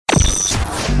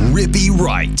Rippy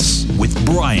Writes with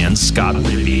Brian Scott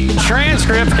Rippey.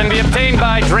 Transcripts can be obtained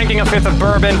by drinking a fifth of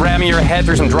bourbon, ramming your head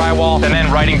through some drywall, and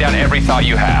then writing down every thought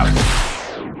you have.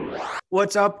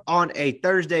 What's up on a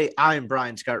Thursday? I am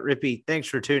Brian Scott Rippey. Thanks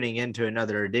for tuning in to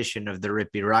another edition of the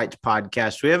Rippy Writes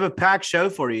podcast. We have a packed show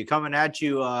for you coming at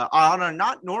you on a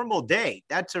not normal day.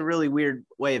 That's a really weird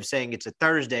way of saying it's a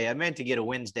Thursday. I meant to get a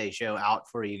Wednesday show out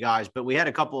for you guys, but we had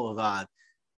a couple of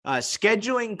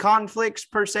scheduling conflicts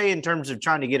per se in terms of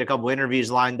trying to get a couple interviews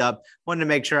lined up. Wanted to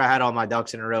make sure I had all my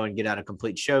ducks in a row and get out a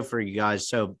complete show for you guys.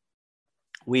 So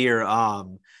we are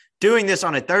doing this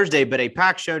on a Thursday, but a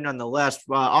packed show nonetheless.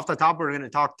 Off the top, we're going to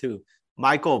talk to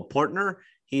Michael Portner.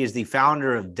 He is the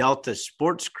founder of Delta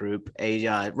Sports Group,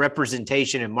 a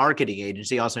representation and marketing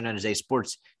agency, also known as a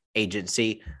sports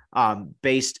agency,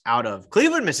 based out of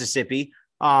Cleveland, Mississippi.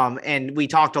 And we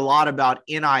talked a lot about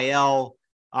NIL.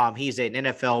 He's an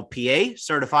NFLPA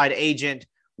certified agent.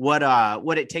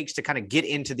 What it takes to kind of get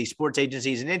into the sports agency.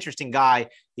 He's an interesting guy.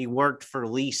 He worked for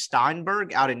Lee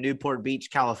Steinberg out in Newport Beach,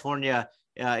 California.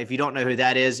 If you don't know who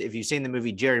that is, if you've seen the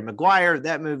movie Jerry Maguire,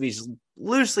 that movie's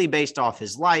loosely based off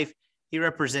his life. He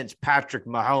represents Patrick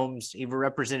Mahomes. He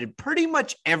represented pretty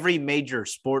much every major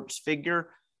sports figure,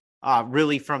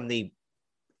 really from the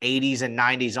 80s and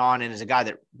 90s on, and is a guy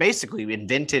that basically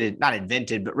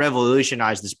but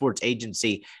revolutionized the sports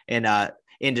agency and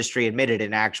industry and made it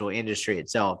an actual industry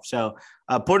itself. So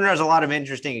Portner has a lot of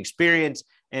interesting experience,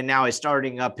 and now is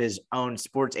starting up his own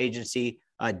sports agency,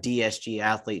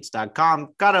 DSGathletes.com.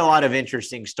 Got a lot of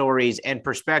interesting stories and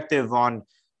perspective on,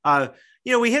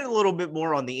 we hit a little bit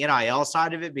more on the NIL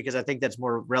side of it because I think that's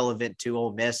more relevant to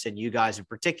Ole Miss and you guys in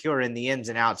particular, in the ins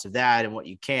and outs of that and what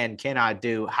you cannot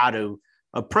do, how to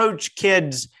approach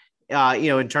kids,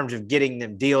 in terms of getting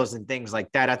them deals and things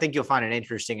like that. I think you'll find it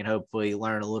interesting and hopefully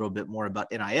learn a little bit more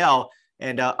about NIL.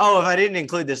 And, if I didn't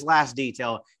include this last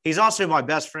detail, he's also my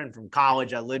best friend from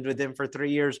college. I lived with him for 3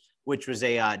 years, which was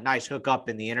a nice hookup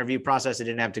in the interview process. I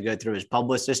didn't have to go through his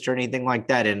publicist or anything like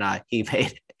that. And he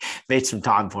made some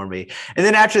time for me. And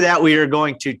then after that, we are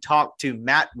going to talk to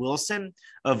Matt Wilson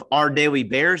of Our Daily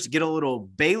Bears, get a little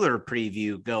Baylor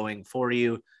preview going for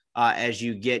you as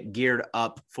you get geared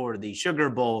up for the Sugar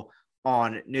Bowl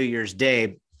on New Year's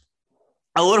Day.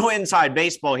 A little inside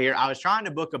baseball here. I was trying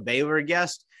to book a Baylor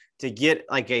guest to get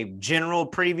like a general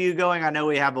preview going. I know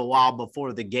we have a while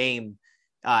before the game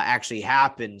actually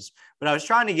happens, but I was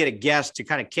trying to get a guest to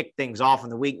kind of kick things off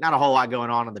in the week. Not a whole lot going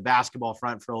on the basketball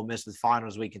front for Ole Miss with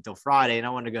finals week until Friday. And I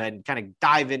wanted to go ahead and kind of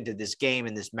dive into this game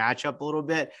and this matchup a little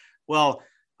bit. Well,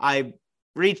 I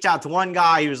reached out to one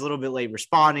guy. He was a little bit late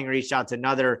responding, reached out to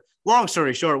another. Long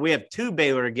story short, we have two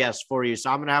Baylor guests for you. So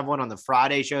I'm going to have one on the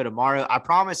Friday show tomorrow. I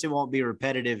promise it won't be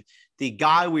repetitive. The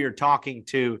guy we are talking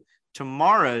to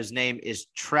tomorrow's name is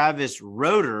Travis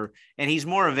Roeder, and he's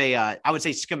more of a, I would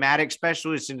say, schematic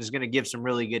specialist, and is going to give some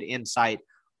really good insight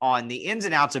on the ins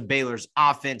and outs of Baylor's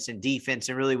offense and defense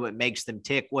and really what makes them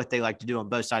tick, what they like to do on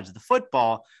both sides of the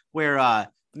football, where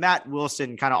Matt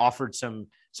Wilson kind of offered some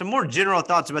more general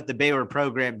thoughts about the Baylor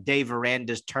program, Dave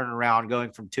Aranda's turnaround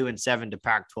going from 2-7 to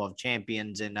Pac-12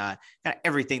 champions, and kind of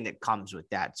everything that comes with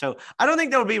that. So I don't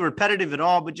think that will be repetitive at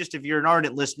all, but just if you're an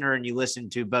ardent listener and you listen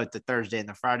to both the Thursday and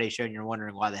the Friday show and you're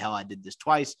wondering why the hell I did this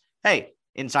twice, hey,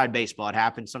 inside baseball, it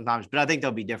happens sometimes, but I think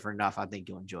they'll be different enough. I think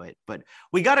you'll enjoy it. But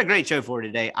we got a great show for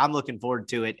today. I'm looking forward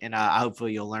to it, and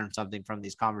hopefully you'll learn something from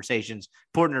these conversations.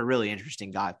 Portner, really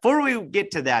interesting guy. Before we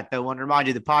get to that, though, I want to remind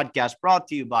you the podcast brought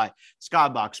to you by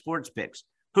Skybox Sports Picks.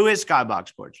 Who is Skybox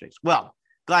Sports Picks? Well,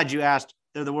 glad you asked.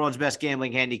 They're the world's best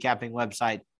gambling handicapping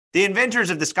website. The inventors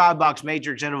of the Skybox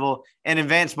matrix interval and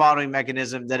advanced modeling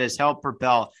mechanism that has helped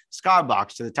propel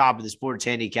Skybox to the top of the sports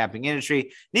handicapping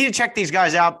industry. Need to check these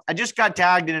guys out. I just got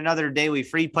tagged in another daily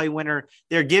free play winner.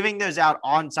 They're giving those out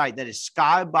on site. That is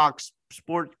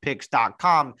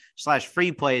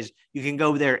skyboxsportspicks.com/free plays. You can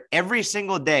go there every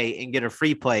single day and get a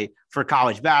free play for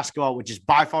college basketball, which is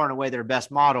by far and away their best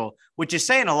model, which is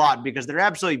saying a lot because they're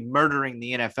absolutely murdering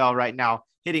the NFL right now,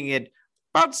 hitting it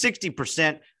about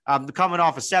 60%. Coming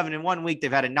off a 7-1 week,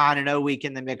 they've had a 9-0 week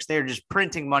in the mix. They're just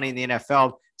printing money in the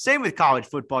NFL. Same with college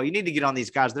football. You need to get on these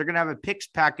guys. They're going to have a picks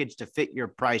package to fit your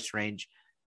price range,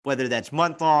 whether that's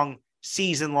month-long,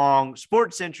 season-long,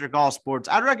 sports-centric, all sports.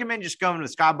 I'd recommend just going to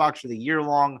Skybox for the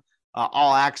year-long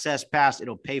all-access pass.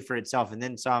 It'll pay for itself and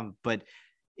then some. But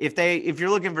if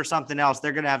you're looking for something else,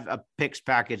 they're going to have a picks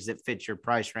package that fits your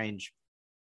price range.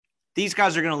 These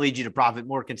guys are going to lead you to profit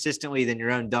more consistently than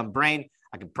your own dumb brain.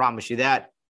 I can promise you that.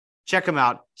 Check them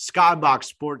out,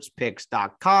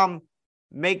 skyboxsportspicks.com.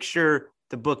 Make sure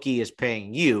the bookie is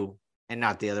paying you and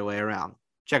not the other way around.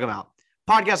 Check them out.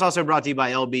 Podcast also brought to you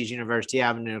by LB's University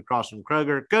Avenue across from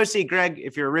Kroger. Go see Greg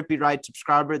if you're a Rippy Wright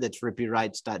subscriber. That's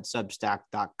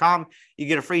rippywrights.substack.com. You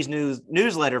get a free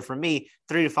newsletter from me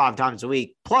 3 to 5 times a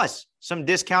week, plus some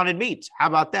discounted meats. How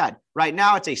about that? Right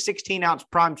now, it's a 16-ounce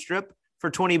prime strip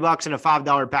for $20 and a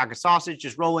 $5 pack of sausage.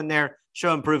 Just roll in there,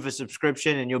 show them proof of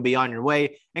subscription, and you'll be on your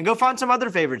way. And go find some other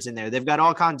favorites in there. They've got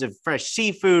all kinds of fresh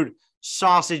seafood,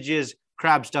 sausages,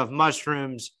 crab stuffed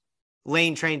mushrooms,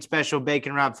 Lane Train special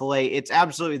bacon wrap filet. It's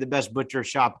absolutely the best butcher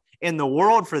shop in the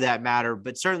world for that matter,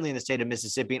 but certainly in the state of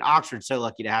Mississippi. And Oxford's so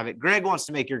lucky to have it. Greg wants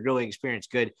to make your grilling experience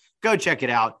good. Go check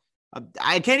it out.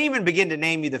 I can't even begin to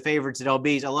name you the favorites at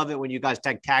LB's. I love it when you guys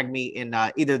tag me in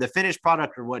either the finished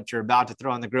product or what you're about to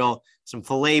throw on the grill. Some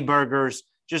filet burgers,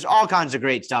 just all kinds of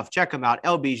great stuff. Check them out.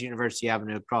 LB's University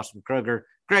Avenue across from Kroger.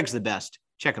 Greg's the best.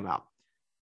 Check them out.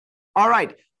 All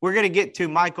right. We're going to get to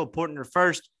Michael Portner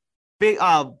first. Big,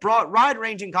 broad,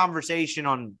 wide-ranging conversation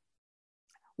on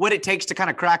what it takes to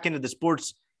kind of crack into the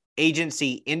sports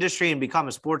agency industry and become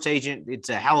a sports agent. It's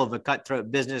a hell of a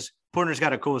cutthroat business. Porter's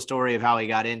got a cool story of how he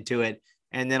got into it.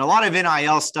 And then a lot of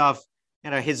NIL stuff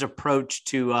and his approach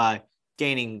to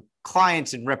gaining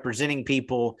clients and representing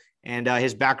people and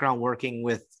his background working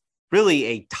with really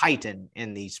a titan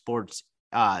in the sports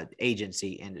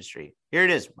agency industry. Here it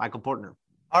is, Michael Portner.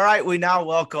 All right, we now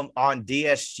welcome on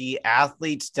DSG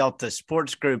Athletes, Delta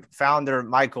Sports Group founder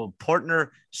Michael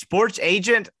Portner, sports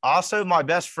agent, also my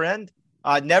best friend.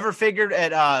 Never figured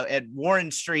at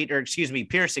Warren Street, or excuse me,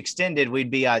 Pierce Extended,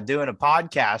 we'd be doing a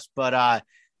podcast, but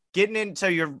getting in. So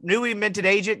you're newly minted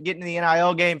agent, getting in the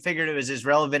NIL game, figured it was as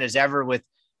relevant as ever with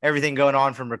everything going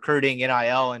on from recruiting,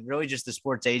 NIL, and really just the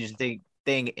sports agent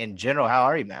thing in general. How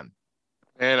are you, man?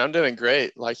 Man, I'm doing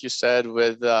great. Like you said,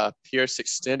 with Pierce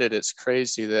Extended, it's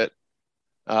crazy that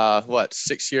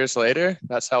 6 years later,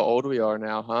 that's how old we are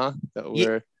now, huh? That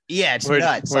we're it's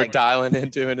nuts. We're dialing in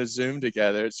doing a Zoom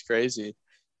together. It's crazy.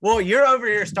 Well, you're over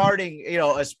here starting,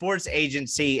 a sports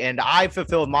agency, and I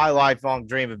fulfilled my lifelong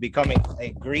dream of becoming a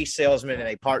grease salesman and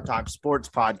a part-time sports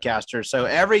podcaster. So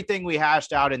everything we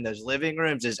hashed out in those living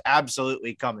rooms is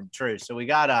absolutely coming true. So we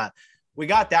got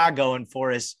that going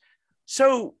for us.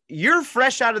 So you're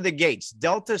fresh out of the gates.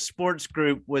 Delta Sports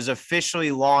Group was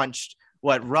officially launched,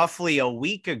 roughly a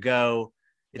week ago.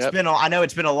 I know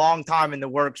it's been a long time in the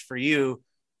works for you.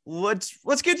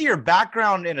 Let's get to your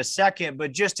background in a second,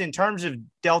 but just in terms of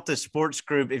Delta Sports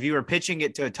Group, if you were pitching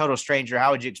it to a total stranger,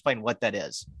 how would you explain what that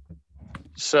is?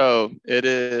 So it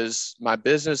is my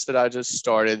business that I just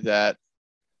started. That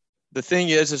the thing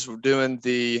is we're doing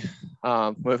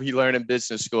what we learn in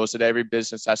business school is that every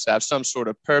business has to have some sort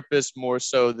of purpose more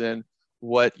so than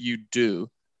what you do.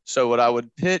 So what I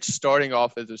would pitch starting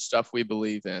off is the stuff we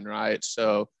believe in, right?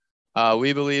 So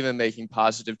we believe in making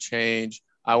positive change.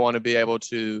 I want to be able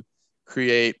to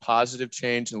create positive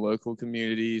change in local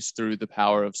communities through the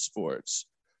power of sports.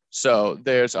 So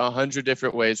there's 100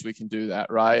 different ways we can do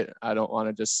that, right? I don't want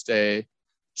to just stay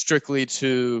strictly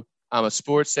to I'm a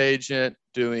sports agent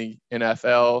doing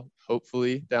NFL,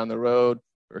 hopefully down the road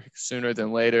or sooner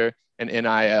than later, and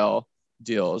NIL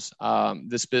deals.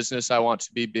 This business, I want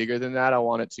to be bigger than that. I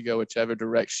want it to go whichever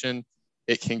direction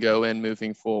it can go in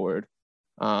moving forward.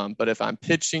 But if I'm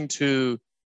pitching to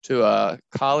a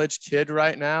college kid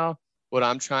right now, what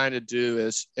I'm trying to do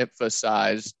is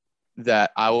emphasize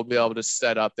that I will be able to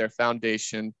set up their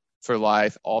foundation for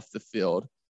life off the field.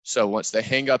 So once they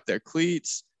hang up their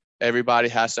cleats, everybody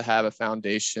has to have a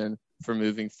foundation for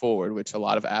moving forward, which a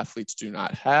lot of athletes do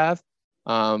not have.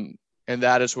 And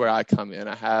that is where I come in.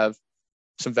 I have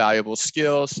some valuable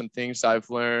skills, some things I've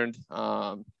learned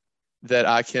that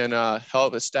I can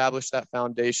help establish that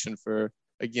foundation for,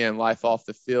 again, life off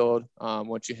the field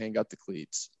once you hang up the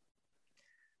cleats.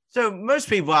 So most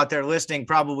people out there listening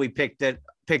probably picked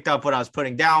up what I was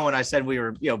putting down when I said we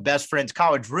were, best friends,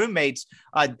 college roommates.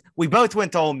 We both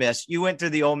went to Ole Miss. You went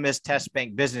through the Ole Miss Test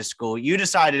Bank Business School. You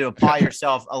decided to apply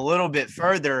yourself a little bit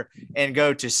further and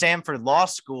go to Samford Law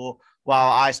School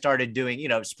while I started doing,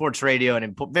 sports radio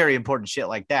and very important shit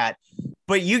like that.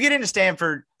 But you get into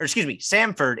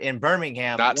Samford in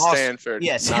Birmingham. Not Stanford.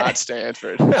 Yes. Not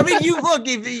Stanford. I mean,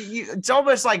 it's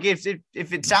almost like if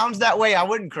it sounds that way, I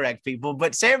wouldn't correct people.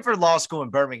 But Samford Law School in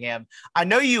Birmingham, I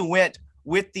know you went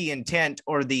with the intent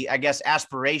or the, I guess,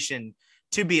 aspiration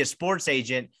to be a sports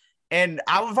agent. And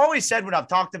I've always said when I've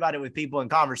talked about it with people in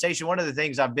conversation, one of the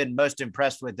things I've been most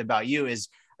impressed with about you is,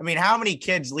 how many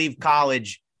kids leave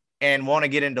college and want to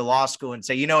get into law school and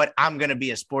say, you know what, I'm going to be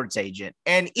a sports agent.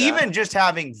 And even just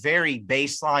having very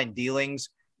baseline dealings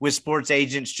with sports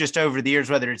agents just over the years,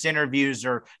 whether it's interviews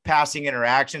or passing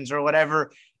interactions or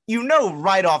whatever, you know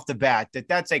right off the bat that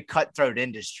that's a cutthroat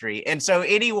industry. And so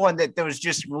anyone that was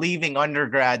just leaving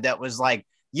undergrad that was like,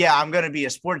 yeah, I'm going to be a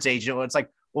sports agent. Well, it's like,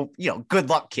 well, good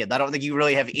luck, kid. I don't think you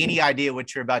really have any idea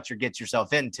what you're about to get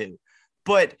yourself into.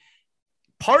 But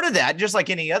part of that, just like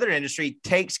any other industry,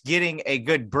 takes getting a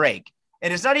good break.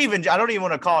 And it's not even, I don't even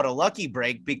want to call it a lucky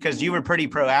break because you were pretty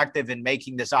proactive in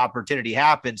making this opportunity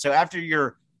happen. So after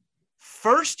your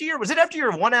first year, was it after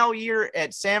your 1L year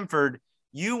at Samford,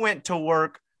 you went to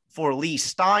work for Leigh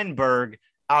Steinberg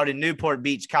out in Newport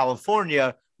Beach,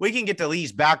 California. We can get to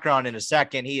Leigh's background in a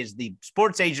second. He is the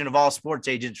sports agent of all sports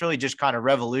agents, really just kind of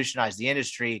revolutionized the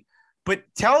industry. But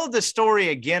tell the story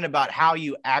again about how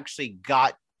you actually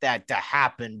got that to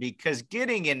happen, because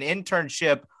getting an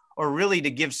internship or really to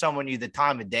give someone you the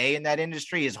time of day in that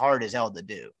industry is hard as hell to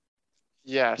do.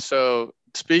 Yeah. So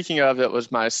speaking of, it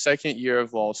was my second year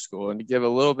of law school, and to give a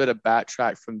little bit of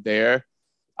backtrack from there,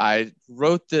 I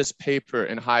wrote this paper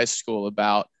in high school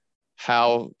about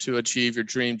how to achieve your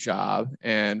dream job,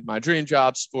 and my dream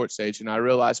job, sports agent. I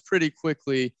realized pretty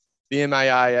quickly the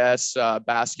MIS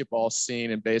basketball scene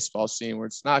and baseball scene where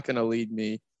it's not going to lead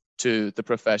me to the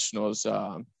professionals.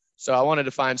 So I wanted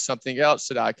to find something else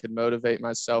that I could motivate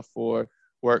myself for,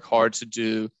 work hard to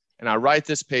do. And I write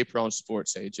this paper on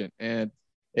sports agent, and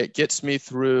it gets me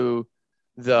through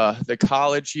the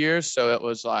college years. So it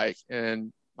was like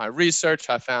in my research,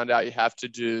 I found out you have to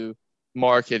do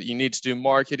market. You need to do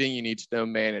marketing. You need to know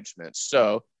management.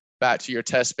 So back to your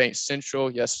Test Bank Central.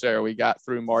 Yes, sir. We got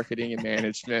through marketing and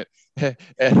management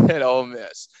at Ole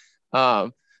Miss.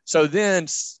 So then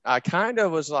I kind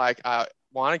of was like, I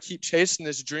want to keep chasing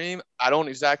this dream. I don't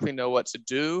exactly know what to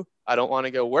do. I don't want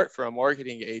to go work for a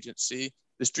marketing agency.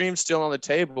 This dream's still on the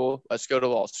table. Let's go to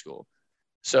law school.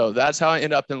 So that's how I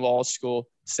ended up in law school.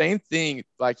 Same thing,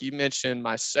 like you mentioned,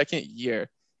 my second year,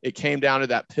 it came down to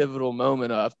that pivotal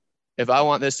moment of, if I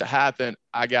want this to happen,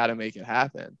 I got to make it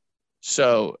happen.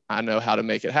 So I know how to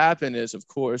make it happen is, of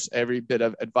course, every bit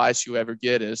of advice you ever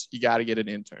get is you got to get an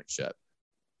internship.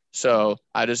 So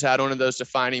I just had one of those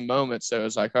defining moments. So it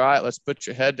was like, all right, let's put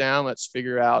your head down. Let's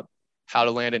figure out how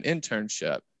to land an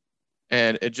internship.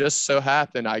 And it just so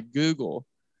happened, I Google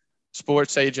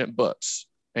sports agent books.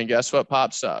 And guess what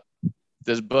pops up?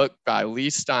 This book by Leigh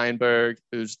Steinberg,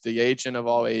 who's the agent of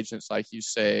all agents, like you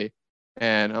say.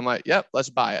 And I'm like, yep, let's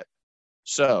buy it.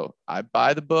 So I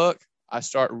buy the book. I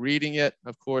start reading it,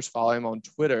 of course, follow him on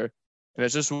Twitter. And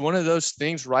it's just one of those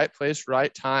things, right place,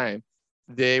 right time.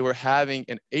 They were having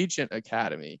an agent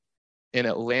academy in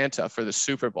Atlanta for the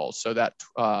Super Bowl. So that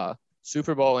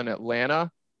Super Bowl in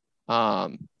Atlanta,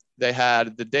 they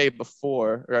had the day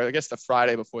before, or I guess the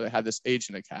Friday before, they had this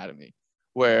agent academy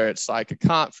where it's like a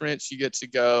conference. You get to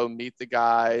go meet the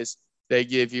guys. They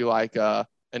give you like an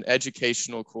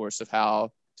educational course of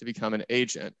how to become an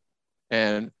agent.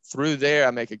 And through there,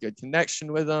 I make a good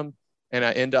connection with them. And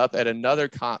I end up at another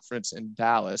conference in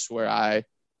Dallas where I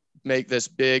make this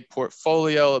big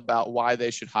portfolio about why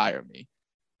they should hire me.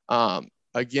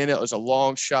 Again, it was a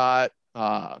long shot,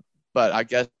 but I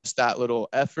guess that little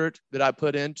effort that I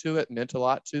put into it meant a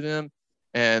lot to them.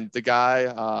 And the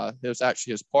guy, it was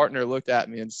actually his partner, looked at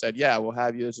me and said, yeah, we'll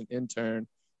have you as an intern.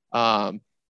 Do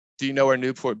you know where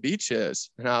Newport Beach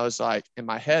is? And I was like, in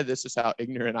my head, this is how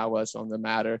ignorant I was on the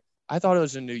matter. I thought it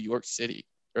was in New York City,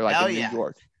 or like in New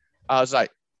York. I was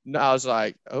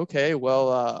like, okay,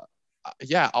 well,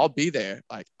 yeah, I'll be there.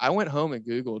 Like, I went home and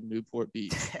Googled Newport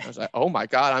Beach. I was like, oh my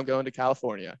God, I'm going to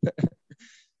California.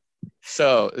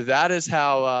 So that's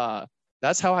how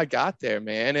I got there,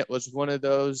 man. It was one of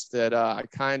those that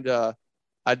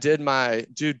I did my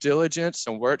due diligence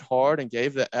and worked hard and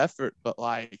gave the effort, but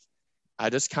like, I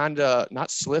just kind of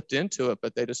not slipped into it,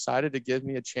 but they decided to give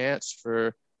me a chance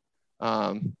for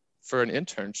an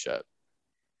internship.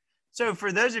 So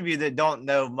for those of you that don't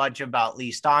know much about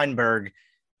Leigh Steinberg,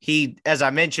 he, as I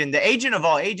mentioned, the agent of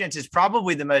all agents is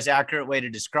probably the most accurate way to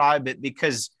describe it,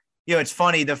 because, it's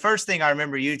funny. The first thing I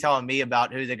remember you telling me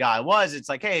about who the guy was, it's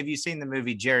like, hey, have you seen the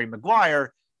movie Jerry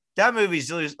Maguire? That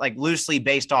movie's like loosely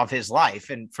based off his life.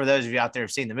 And for those of you out there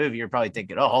who've seen the movie, you're probably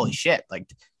thinking, oh, holy shit, like,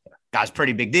 guy's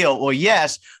pretty big deal. Well,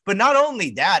 yes, but not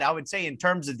only that, I would say in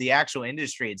terms of the actual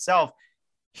industry itself,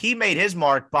 he made his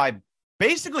mark by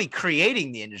basically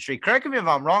creating the industry. Correct me if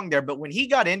I'm wrong there, but when he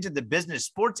got into the business,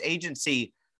 sports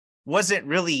agency wasn't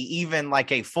really even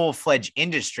like a full-fledged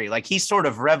industry. Like, he sort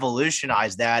of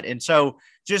revolutionized that. And so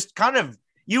just kind of,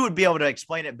 you would be able to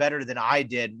explain it better than I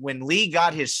did. When Leigh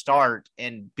got his start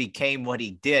and became what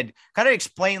he did, kind of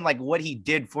explain like what he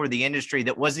did for the industry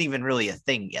that wasn't even really a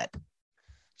thing yet.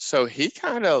 So he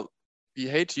kind of, you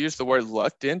hate to use the word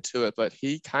lucked into it, but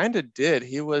he kind of did.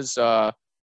 He was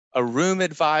a room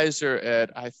advisor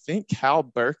at, I think, Cal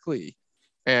Berkeley.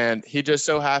 And he just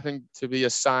so happened to be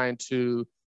assigned to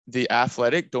the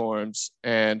athletic dorms.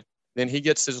 And then he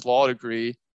gets his law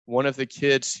degree. One of the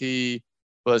kids he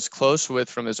was close with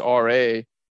from his RA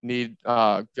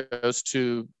goes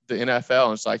to the NFL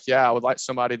and it's like, yeah, I would like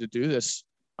somebody to do this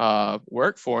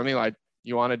work for me. Like,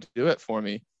 you want to do it for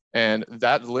me? And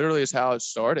that literally is how it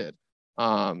started.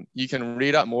 You can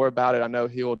read up more about it. I know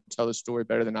he will tell the story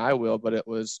better than I will, but it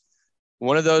was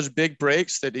one of those big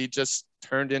breaks that he just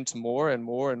turned into more and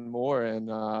more and more.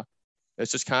 And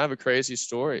it's just kind of a crazy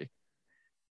story.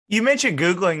 You mentioned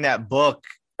Googling that book,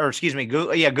 or excuse me,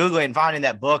 Googling and finding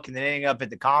that book and then ending up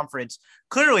at the conference.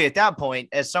 Clearly at that point,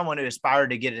 as someone who aspired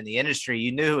to get in the industry,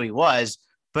 you knew who he was.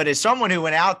 But as someone who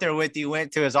went out there with you,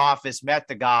 went to his office, met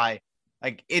the guy,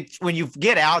 like it's when you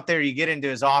get out there, you get into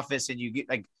his office and you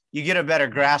get a better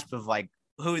grasp of like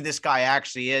who this guy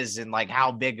actually is and like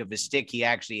how big of a stick he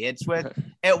actually hits with.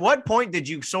 At what point did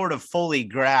you sort of fully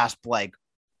grasp like,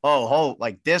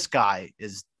 like this guy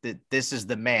this is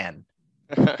the man?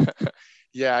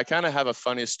 Yeah, I kind of have a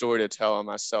funny story to tell on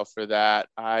myself for that.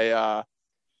 I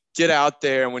get out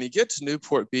there, and when you get to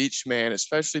Newport Beach, man,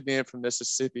 especially being from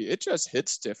Mississippi, it just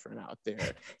hits different out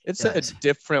there. It's a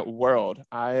different world.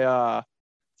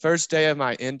 First day of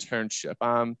my internship,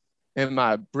 I'm in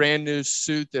my brand new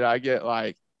suit that I get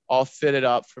like all fitted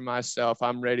up for myself.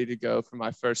 I'm ready to go for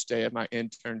my first day of my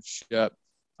internship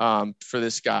for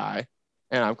this guy.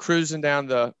 And I'm cruising down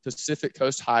the Pacific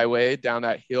Coast Highway, down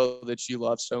that hill that you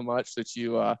love so much, that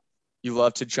you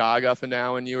love to jog up and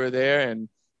down when you were there. And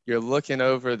you're looking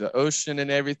over the ocean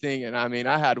and everything. And I mean,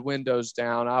 I had windows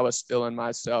down. I was feeling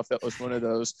myself. It was one of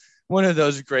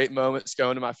those great moments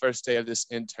going to my first day of this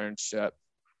internship.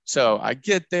 So I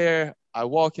get there, I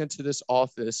walk into this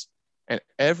office, and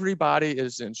everybody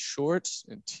is in shorts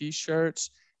and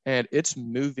t-shirts, and it's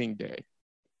moving day.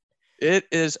 It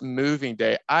is moving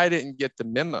day. I didn't get the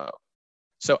memo.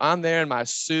 So I'm there in my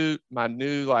suit, my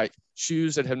new like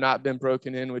shoes that have not been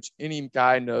broken in, which any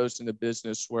guy knows in the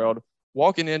business world.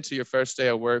 Walking into your first day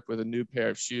of work with a new pair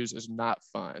of shoes is not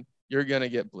fun. You're going to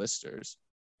get blisters.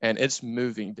 And it's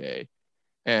moving day.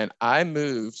 And I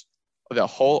moved the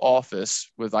whole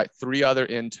office with like 3 other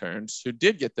interns who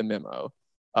did get the memo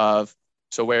of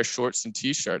to wear shorts and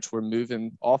t-shirts. We're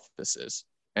moving offices.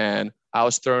 And I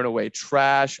was throwing away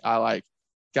trash. I like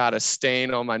got a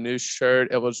stain on my new shirt.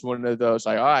 It was one of those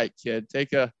like, all right, kid,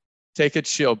 take a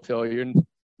chill pill.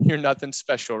 You're nothing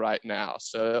special right now.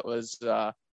 So it was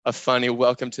a funny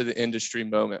welcome to the industry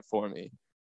moment for me.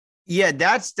 Yeah,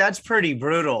 that's pretty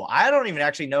brutal. I don't even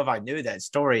actually know if I knew that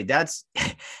story. That's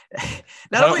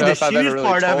not only the shoes really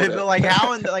part of it, but like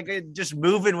how just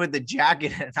moving with the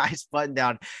jacket and a nice button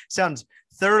down sounds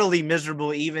thoroughly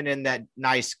miserable, even in that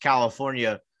nice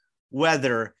California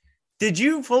weather. Did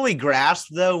you fully grasp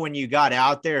though, when you got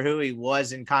out there, who he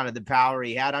was and kind of the power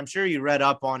he had? I'm sure you read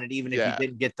up on it, even if you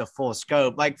didn't get the full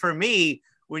scope. Like for me,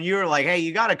 when you were like, hey,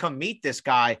 you got to come meet this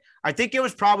guy, I think it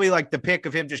was probably like the pic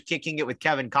of him just kicking it with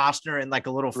Kevin Costner in like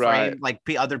a little frame, like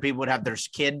other people would have their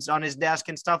kids on his desk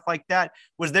and stuff like that.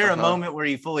 Was there a moment where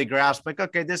you fully grasped like,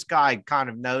 okay, this guy kind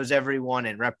of knows everyone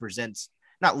and represents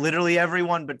not literally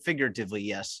everyone, but figuratively,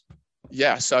 yes.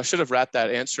 Yeah, so I should have wrapped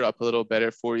that answer up a little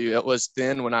better for you. It was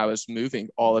then when I was moving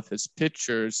all of his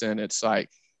pictures, and it's like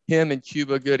him and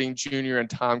Cuba Gooding Jr. and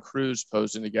Tom Cruise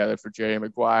posing together for Jerry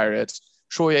Maguire. It's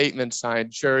Troy Aikman signed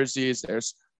jerseys.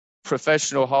 There's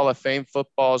professional Hall of Fame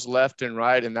footballs left and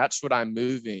right. And that's what I'm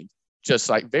moving, just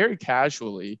like very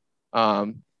casually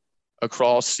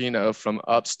across, from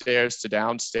upstairs to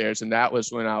downstairs. And that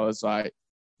was when I was like,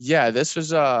 yeah, this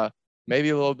was maybe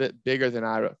a little bit bigger than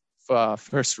I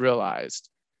first realized.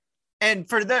 And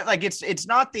for that, like, it's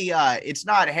not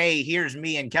hey, here's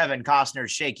me and Kevin Costner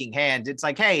shaking hands. It's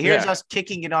like, hey, here's us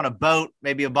kicking it on a boat,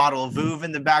 maybe a bottle of Vouv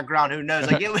in the background. Who knows?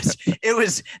 Like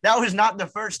that was not the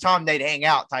first time they'd hang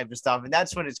out type of stuff. And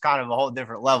that's when it's kind of a whole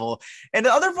different level. And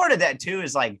the other part of that too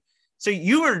is like, so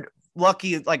you were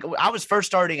lucky. Like I was first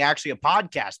starting actually a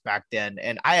podcast back then.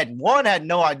 And I had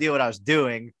no idea what I was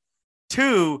doing.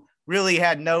 2, really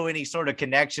had any sort of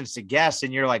connections to guests.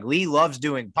 And you're like, Lee loves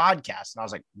doing podcasts. And I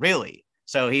was like, really?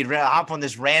 So he'd hop on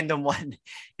this random one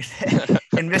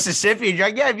in Mississippi. And you're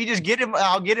like, yeah, if you just get him,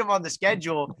 I'll get him on the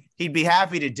schedule. He'd be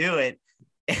happy to do it.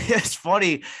 It's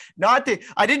funny. I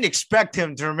didn't expect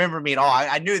him to remember me at all.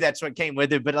 I knew that's what came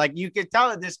with it, but like, you could tell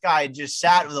that this guy just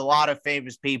sat with a lot of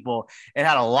famous people and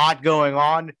had a lot going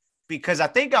on, because I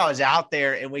think I was out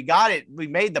there and we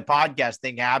made the podcast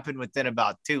thing happen within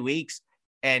about 2 weeks.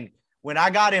 And when I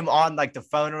got him on like the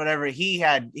phone or whatever, he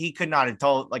could not have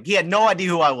told, like he had no idea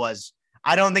who I was.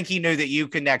 I don't think he knew that you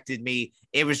connected me.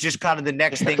 It was just kind of the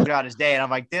next thing throughout his day. And I'm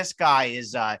like, this guy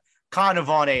is kind of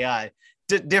on a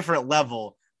different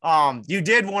level. You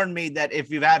did warn me that if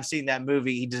you have seen that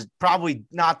movie, he just probably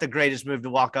not the greatest move to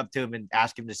walk up to him and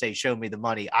ask him to say, show me the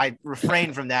money. I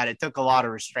refrained from that. It took a lot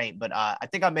of restraint, but I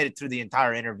think I made it through the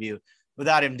entire interview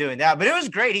without him doing that. But it was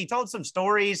great. He told some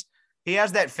stories. He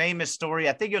has that famous story.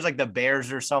 I think it was like the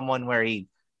Bears or someone where he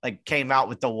like came out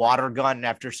with the water gun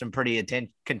after some pretty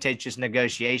contentious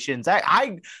negotiations.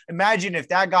 I imagine if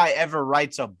that guy ever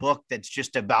writes a book that's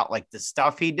just about like the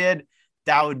stuff he did,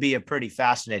 that would be a pretty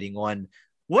fascinating one.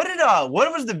 What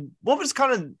was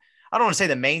kind of, I don't want to say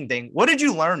the main thing. What did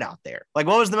you learn out there? Like,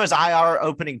 what was the most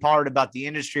eye-opening part about the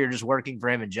industry or just working for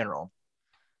him in general?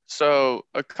 So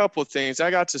a couple of things.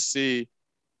 I got to see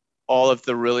all of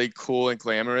the really cool and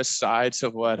glamorous sides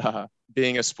of what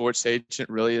being a sports agent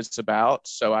really is about.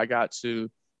 So I got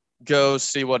to go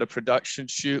see what a production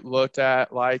shoot looked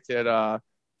like at the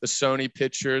Sony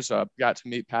Pictures. Got to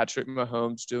meet Patrick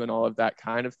Mahomes doing all of that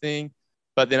kind of thing.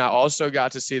 But then I also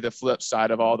got to see the flip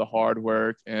side of all the hard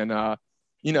work. And,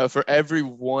 for every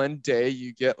one day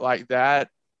you get like that,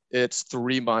 it's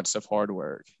 3 months of hard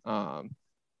work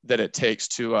that it takes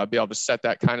to be able to set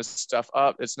that kind of stuff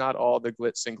up. It's not all the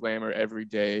glitz and glamour every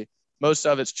day. Most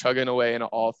of it's chugging away in an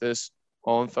office,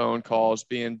 on phone calls,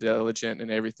 being diligent and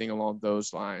everything along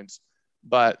those lines.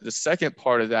 But the second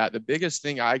part of that, the biggest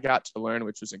thing I got to learn,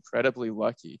 which was incredibly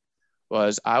lucky,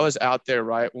 was I was out there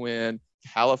right when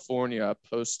California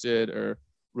posted or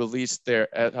released their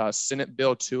Senate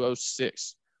Bill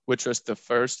 206, which was the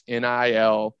first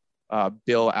NIL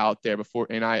bill out there before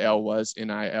NIL was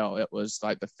NIL. It was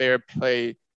like the Fair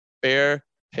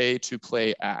Pay to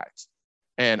Play Act.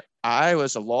 And I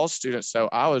was a law student, so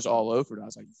I was all over it. I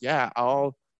was like, yeah,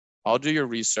 I'll do your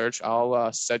research.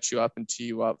 I'll set you up and tee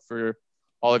you up for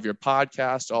all of your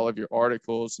podcasts, all of your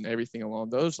articles and everything along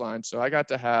those lines. So I got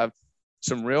to have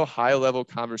some real high-level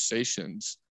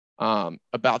conversations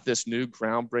about this new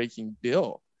groundbreaking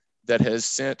bill that has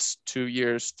since 2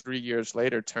 years, 3 years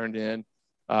later turned in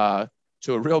to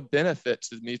a real benefit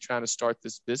to me trying to start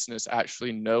this business,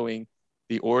 actually knowing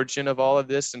the origin of all of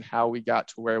this and how we got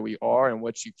to where we are and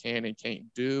what you can and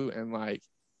can't do, and like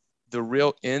the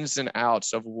real ins and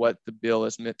outs of what the bill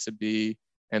is meant to be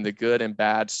and the good and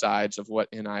bad sides of what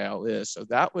NIL is. So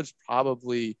that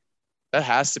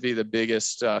has to be the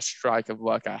biggest strike of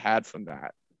luck I had from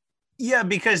that. Yeah,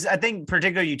 because I think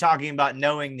particularly you talking about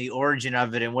knowing the origin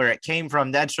of it and where it came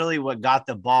from, that's really what got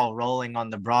the ball rolling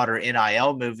on the broader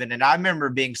NIL movement. And I remember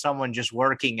being someone just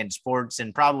working in sports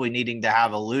and probably needing to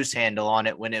have a loose handle on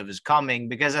it when it was coming,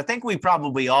 because I think we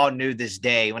probably all knew this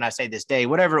day, when I say this day,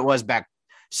 whatever it was back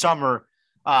summer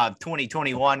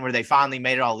 2021, where they finally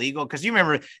made it all legal. Because you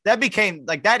remember that became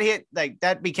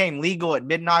that became legal at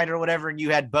midnight or whatever, and you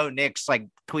had Bo Nix like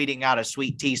tweeting out a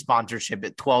sweet tea sponsorship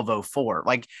at 12:04.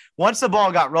 Like once the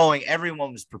ball got rolling,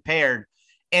 everyone was prepared.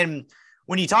 And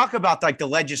when you talk about like the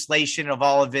legislation of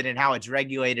all of it and how it's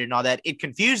regulated and all that, it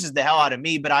confuses the hell out of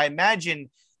me. But I imagine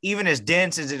even as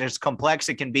dense as it is complex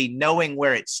it can be, knowing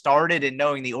where it started and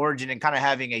knowing the origin and kind of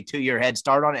having a 2-year head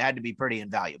start on it had to be pretty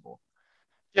invaluable.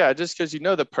 Yeah, just because you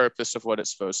know the purpose of what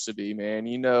it's supposed to be, man.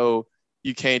 You know,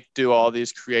 you can't do all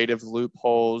these creative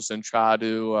loopholes and try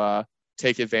to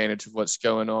take advantage of what's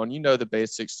going on. You know the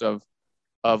basics of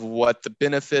what the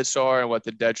benefits are and what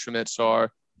the detriments are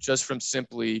just from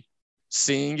simply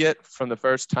seeing it from the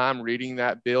first time, reading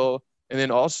that bill. And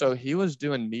then also he was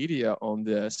doing media on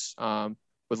this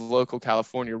with local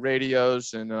California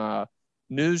radios and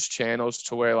news channels,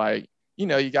 to where like, you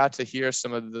know, you got to hear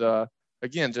some of the,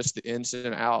 again, just the ins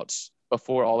and outs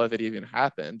before all of it even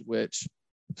happened, which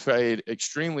played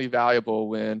extremely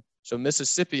valuable so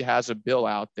Mississippi has a bill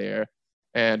out there.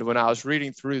 And when I was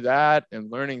reading through that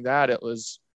and learning that, it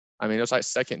was like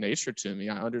second nature to me.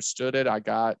 I understood it. I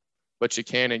got what you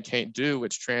can and can't do,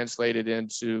 which translated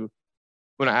into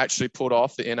when I actually pulled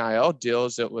off the NIL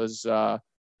deals, it was, I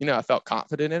felt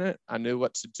confident in it. I knew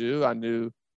what to do. I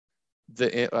knew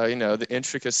the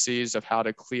intricacies of how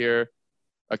to clear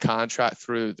a contract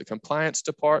through the compliance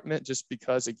department, just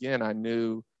because, again, I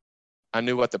knew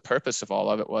what the purpose of all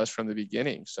of it was from the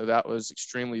beginning. So that was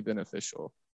extremely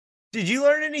beneficial. Did you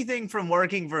learn anything from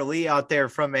working for Lee out there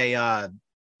from I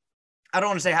don't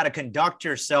want to say how to conduct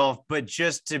yourself, but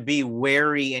just to be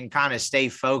wary and kind of stay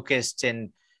focused and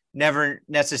never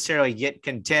necessarily get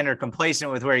content or complacent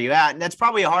with where you're at? And that's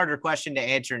probably a harder question to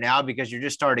answer now because you're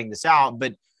just starting this out,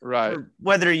 but right,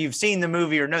 whether you've seen the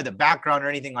movie or know the background or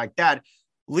anything like that,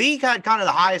 Lee had kind of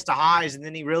the highest of highs, and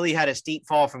then he really had a steep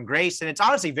fall from grace. And it's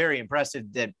honestly very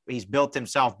impressive that he's built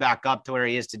himself back up to where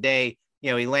he is today.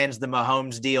 You know, he lands the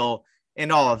Mahomes deal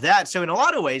and all of that. So in a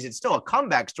lot of ways, it's still a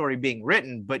comeback story being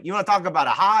written, but you want to talk about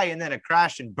a high and then a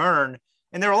crash and burn.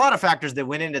 And there were a lot of factors that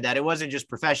went into that. It wasn't just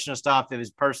professional stuff. It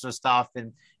was personal stuff.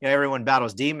 And, everyone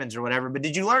battles demons or whatever. But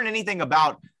did you learn anything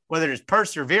about whether it's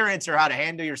perseverance or how to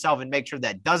handle yourself and make sure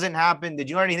that doesn't happen? Did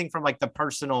you learn anything from like the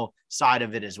personal side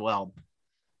of it as well?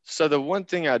 So the one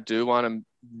thing I do want to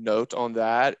note on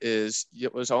that is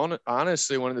it was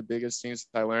honestly one of the biggest things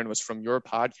that I learned was from your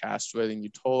podcast, where you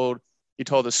told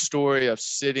the story of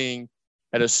sitting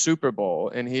at a Super Bowl,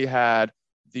 and he had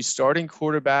the starting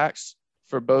quarterbacks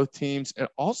for both teams, and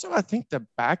also I think the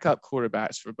backup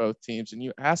quarterbacks for both teams. And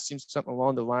you asked him something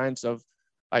along the lines of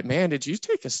like, man, did you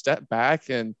take a step back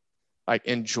and like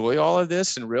enjoy all of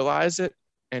this and realize it?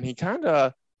 And he kind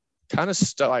of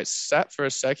sat for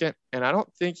a second, and I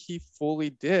don't think he fully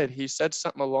did. He said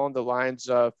something along the lines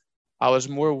of, I was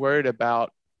more worried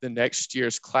about the next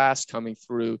year's class coming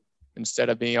through instead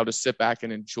of being able to sit back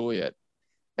and enjoy it.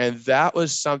 And that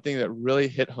was something that really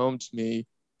hit home to me,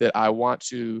 that I want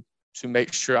to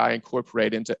make sure I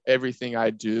incorporate into everything I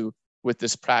do with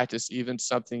this practice, even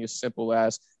something as simple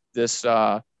as this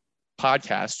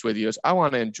podcast with you. Is I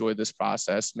want to enjoy this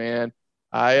process, man.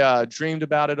 I dreamed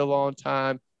about it a long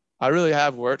time. I really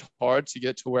have worked hard to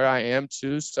get to where I am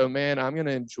too. So, man, I'm going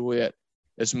to enjoy it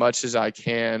as much as I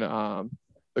can,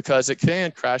 because it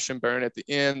can crash and burn at the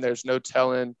end. There's no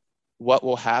telling what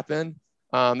will happen.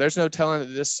 There's no telling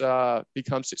that this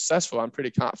becomes successful. I'm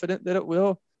pretty confident that it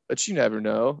will, but you never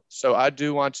know. So I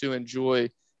do want to enjoy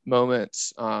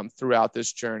moments throughout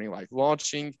this journey. Like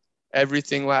launching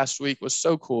everything last week was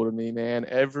so cool to me, man.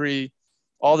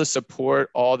 All the support,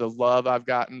 all the love I've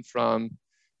gotten from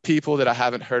people that I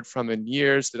haven't heard from in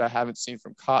years, that I haven't seen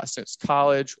from since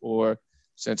college or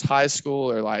since high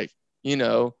school, or like,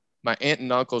 my aunt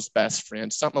and uncle's best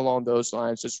friend, something along those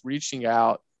lines. Just reaching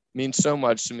out means so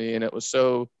much to me. And it was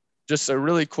just a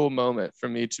really cool moment for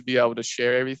me to be able to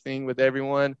share everything with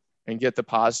everyone and get the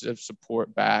positive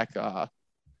support back.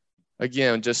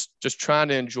 Again, just trying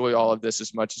to enjoy all of this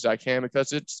as much as I can,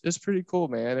 because it's pretty cool,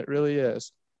 man. It really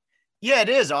is. Yeah, it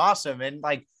is awesome. And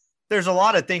like, there's a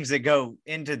lot of things that go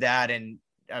into that, and,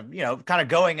 kind of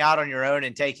going out on your own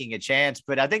and taking a chance.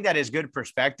 But I think that is good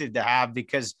perspective to have,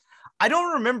 because I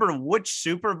don't remember which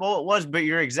Super Bowl it was, but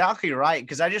you're exactly right.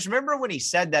 Because I just remember when he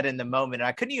said that in the moment,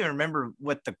 I couldn't even remember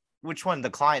which one the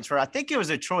clients were. I think it was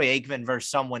a Troy Aikman versus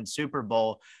someone Super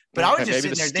Bowl, but I was just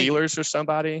maybe sitting the there Steelers thinking, or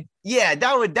somebody. Yeah,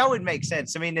 that would make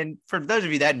sense. I mean, and for those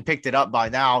of you that hadn't picked it up by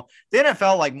now, the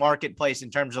NFL like marketplace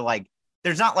in terms of like,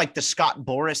 there's not like the Scott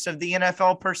Boras of the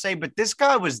NFL per se, but this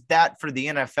guy was that for the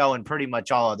NFL and pretty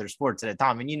much all other sports at the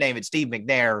time. And you name it, Steve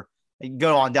McNair, you can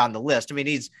go on down the list. I mean,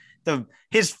 his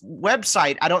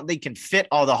website, I don't think can fit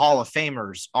all the Hall of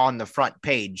Famers on the front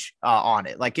page on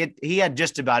it. Like he had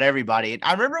just about everybody. And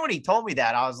I remember when he told me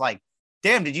that, I was like,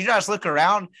 damn, did you just look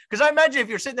around? Because I imagine if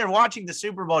you're sitting there watching the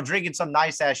Super Bowl, drinking some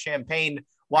nice ass champagne,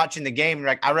 watching the game,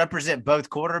 like, I represent both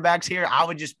quarterbacks here, I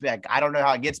would just be like, I don't know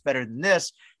how it gets better than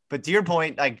this. But to your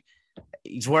point, like,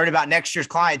 he's worried about next year's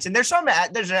clients. And there's an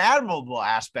admirable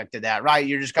aspect of that, right?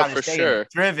 You're just kind of staying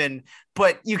driven,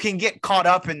 but you can get caught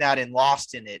up in that and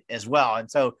lost in it as well. And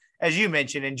so, as you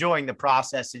mentioned, enjoying the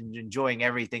process and enjoying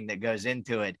everything that goes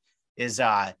into it is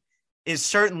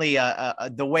certainly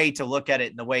the way to look at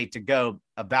it and the way to go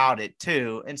about it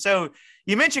too. And so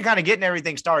you mentioned kind of getting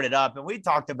everything started up, and we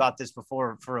talked about this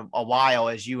before for a while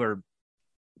as you were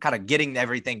kind of getting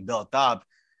everything built up.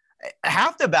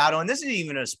 Half the battle, and this isn't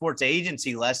even a sports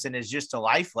agency lesson, is just a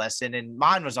life lesson. And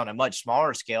mine was on a much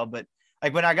smaller scale. But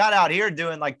like when I got out here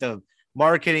doing like the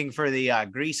marketing for the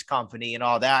grease company and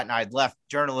all that, and I'd left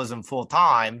journalism full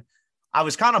time, I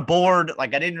was kind of bored.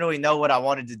 Like I didn't really know what I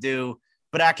wanted to do,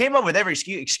 but I came up with every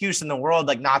excuse in the world,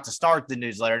 like not to start the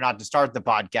newsletter, not to start the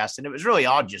podcast. And it was really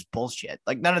all just bullshit.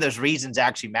 Like none of those reasons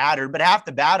actually mattered. But half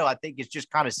the battle, I think, is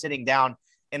just kind of sitting down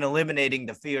and eliminating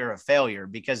the fear of failure,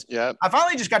 because I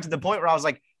finally just got to the point where I was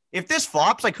like, if this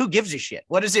flops, like, who gives a shit?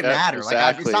 What does it matter? Exactly.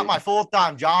 Like, it's not my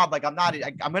full-time job. Like, I'm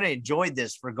going to enjoy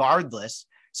this regardless.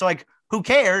 So like, who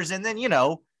cares? And then,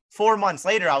 4 months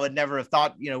later, I would never have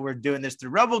thought, we're doing this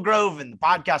through Rebel Grove and the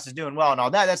podcast is doing well and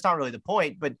all that. That's not really the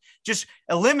point, but just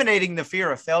eliminating the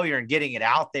fear of failure and getting it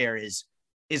out there is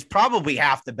probably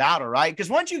half the battle, right? Because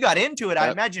once you got into it,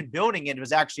 I imagine building it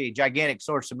was actually a gigantic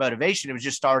source of motivation. It was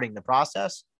just starting the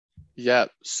process. Yeah.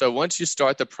 So once you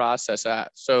start the process,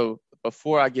 so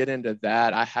before I get into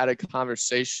that, I had a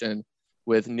conversation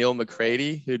with Neil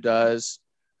McCready, who does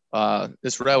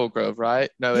this Rebel Grove, right?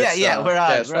 No,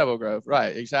 it's Rebel Grove,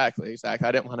 right? Exactly. I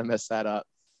didn't want to mess that up,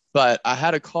 but I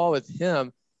had a call with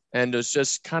him and was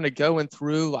just kind of going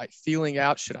through, like, feeling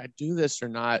out, should I do this or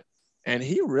not? And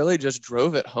he really just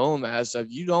drove it home as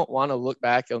of, you don't want to look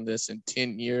back on this in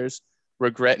 10 years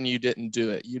regretting you didn't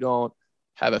do it. You don't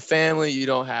have a family, you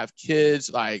don't have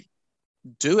kids, like,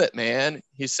 do it, man.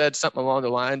 He said something along the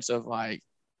lines of like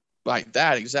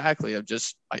that exactly, of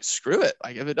just like, screw it.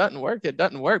 Like, if it doesn't work, it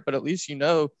doesn't work. But at least, you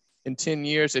know, in 10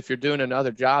 years, if you're doing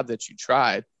another job, that you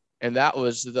tried. And that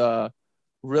was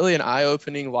really an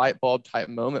eye-opening light bulb type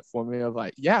moment for me of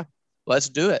like, yeah, let's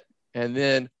do it. And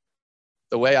then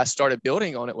the way I started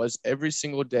building on it was every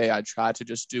single day I tried to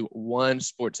just do one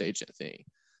sports agent thing.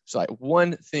 So like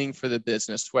one thing for the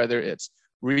business, whether it's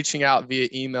reaching out via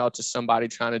email to somebody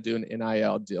trying to do an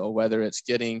NIL deal, whether it's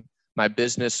getting my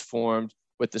business formed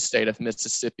with the state of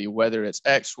Mississippi, whether it's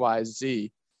X, Y,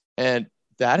 Z. And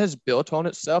that has built on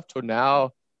itself to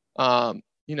now,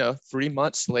 3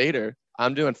 months later,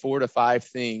 I'm doing 4 to 5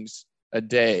 things a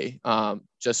day,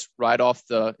 just right off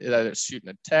either shooting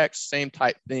a text, same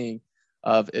type thing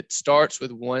of, it starts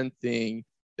with one thing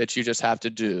that you just have to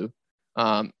do.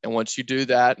 And once you do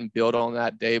that and build on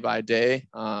that day by day,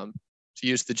 to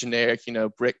use the generic,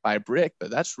 brick by brick,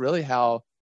 but that's really how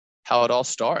it all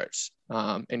starts.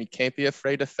 And you can't be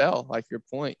afraid to fail. Like your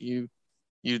point, you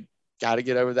got to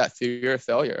get over that fear of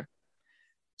failure.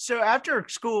 So after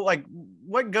school, like,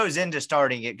 what goes into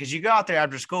starting it? Because you go out there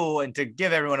after school, and to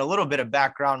give everyone a little bit of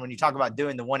background, when you talk about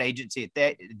doing the one agency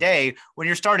a day, when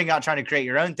you're starting out trying to create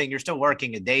your own thing, you're still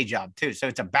working a day job too. So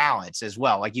it's a balance as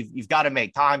well. Like you've got to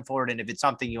make time for it. And if it's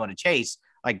something you want to chase,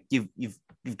 like you've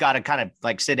got to kind of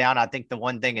like sit down. I think the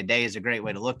one thing a day is a great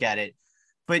way to look at it.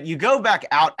 But you go back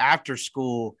out after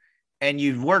school and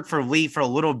you work for Lee for a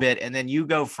little bit, and then you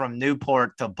go from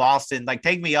Newport to Boston. Like,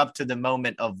 take me up to the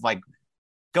moment of like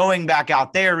going back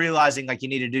out there, realizing like you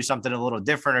need to do something a little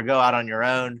different or go out on your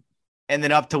own. And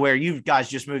then up to where you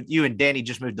and Danny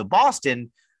just moved to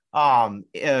Boston. I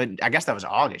guess that was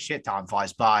August. Shit, time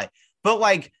flies by. But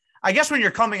like, I guess when you're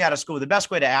coming out of school, the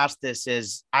best way to ask this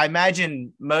is, I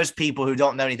imagine most people who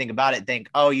don't know anything about it think,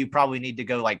 oh, you probably need to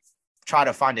go like try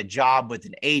to find a job with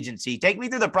an agency. Take me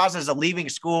through the process of leaving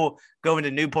school, going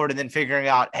to Newport, and then figuring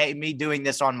out, hey, me doing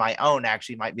this on my own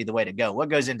actually might be the way to go. What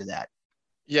goes into that?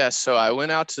 Yeah, so I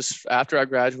went out after I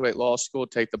graduate law school,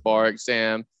 take the bar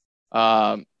exam.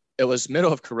 It was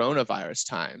middle of coronavirus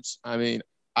times. I mean,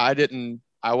 I didn't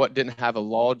have a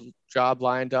law job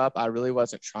lined up. I really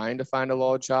wasn't trying to find a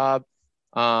law job.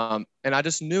 And I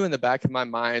just knew in the back of my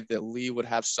mind that Lee would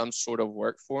have some sort of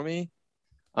work for me.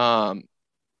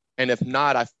 And if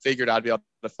not, I figured I'd be able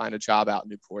to find a job out in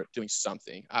Newport doing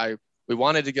something. We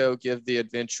wanted to go give the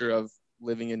adventure of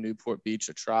living in Newport Beach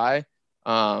a try.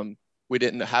 We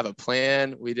didn't have a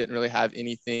plan. We didn't really have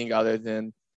anything other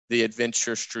than the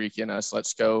adventure streak in us.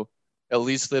 Let's go at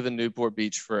least live in Newport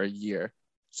Beach for a year.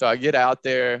 So I get out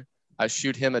there, I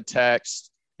shoot him a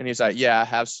text, and he's like, yeah, I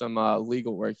have some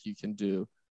legal work you can do.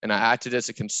 And I acted as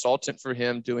a consultant for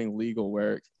him doing legal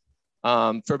work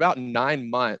for about 9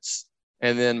 months.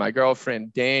 And then my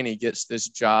girlfriend, Danny, gets this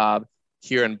job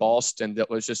here in Boston that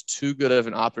was just too good of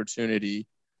an opportunity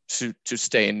to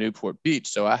stay in Newport Beach.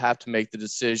 So I have to make the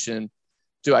decision,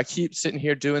 do I keep sitting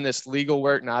here doing this legal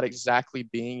work, not exactly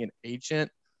being an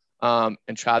agent, and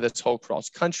try this whole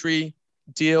cross-country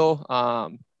deal?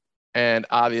 And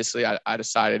obviously I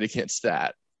decided against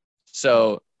that.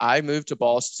 So I moved to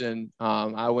Boston.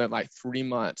 I went like 3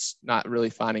 months, not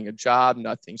really finding a job,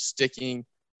 nothing sticking,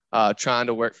 trying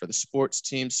to work for the sports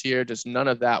teams here. Just none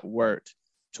of that worked,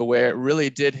 to where it really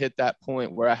did hit that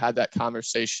point where I had that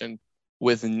conversation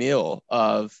with Neil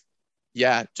of,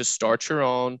 yeah, just start your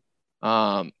own.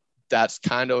 That's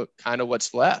kind of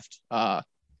what's left.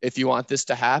 If you want this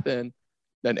to happen,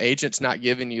 then agent's not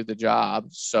giving you the job.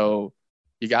 So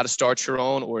you got to start your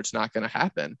own, or it's not going to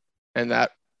happen. And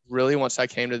that really, once I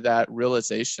came to that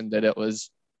realization that it was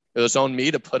on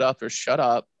me to put up or shut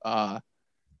up,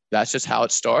 that's just how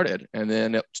it started. And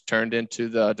then it turned into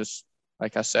just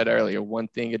like I said earlier, one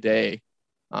thing a day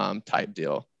type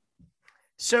deal.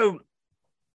 So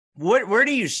where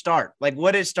do you start? Like,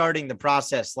 what is starting the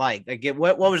process like? Like,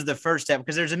 what was the first step?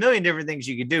 Because there's a million different things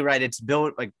you could do, right? It's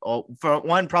built like, for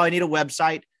one, probably need a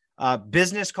website,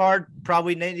 business card,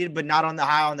 probably needed, but not on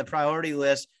the priority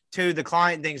list. Two, the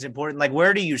client thing's important. Like,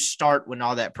 where do you start when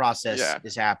all that process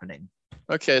is happening?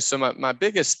 Okay, so my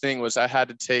biggest thing was I had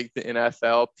to take the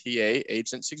NFL PA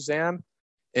agents exam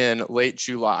in late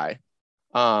July.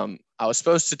 I was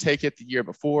supposed to take it the year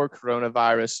before.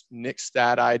 Coronavirus nixed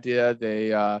that idea.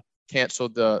 They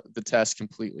canceled the test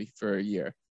completely for a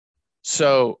year.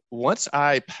 So once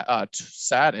I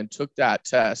sat and took that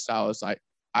test, I was like,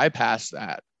 I passed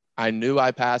that. I knew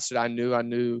I passed it. I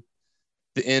knew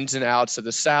the ins and outs of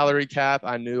the salary cap.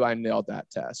 I knew I nailed that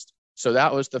test. So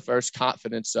that was the first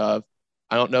confidence of,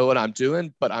 I don't know what I'm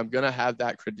doing, but I'm going to have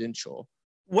that credential.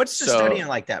 What's the studying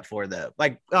like that for, though?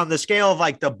 Like on the scale of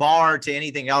like the bar to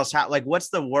anything else, how, like what's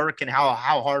the work and how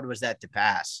hard was that to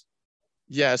pass?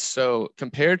 Yes. So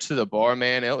compared to the bar,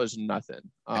 man, it was nothing.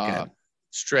 Okay.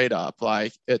 Straight up.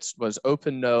 Like it was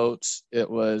open notes. It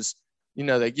was,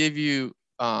 they give you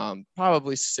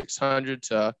probably 600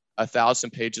 to 1,000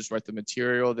 pages worth of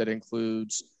material that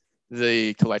includes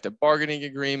the collective bargaining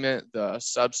agreement, the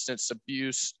substance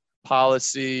abuse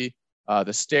policy, the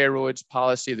steroids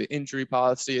policy, the injury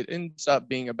policy. It ends up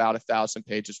being about 1,000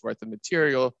 pages worth of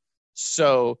material.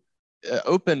 So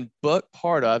open book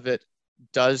part of it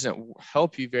doesn't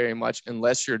help you very much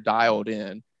unless you're dialed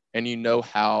in and you know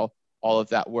how all of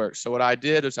that works. So what I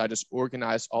did is I just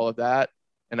organized all of that,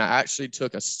 and I actually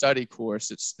took a study course.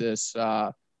 It's this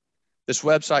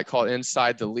website called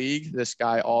Inside the League. This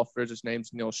guy offers, his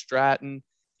name's Neil Stratton.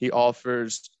 He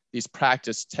offers these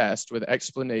practice tests with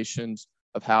explanations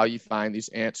of how you find these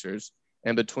answers.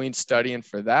 And between studying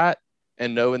for that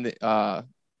and knowing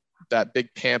that big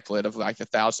pamphlet of like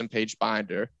 1,000-page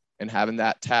binder and having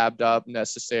that tabbed up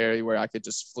necessary where I could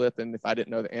just flip, and if I didn't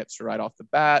know the answer right off the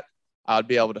bat, I'd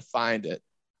be able to find it.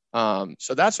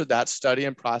 So that's what that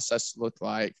studying process looked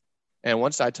like. And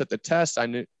once I took the test, I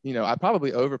knew, I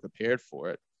probably over-prepared for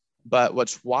it. But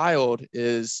what's wild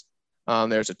is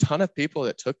there's a ton of people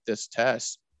that took this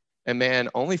test. And man,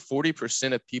 only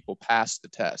 40% of people passed the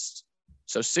test.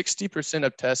 So 60%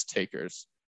 of test takers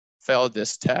failed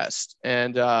this test.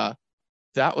 And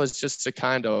that was just a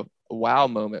kind of wow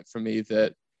moment for me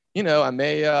that, I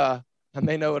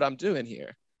may know what I'm doing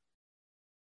here.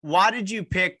 Why did you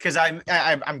pick? Because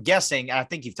I'm guessing, I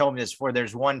think you've told me this before,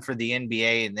 there's one for the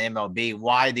NBA and the MLB.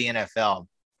 Why the NFL?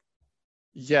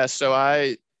 Yeah, so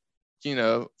I,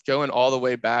 going all the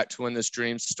way back to when this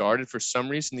dream started, for some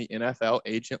reason, the NFL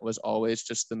agent was always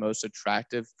just the most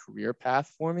attractive career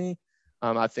path for me.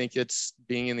 I think it's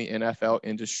being in the NFL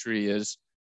industry is,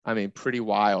 pretty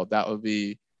wild.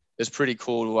 It's pretty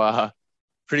cool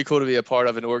to be a part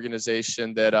of an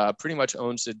organization that pretty much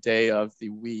owns the day of the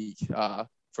week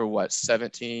for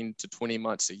 17 to 20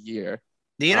 months a year.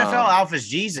 The NFL Alpha's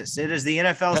Jesus. It is the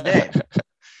NFL's day.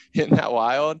 Isn't that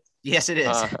wild? Yes, it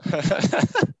is.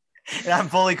 And I'm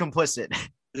fully complicit.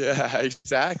 Yeah,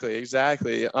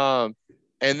 exactly. And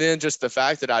then just the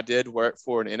fact that I did work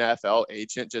for an NFL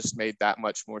agent just made that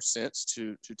much more sense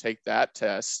to take that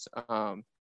test.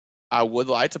 I would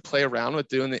like to play around with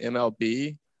doing the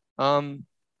MLB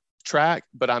track,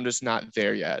 but I'm just not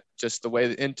there yet. Just the way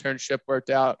the internship worked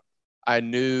out, I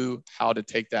knew how to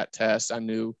take that test. I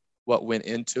knew what went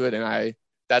into it, and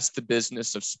that's the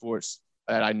business of sports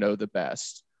that I know the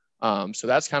best. So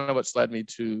that's kind of what's led me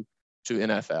to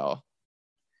NFL.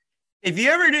 If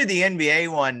you ever do the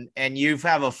NBA one and you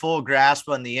have a full grasp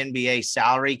on the NBA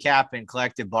salary cap and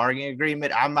collective bargaining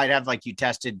agreement, I might have you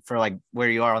tested for where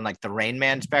you are on the Rain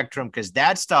Man spectrum, because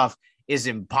that stuff is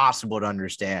impossible to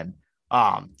understand.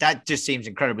 That just seems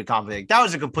incredibly complicated. That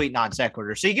was a complete non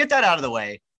sequitur. So you get that out of the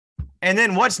way. And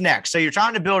then what's next? So you're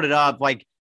trying to build it up.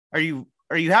 Are you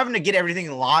having to get everything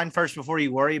in line first before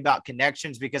you worry about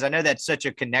connections? Because I know that's such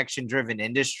a connection driven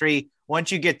industry.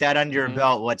 Once you get that under your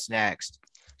belt, what's next?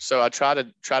 So I try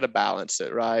to balance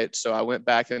it, right? So I went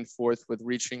back and forth with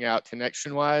reaching out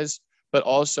connection wise, but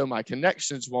also my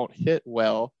connections won't hit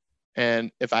well.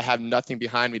 And if I have nothing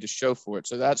behind me to show for it.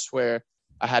 So that's where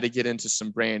I had to get into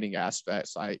some branding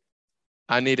aspects.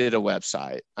 I needed a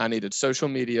website. I needed social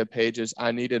media pages.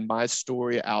 I needed my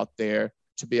story out there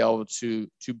to be able to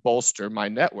bolster my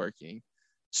networking.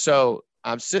 So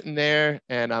I'm sitting there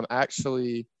and I'm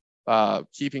actually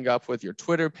keeping up with your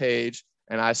Twitter page,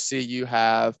 and I see you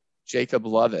have Jacob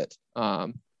Lovett,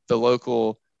 the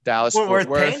local Dallas Fort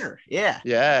Worth painter. Yeah.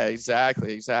 Yeah,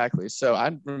 exactly. So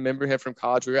I remember him from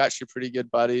college. We were actually pretty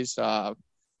good buddies.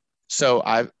 So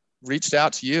I reached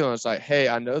out to you and I was like, hey,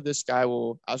 I know this guy I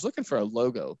was looking for a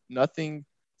logo, nothing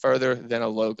further than a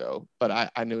logo, but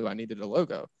I knew I needed a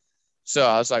logo. So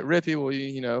I was like, Rippy, will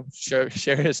you, share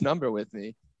his number with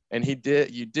me? And you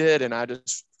did. And I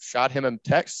just shot him a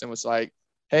text and was like,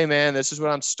 hey man, this is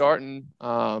what I'm starting.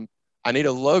 I need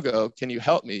a logo. Can you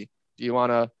help me? Do you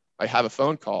want to have a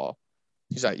phone call?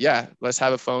 He's like, yeah, let's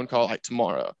have a phone call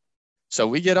tomorrow. So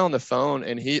we get on the phone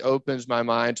and he opens my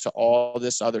mind to all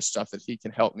this other stuff that he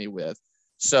can help me with.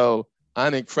 So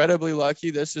I'm incredibly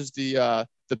lucky. This is the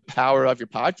power of your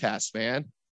podcast, man.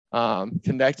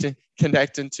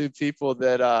 Connecting to people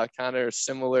that kind of are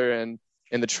similar in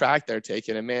the track they're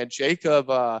taking. And man, Jacob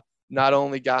not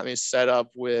only got me set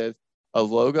up with a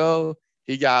logo,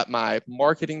 he got my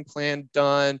marketing plan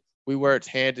done. we worked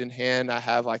hand in hand. I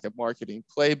have like a marketing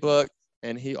playbook,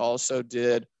 and he also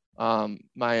did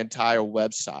my entire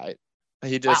website.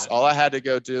 He just, all I had to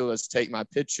go do was take my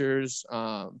pictures.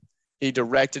 He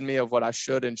directed me of what I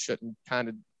should and shouldn't kind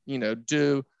of,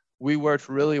 do. We worked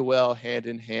really well hand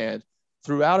in hand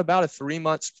throughout about a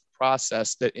 3-month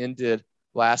process that ended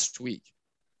last week.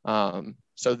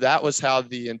 So that was how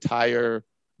the entire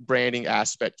branding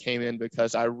aspect came in,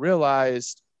 because I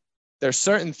realized there's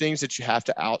certain things that you have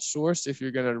to outsource if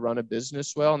you're going to run a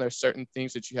business well, and there's certain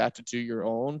things that you have to do your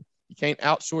own. You can't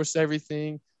outsource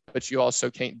everything, but you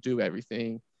also can't do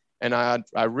everything. And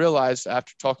I realized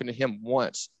after talking to him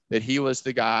once that he was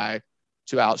the guy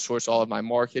to outsource all of my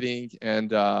marketing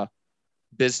and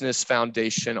business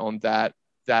foundation on that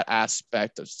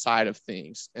aspect of side of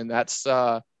things. And that's,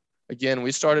 again,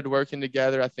 we started working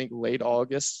together, I think late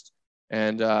August,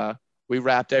 and we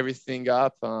wrapped everything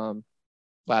up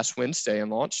last Wednesday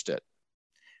and launched it.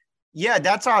 Yeah,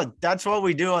 that's what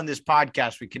we do on this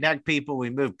podcast. We connect people, we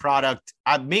move product.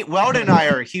 Weldon and I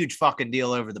are a huge fucking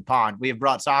deal over the pond. We have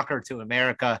brought soccer to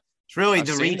America. It's really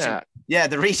the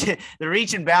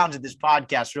reach and bounds of this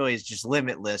podcast really is just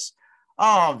limitless.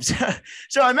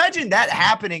 So I imagine that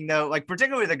happening though, like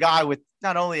particularly the guy with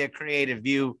not only a creative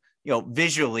view,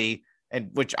 visually,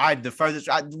 and which one of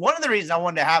the reasons I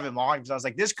wanted to have him on, because I was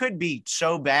like, this could be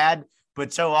so bad,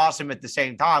 but so awesome at the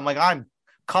same time. Like, I'm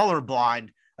colorblind.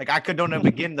 Like, I don't know,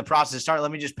 begin the process start.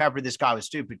 Let me just pepper this guy with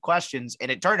stupid questions. And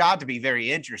it turned out to be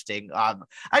very interesting. I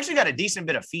actually got a decent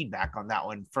bit of feedback on that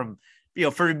one from,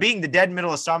 for being the dead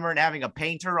middle of summer and having a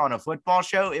painter on a football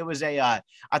show. It was I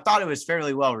thought it was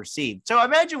fairly well received. So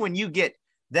imagine when you get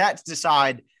that to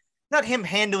decide, not him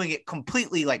handling it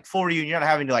completely like for you, and you're not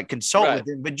having to like consult with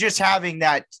him, but just having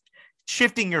that,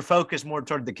 shifting your focus more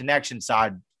toward the connection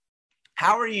side.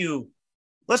 How are you?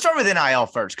 Let's start with NIL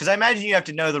first, because I imagine you have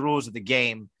to know the rules of the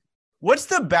game. What's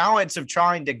the balance of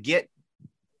trying to get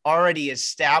already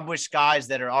established guys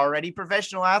that are already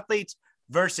professional athletes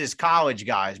versus college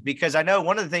guys? Because I know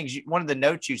one of the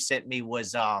notes you sent me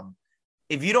was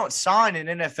if you don't sign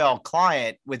an NFL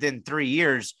client within 3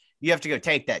 years, you have to go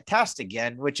take that test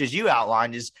again, which, as you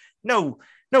outlined, is no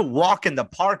walk in the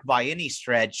park by any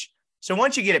stretch. So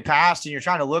once you get it passed and you're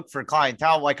trying to look for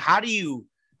clientele, like how do you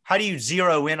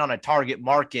zero in on a target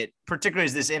market, particularly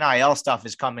as this NIL stuff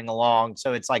is coming along?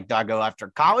 So it's like, do I go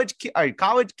after college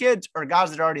kids or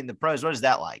guys that are already in the pros? What is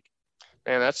that like?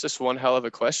 Man, that's just one hell of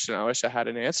a question. I wish I had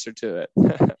an answer to it.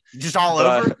 Just all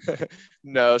over?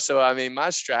 No. So, I mean,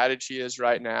 my strategy is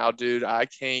right now, dude, I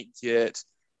can't get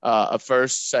a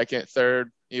first, second,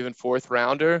 third, even fourth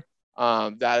rounder.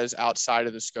 That is outside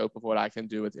of the scope of what I can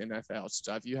do with NFL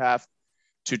stuff. You have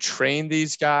to train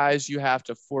these guys. You have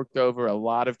to fork over a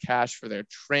lot of cash for their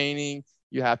training.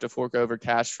 You have to fork over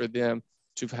cash for them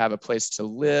to have a place to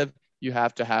live. You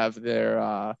have to have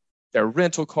their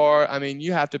rental car. I mean,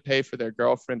 you have to pay for their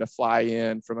girlfriend to fly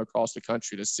in from across the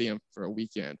country to see them for a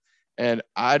weekend. And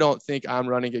I don't think I'm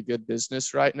running a good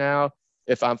business right now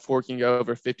if I'm forking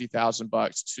over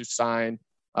 $50,000 to sign,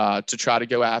 to try to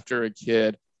go after a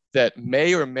kid that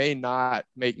may or may not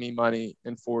make me money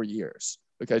in 4 years,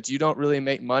 because you don't really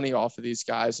make money off of these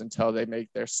guys until they make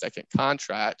their second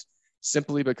contract,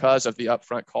 simply because of the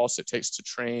upfront costs it takes to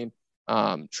train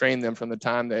them from the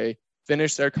time they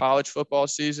finish their college football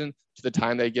season to the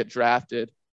time they get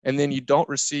drafted. And then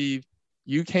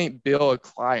you can't bill a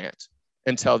client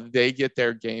until they get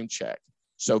their game check.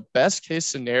 So best case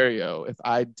scenario, if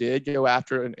I did go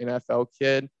after an NFL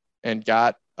kid and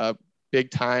got a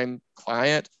big time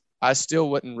client, I still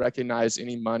wouldn't recognize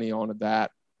any money on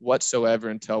that whatsoever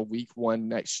until week 1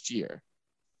 next year.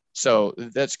 So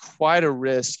that's quite a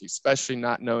risk, especially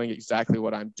not knowing exactly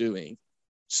what I'm doing.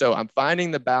 So I'm finding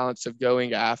the balance of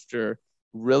going after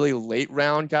really late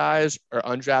round guys or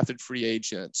undrafted free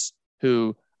agents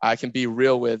who I can be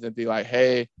real with and be like,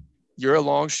 hey, you're a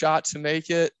long shot to make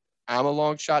it. I'm a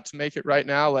long shot to make it right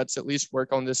now. Let's at least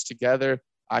work on this together.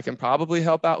 I can probably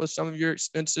help out with some of your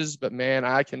expenses, but man,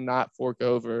 I cannot fork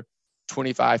over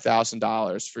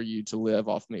 $25,000 for you to live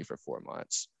off me for 4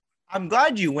 months. I'm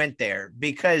glad you went there,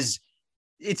 because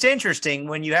it's interesting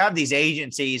when you have these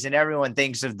agencies and everyone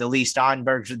thinks of the Lee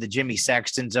Steinbergs or the Jimmy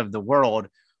Sextons of the world.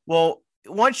 Well,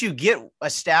 once you get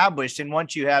established and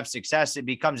once you have success, it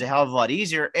becomes a hell of a lot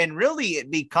easier. And really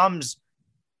it becomes,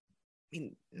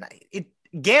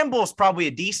 gamble is probably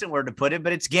a decent word to put it,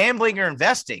 but it's gambling or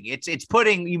investing. It's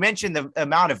putting, you mentioned the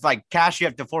amount of like cash you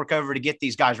have to fork over to get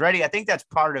these guys ready. I think that's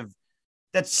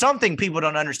something people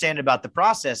don't understand about the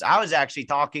process. I was actually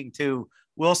talking to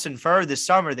Wilson Furr this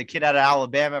summer, the kid out of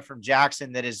Alabama from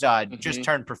Jackson that is just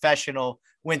turned professional,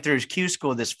 went through his Q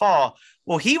school this fall.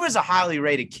 Well, he was a highly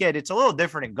rated kid. It's a little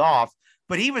different in golf,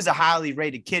 but he was a highly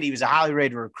rated kid. He was a highly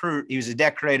rated recruit. He was a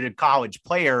decorated college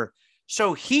player.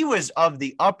 So he was of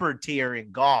the upper tier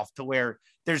in golf to where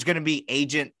there's going to be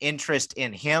agent interest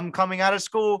in him coming out of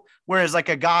school. Whereas like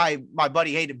a guy, my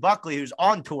buddy Hayden Buckley, who's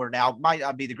on tour now, might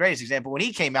not be the greatest example. When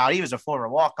he came out, he was a former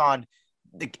walk-on.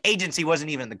 The agency wasn't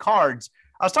even in the cards.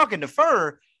 I was talking to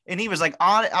Furr and he was like,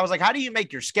 I was like, how do you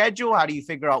make your schedule? How do you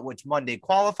figure out which Monday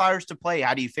qualifiers to play?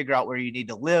 How do you figure out where you need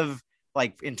to live?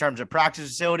 Like in terms of practice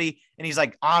facility. And he's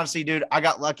like, honestly, dude, I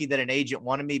got lucky that an agent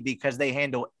wanted me because they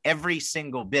handle every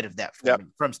single bit of that for me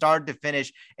from start to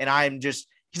finish. And he's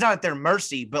not at their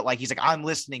mercy, but like, he's like, I'm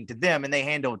listening to them and they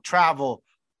handle travel,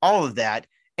 all of that.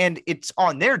 And it's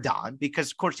on their dime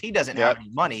because of course he doesn't have any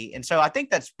money. And so I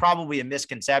think that's probably a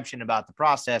misconception about the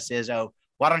process is, oh,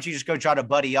 why don't you just go try to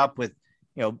buddy up with,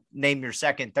 name your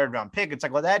second, third round pick. It's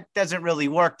like, well, that doesn't really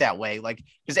work that way. Like,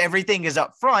 because everything is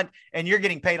up front and you're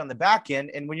getting paid on the back end.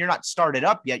 And when you're not started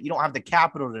up yet, you don't have the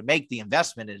capital to make the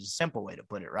investment is a simple way to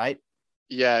put it. Right.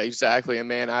 Yeah, exactly. And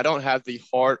man, I don't have the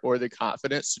heart or the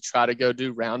confidence to try to go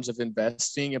do rounds of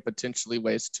investing and potentially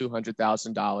waste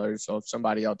 $200,000 of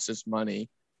somebody else's money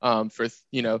for,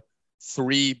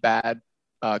 3 bad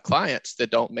clients that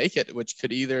don't make it, which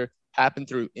could either happen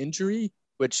through injury,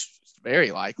 which is very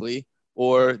likely,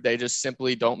 or they just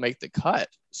simply don't make the cut.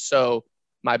 So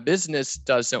my business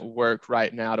doesn't work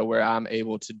right now to where I'm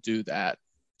able to do that.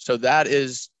 So that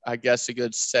is, I guess, a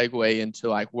good segue into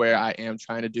like where I am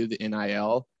trying to do the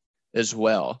NIL as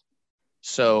well.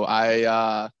 So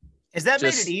has that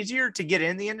made it easier to get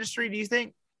in the industry, do you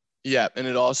think? Yeah. And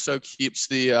it also keeps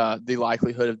the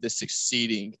likelihood of this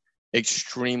succeeding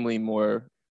extremely more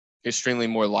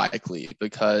likely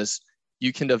because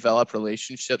you can develop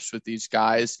relationships with these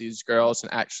guys, these girls,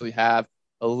 and actually have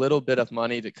a little bit of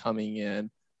money to coming in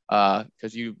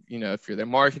because if you're their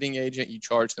marketing agent, you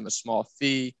charge them a small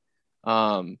fee.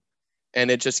 And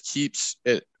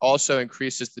it also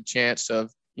increases the chance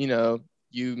of,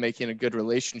 you making a good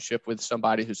relationship with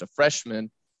somebody who's a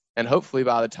freshman. And hopefully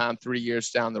by the time 3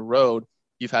 years down the road,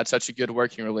 you've had such a good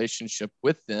working relationship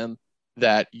with them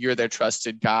that you're their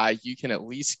trusted guy. You can at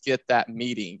least get that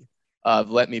meeting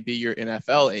of let me be your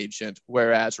NFL agent.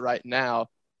 Whereas right now,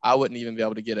 I wouldn't even be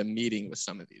able to get a meeting with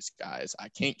some of these guys. I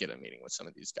can't get a meeting with some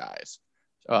of these guys.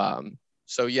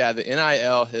 So yeah, the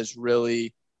NIL has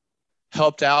really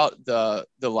helped out the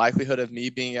likelihood of me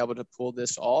being able to pull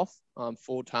this off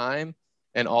full time.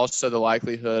 And also the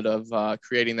likelihood of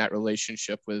creating that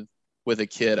relationship with a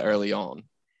kid early on.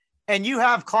 And you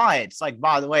have clients, like,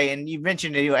 by the way, and you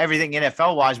mentioned everything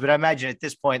NFL wise, but I imagine at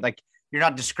this point, like, you're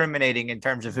not discriminating in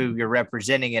terms of who you're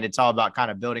representing, and it's all about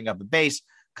kind of building up a base.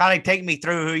 Kind of take me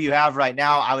through who you have right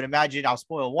now. I would imagine I'll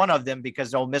spoil one of them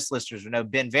because Ole Miss listeners will know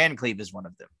Ben Van Cleve is one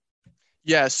of them.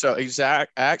 Yeah, so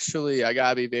actually, I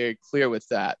gotta be very clear with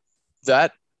that.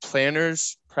 That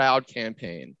Planners Proud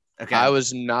campaign, okay, I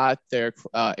was not their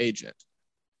agent.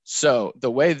 So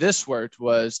the way this worked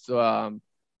was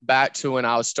back to when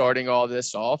I was starting all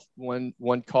this off, one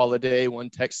call a day, one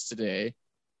text a day.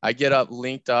 I get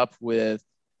linked up with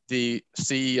the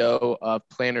CEO of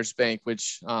Planners Bank,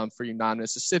 which for you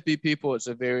non-Mississippi people, it's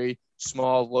a very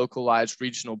small, localized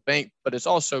regional bank, but it's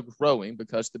also growing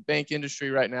because the bank industry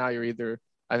right now, you're either,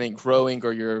 I think, growing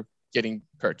or you're getting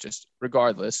purchased.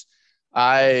 Regardless,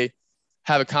 I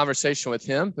have a conversation with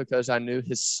him because I knew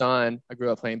his son. I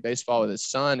grew up playing baseball with his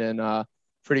son and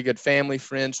pretty good family,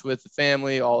 friends with the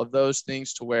family, all of those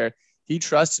things to where he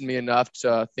trusted me enough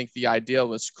to think the idea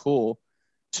was cool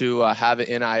to have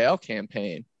an NIL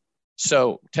campaign.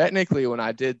 So technically when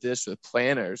I did this with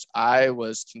Planners, I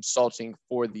was consulting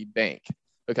for the bank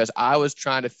because I was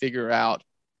trying to figure out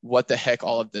what the heck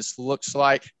all of this looks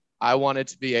like. I wanted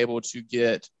to be able to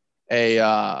get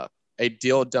a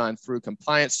deal done through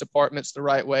compliance departments the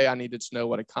right way. I needed to know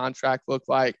what a contract looked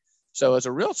like. So it was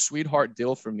a real sweetheart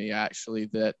deal for me, actually,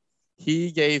 that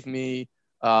he gave me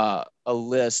a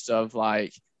list of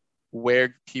like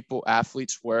where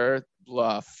athletes were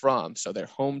from. So their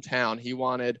hometown, he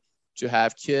wanted to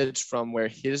have kids from where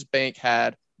his bank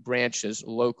had branches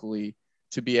locally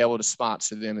to be able to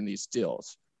sponsor them in these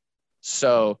deals.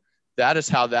 So that is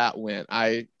how that went.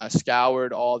 I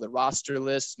scoured all the roster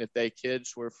lists, and if they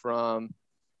kids were from,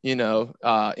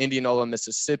 Indianola,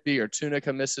 Mississippi, or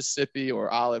Tunica, Mississippi, or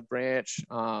Olive Branch,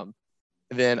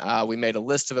 then we made a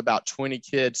list of about 20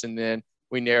 kids, and then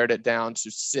we narrowed it down to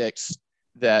 6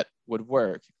 that would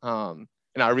work. And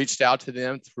I reached out to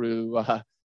them through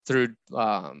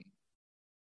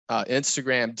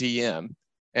Instagram DM,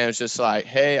 And it's just like,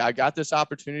 hey, I got this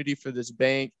opportunity for this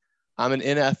bank. I'm an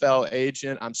NFL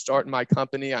agent. I'm starting my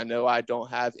company. I know I don't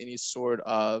have any sort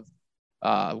of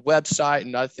website,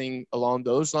 nothing along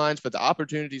those lines, but the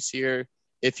opportunity's here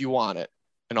if you want it.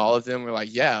 And all of them were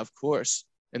like, yeah, of course.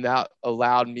 And that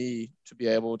allowed me to be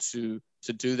able to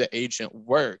do the agent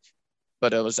work,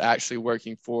 but it was actually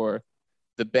working for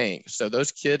the bank. So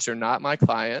those kids are not my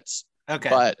clients. Okay.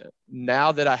 But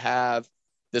now that I have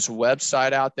this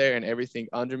website out there and everything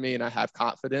under me, and I have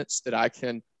confidence that I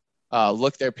can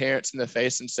look their parents in the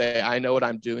face and say, I know what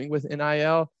I'm doing with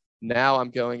NIL. Now I'm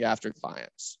going after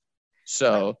clients.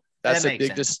 So that's a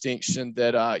big distinction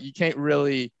that you can't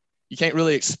really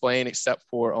explain except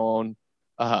for on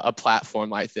a platform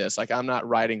like this. Like, I'm not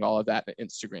writing all of that in an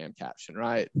Instagram caption,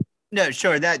 right? No,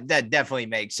 sure. That definitely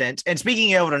makes sense. And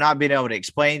speaking of not being able to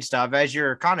explain stuff, as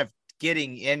you're kind of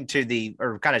getting into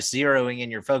or kind of zeroing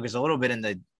in your focus a little bit in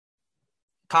the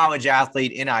college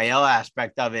athlete NIL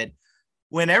aspect of it,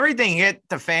 when everything hit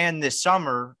the fan this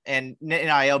summer and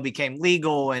NIL became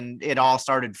legal and it all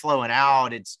started flowing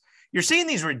out, you're seeing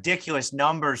these ridiculous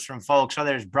numbers from folks,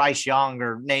 whether it's Bryce Young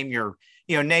or name your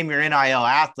NIL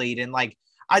athlete. And like,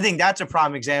 I think that's a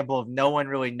prime example of no one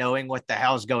really knowing what the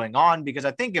hell's going on, because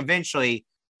I think eventually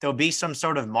there'll be some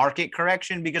sort of market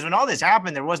correction, because when all this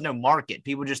happened, there was no market.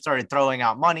 People just started throwing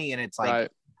out money, and it's like, right.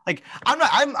 Like,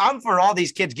 I'm for all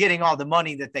these kids getting all the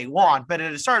money that they want, but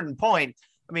at a certain point,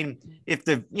 I mean, if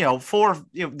the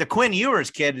Quinn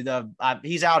Ewers kid,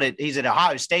 he's at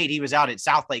Ohio State. He was out at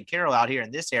South Lake Carroll out here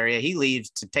in this area. He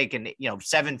leaves to take an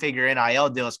 7-figure NIL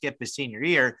deal, skip his senior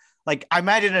year. Like, I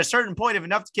imagine at a certain point, if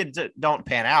enough kids don't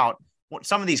pan out,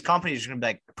 some of these companies are going to be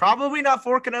like, probably not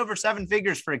forking over 7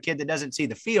 figures for a kid that doesn't see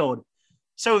the field.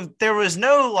 So there was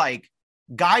no like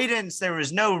guidance. There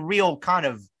was no real kind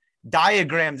of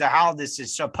diagram to how this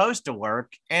is supposed to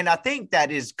work. And I think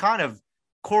that is kind of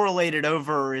correlated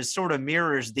over, is sort of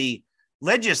mirrors the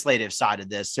legislative side of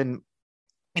this. And,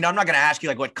 I'm not going to ask you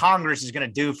like what Congress is going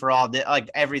to do for all the, like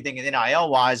everything in NIL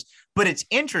wise, but it's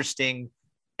interesting.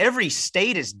 Every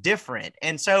state is different.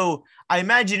 And so I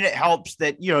imagine it helps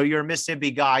that, you're a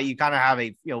Mississippi guy, you kind of have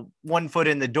a, one foot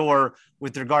in the door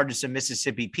with regard to some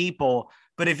Mississippi people.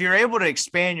 But if you're able to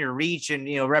expand your reach and,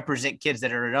 represent kids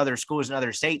that are in other schools in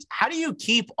other states, how do you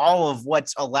keep all of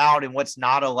what's allowed and what's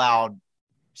not allowed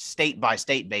state by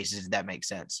state basis, if that makes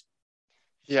sense?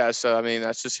 Yeah. So, I mean,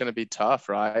 that's just going to be tough,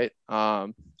 right?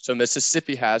 So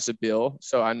Mississippi has a bill,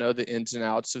 so I know the ins and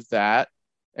outs of that.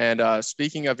 And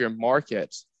speaking of your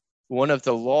markets, one of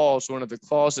the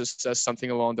clauses says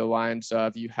something along the lines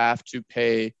of you have to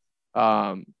pay,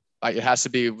 like it has to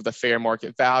be the fair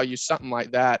market value, something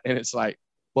like that. And it's like,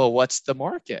 well, what's the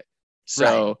market?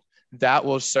 So right. That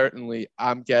will certainly,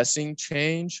 I'm guessing,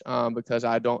 change because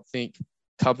I don't think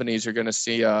companies are going to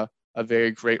see a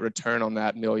very great return on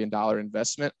that $1 million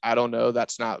investment. I don't know.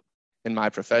 That's not in my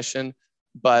profession.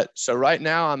 But so right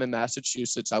now I'm in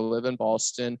Massachusetts. I live in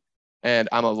Boston, and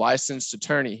I'm a licensed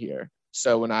attorney here.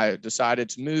 So when I decided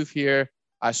to move here,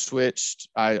 I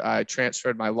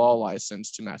transferred my law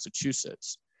license to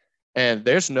Massachusetts, and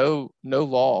there's no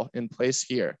law in place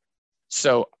here.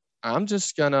 So I'm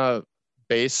just gonna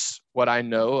base what I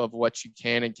know of what you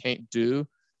can and can't do.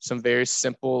 Some very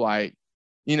simple, like,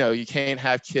 you can't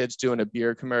have kids doing a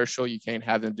beer commercial. You can't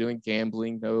have them doing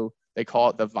gambling. No, they call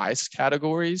it the vice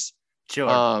categories.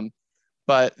 Sure.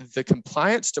 But the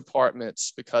compliance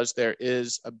departments, because there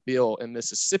is a bill in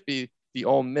Mississippi, the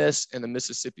Ole Miss and the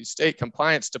Mississippi State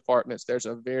compliance departments, there's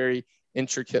a very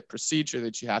intricate procedure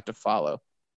that you have to follow.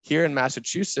 Here in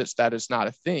Massachusetts, that is not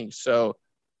a thing. So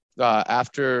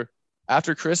after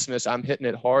Christmas, I'm hitting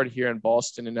it hard here in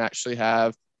Boston and actually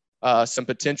have some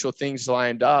potential things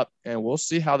lined up, and we'll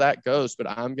see how that goes. But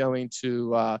I'm going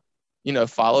to,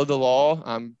 follow the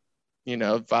law.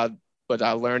 What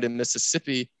I learned in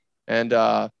Mississippi, and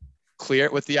clear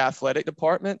it with the athletic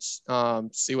departments,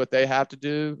 see what they have to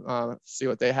do, see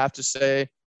what they have to say,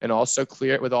 and also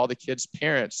clear it with all the kids'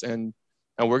 parents. And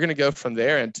we're going to go from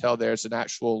there until there's an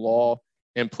actual law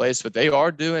in place. But they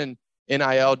are doing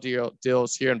NIL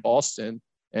deals here in Boston,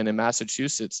 and in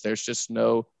Massachusetts, there's just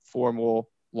no formal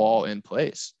law in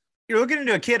place. You're looking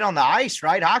into a kid on the ice,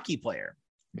 right? Hockey player.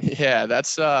 Yeah,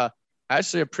 that's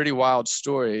actually a pretty wild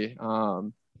story.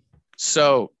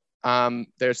 So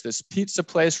there's this pizza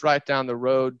place right down the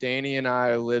road. Danny and I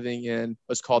are living in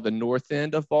what's called the North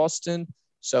End of Boston.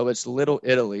 So it's Little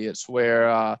Italy. It's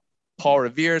where Paul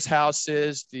Revere's house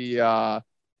is, the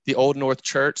Old North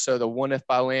Church. So the 1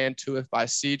 by Land, 2 by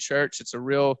Sea Church. It's a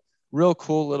real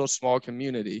cool little small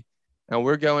community. And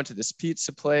we're going to this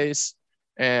pizza place,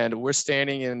 and we're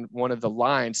standing in one of the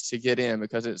lines to get in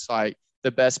because it's like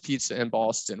the best pizza in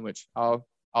Boston, which I'll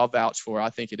vouch for. I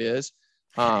think it is.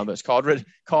 But it's called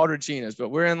Regina's. But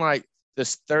we're in like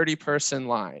this 30-person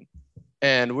line.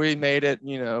 And we made it,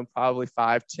 probably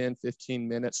 5, 10, 15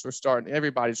 minutes. We're starting,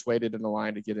 everybody's waited in the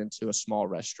line to get into a small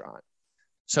restaurant.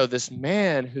 So this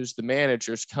man who's the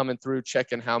manager is coming through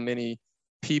checking how many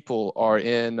people are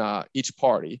in each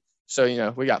party.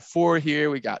 So, we got 4 here,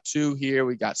 we got 2 here,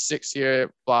 we got 6 here,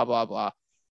 blah, blah, blah.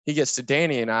 He gets to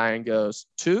Danny and I and goes,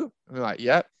 2? And we're like,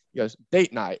 yep. He goes,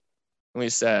 date night. And we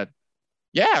said,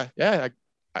 yeah,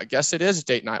 I guess it is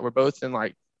date night. We're both in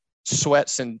like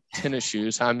sweats and tennis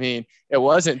shoes. I mean, it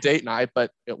wasn't date night,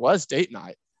 but it was date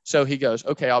night. So he goes,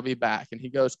 okay, I'll be back. And he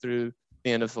goes through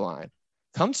the end of the line,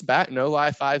 comes back, no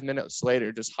lie, 5 minutes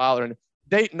later, just hollering,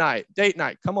 date night,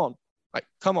 come on,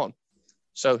 come on.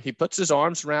 So he puts his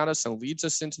arms around us and leads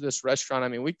us into this restaurant. I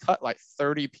mean, we cut like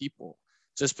 30 people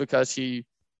just because he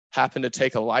happened to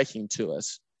take a liking to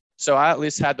us. So I at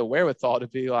least had the wherewithal to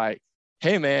be like,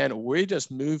 hey man, we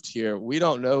just moved here. We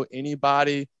don't know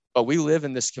anybody, but we live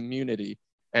in this community.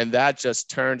 And that just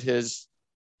turned his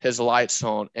lights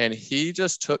on. And he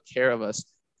just took care of us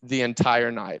the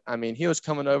entire night. I mean, he was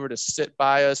coming over to sit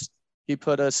by us. He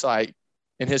put us like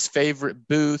in his favorite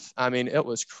booth. I mean, it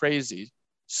was crazy.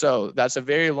 So that's a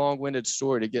very long-winded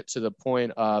story to get to the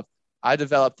point of I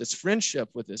developed this friendship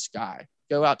with this guy,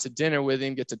 go out to dinner with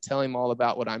him, get to tell him all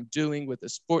about what I'm doing with the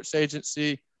sports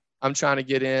agency. I'm trying to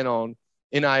get in on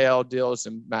NIL deals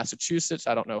in Massachusetts.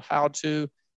 I don't know how to.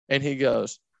 And he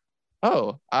goes,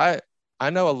 oh, I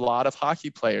know a lot of hockey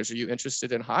players. Are you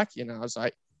interested in hockey? And I was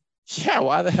like, yeah,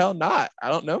 why the hell not? I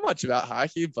don't know much about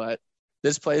hockey, but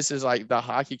this place is like the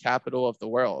hockey capital of the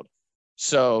world.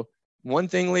 So one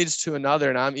thing leads to another,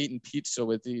 and I'm eating pizza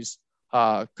with these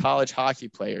college hockey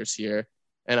players here.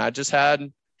 And I just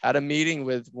had a meeting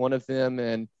with one of them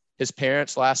and his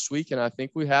parents last week, and I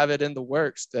think we have it in the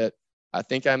works that I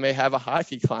think I may have a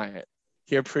hockey client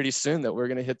here pretty soon that we're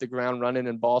going to hit the ground running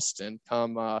in Boston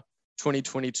come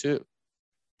 2022.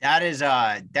 That is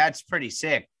that's pretty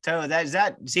sick. So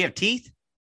does he have teeth?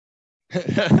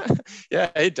 Yeah,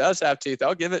 he does have teeth.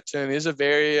 I'll give it to him. He's a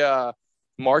very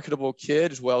marketable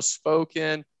kid, is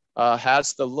well-spoken,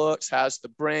 has the looks, has the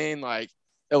brain. Like,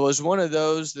 it was one of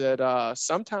those that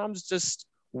sometimes just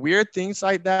weird things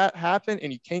like that happen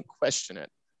and you can't question it.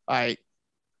 Like,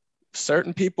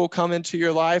 certain people come into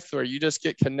your life where you just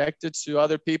get connected to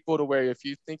other people to where if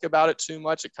you think about it too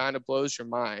much, it kind of blows your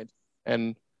mind.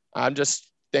 And I'm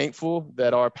just thankful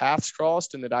that our paths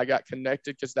crossed and that I got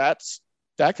connected, because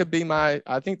that could be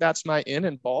I think that's my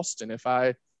in Boston. If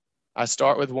I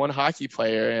start with one hockey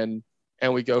player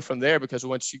and we go from there, because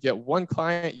once you get one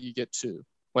client, you get 2.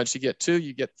 Once you get 2,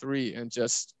 you get 3, and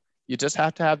you just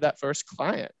have to have that first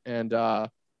client. And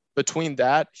between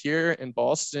that here in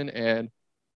Boston and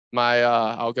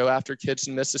I'll go after kids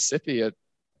in Mississippi at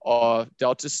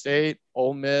Delta State,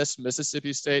 Ole Miss,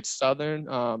 Mississippi State,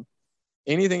 Southern,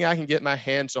 anything I can get my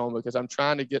hands on, because I'm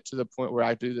trying to get to the point where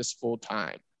I do this full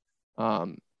time.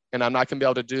 And I'm not going to be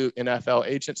able to do NFL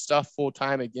agent stuff full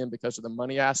time again because of the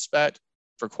money aspect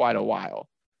for quite a while.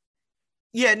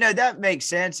 Yeah, no, that makes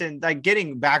sense. And like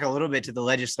getting back a little bit to the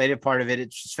legislative part of it,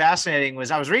 it's fascinating.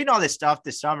 I was reading all this stuff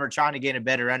this summer, trying to get a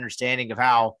better understanding of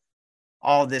how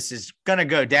all this is going to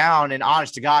go down. And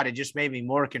honest to God, it just made me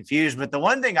more confused. But the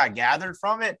one thing I gathered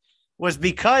from it was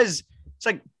because it's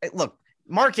like, look,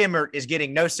 Mark Emmert is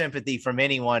getting no sympathy from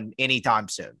anyone anytime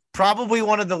soon. Probably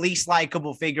one of the least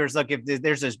likable figures. Look, if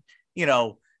there's a,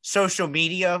 social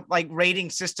media like rating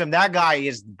system, that guy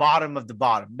is bottom of the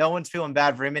bottom. No one's feeling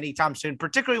bad for him anytime soon,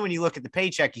 particularly when you look at the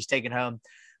paycheck he's taking home.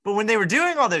 But when they were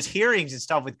doing all those hearings and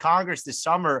stuff with Congress this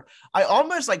summer, I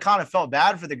almost kind of felt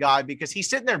bad for the guy, because he's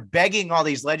sitting there begging all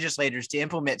these legislators to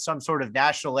implement some sort of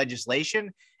national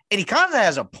legislation. And he kind of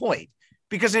has a point,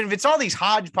 because if it's all these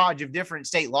hodgepodge of different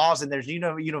state laws and there's,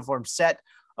 uniform set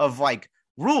of like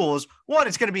rules, one,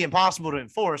 it's going to be impossible to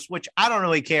enforce, which I don't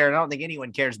really care. And I don't think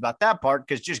anyone cares about that part,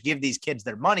 because just give these kids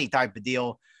their money type of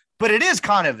deal. But it is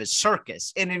kind of a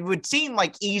circus, and it would seem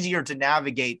like easier to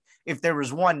navigate if there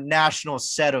was one national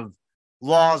set of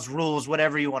laws, rules,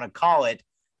 whatever you want to call it,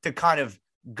 to kind of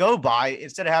go by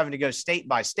instead of having to go state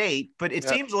by state. But it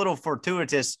seems a little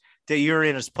fortuitous that you're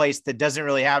in a place that doesn't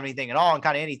really have anything at all and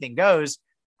kind of anything goes.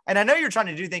 And I know you're trying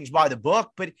to do things by the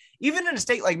book, but even in a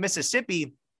state like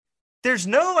Mississippi, there's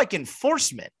no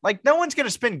enforcement. Like, no one's going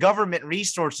to spend government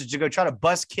resources to go try to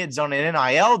bust kids on an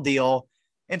NIL deal.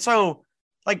 And so,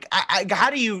 does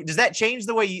that change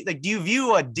the way do you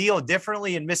view a deal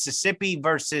differently in Mississippi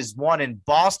versus one in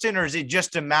Boston? Or is it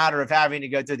just a matter of having to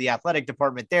go through the athletic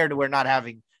department there to where not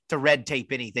having to red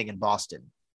tape anything in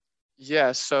Boston?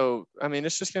 Yeah. So, I mean,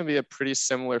 it's just going to be a pretty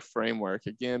similar framework.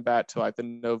 Again, back to like the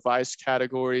no vice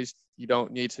categories. You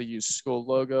don't need to use school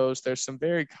logos. There's some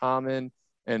very common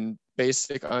and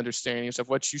basic understandings of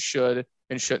what you should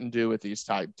and shouldn't do with these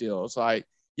type deals. Like,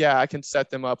 yeah, I can set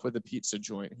them up with a pizza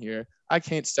joint here. I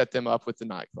can't set them up with the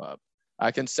nightclub. I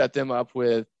can set them up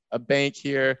with a bank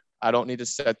here. I don't need to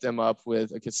set them up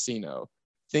with a casino.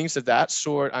 Things of that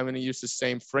sort. I'm going to use the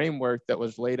same framework that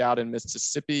was laid out in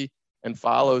Mississippi and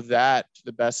follow that to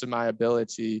the best of my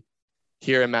ability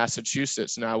here in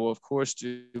Massachusetts. And I will, of course,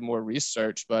 do more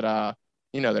research, but,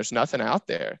 there's nothing out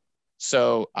there.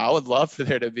 So I would love for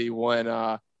there to be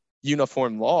one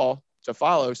uniform law to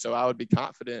follow. So I would be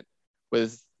confident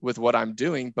with what I'm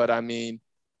doing. But I mean,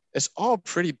 it's all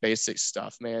pretty basic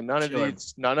stuff, man.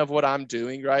 None of what I'm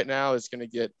doing right now is going to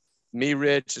get me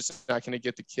rich. It's not going to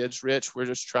get the kids rich. We're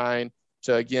just trying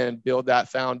to, again, build that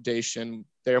foundation,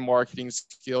 their marketing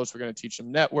skills. We're going to teach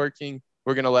them networking.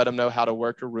 We're going to let them know how to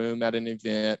work a room at an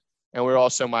event. And we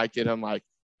also might get them like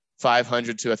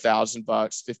 $500 to $1,000,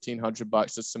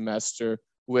 $1,500 a semester,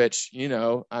 which,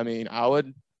 I mean, I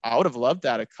would have loved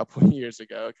that a couple of years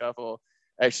ago, a couple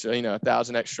extra,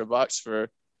 $1,000 extra bucks for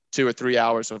 2 or 3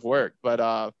 hours of work.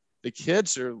 But the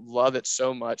kids love it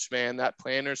so much, man. That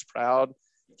Planners Proud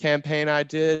campaign I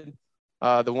did,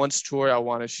 the one story I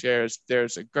want to share is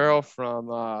there's a girl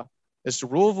from it's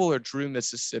Louisville or Drew,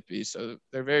 Mississippi. So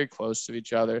they're very close to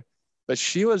each other. But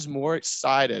she was more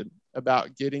excited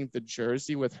about getting the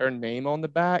jersey with her name on the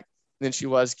back than she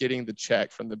was getting the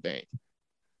check from the bank.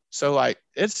 So, like,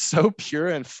 it's so pure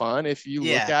and fun if you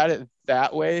look at it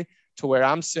that way, to where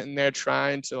I'm sitting there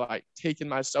trying to, like, taking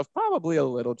myself probably a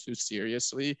little too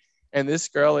seriously. And this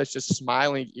girl is just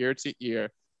smiling ear to ear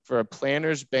for a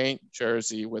Planners Bank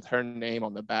jersey with her name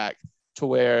on the back, to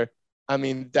where, I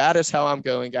mean, that is how I'm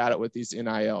going at it with these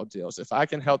NIL deals. If I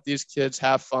can help these kids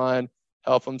have fun,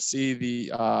 help them see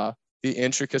the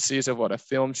intricacies of what a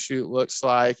film shoot looks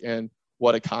like and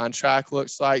what a contract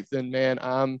looks like, then, man,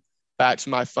 I'm back to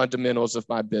my fundamentals of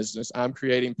my business. I'm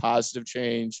creating positive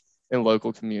change in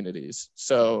local communities.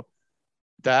 So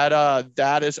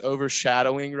that is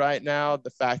overshadowing right now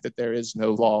the fact that there is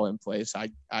no law in place,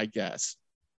 I guess.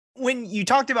 When you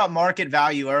talked about market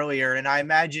value earlier, and I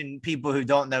imagine people who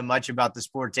don't know much about the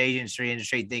sports agency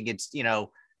industry think it's,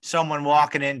 someone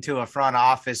walking into a front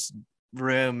office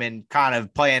room and kind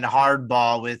of playing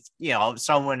hardball with,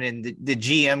 someone in the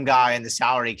GM guy and the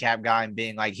salary cap guy and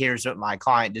being like, here's what my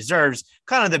client deserves,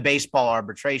 kind of the baseball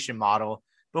arbitration model.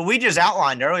 But we just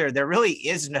outlined earlier, there really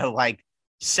is no like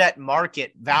set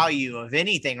market value of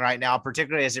anything right now,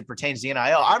 particularly as it pertains to NIL.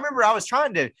 I remember I was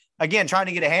trying to get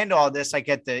a handle on this, like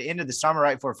at the end of the summer,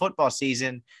 right before football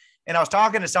season. And I was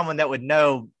talking to someone that would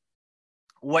know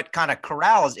what kind of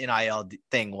Corral's NIL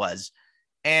thing was.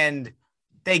 And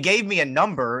they gave me a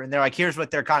number and they're like, here's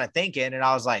what they're kind of thinking. And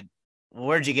I was like, well,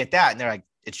 where'd you get that? And they're like,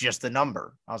 it's just the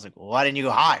number. I was like, well, why didn't you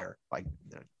go higher? Like,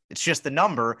 it's just the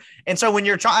number. And so when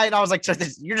you're trying, I was like, so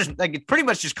you're just like, it pretty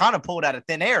much just kind of pulled out of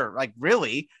thin air. Like,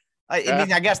 really? I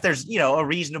mean, I guess there's, a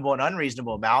reasonable and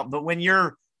unreasonable amount, but when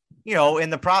you're, in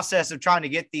the process of trying to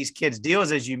get these kids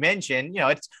deals, as you mentioned,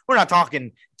 we're not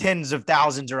talking tens of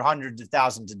thousands or hundreds of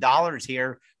thousands of dollars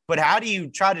here, but how do you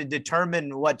try to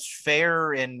determine what's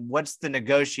fair and what's the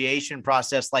negotiation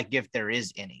process like, if there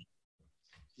is any?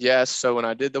 Yes. So when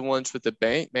I did the ones with the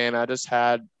bank, man, I just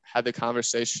had the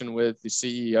conversation with the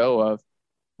CEO of,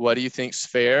 what do you think's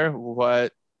fair?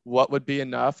 What would be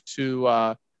enough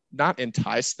to not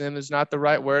entice them is not the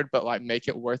right word, but like make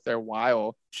it worth their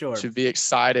while to be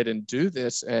excited and do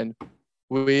this. And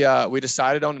we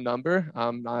decided on a number.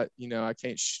 I'm not,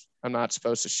 I'm not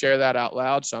supposed to share that out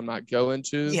loud, so I'm not going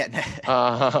to.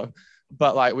 Yeah.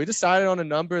 But like, we decided on a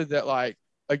number that, like,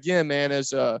 again, man,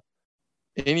 as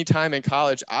any time in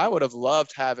college, I would have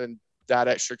loved having that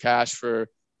extra cash for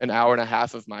an hour and a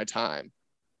half of my time.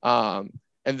 And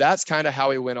that's kind of how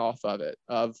we went off of it,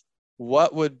 of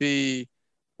what would be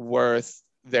worth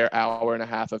their hour and a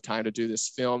half of time to do this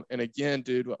film. And again,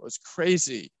 dude, what was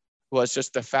crazy was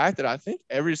just the fact that I think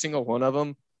every single one of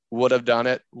them would have done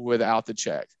it without the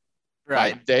check.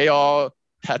 Right. Like, they all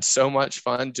had so much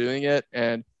fun doing it.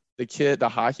 And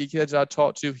the hockey kids I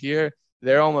talked to here,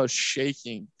 they're almost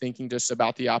shaking thinking just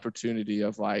about the opportunity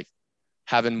of like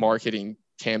having marketing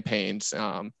campaigns.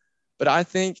 But I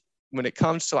think when it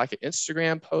comes to like an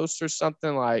Instagram post or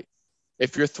something, like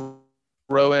if you're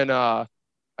throwing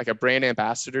like a brand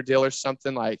ambassador deal or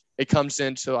something, like it comes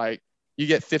into like, you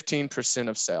get 15%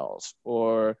 of sales,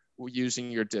 or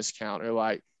using your discount, or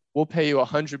like, we'll pay you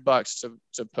 $100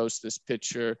 to post this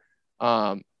picture,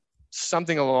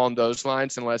 something along those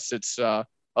lines, unless it's a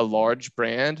large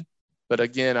brand. But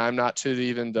again, I'm not to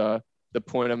even the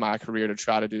point of my career to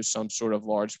try to do some sort of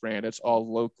large brand. It's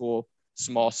all local,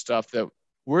 small stuff that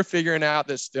we're figuring out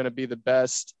that's going to be the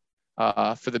best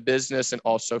for the business and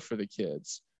also for the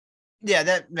kids. Yeah,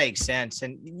 that makes sense.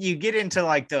 And you get into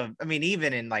like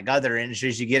even in like other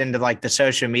industries, you get into like the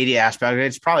social media aspect.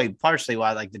 It's probably partially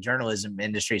why like the journalism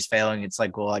industry is failing. It's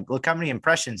like, well, like look how many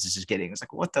impressions this is getting. It's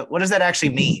like, what does that actually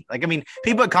mean? Like, I mean,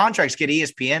 people at contracts get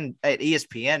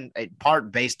ESPN at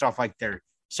part based off like their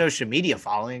social media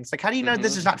following. It's like, how do you know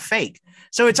this is not fake?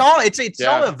 So it's all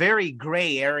a very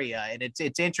gray area. And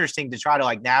it's interesting to try to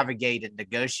like navigate and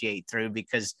negotiate through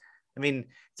because I mean,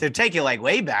 to take it like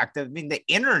way back, the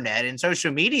internet and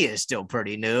social media is still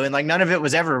pretty new and like none of it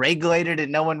was ever regulated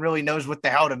and no one really knows what the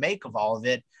hell to make of all of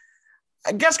it.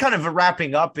 I guess kind of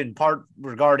wrapping up in part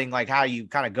regarding like how you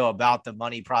kind of go about the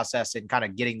money process and kind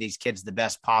of getting these kids the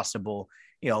best possible,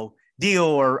 deal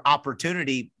or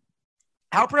opportunity.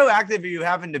 How proactive are you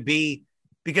having to be?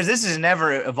 Because this is an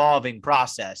ever evolving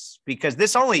process because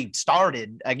this only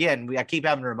started again. I keep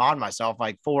having to remind myself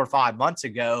like 4 or 5 months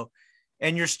ago.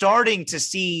 And you're starting to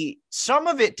see some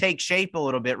of it take shape a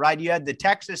little bit, right? You had the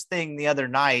Texas thing the other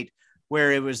night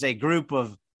where it was a group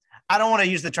of, I don't want to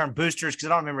use the term boosters because I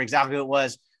don't remember exactly who it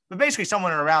was, but basically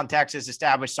someone around Texas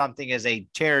established something as a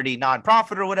charity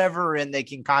nonprofit or whatever, and they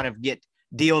can kind of get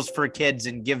deals for kids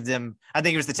and give them, I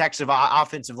think it was the Texas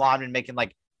offensive lineman making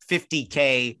like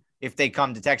 $50K if they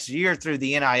come to Texas a year through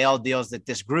the NIL deals that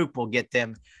this group will get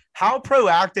them. How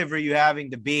proactive are you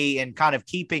having to be in kind of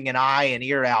keeping an eye and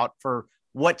ear out for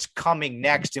what's coming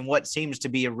next and what seems to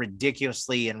be a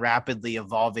ridiculously and rapidly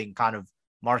evolving kind of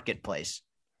marketplace?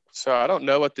 So I don't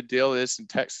know what the deal is in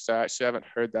Texas. I actually haven't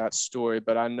heard that story,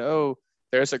 but I know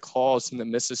there's a clause in the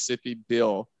Mississippi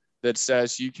bill that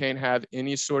says you can't have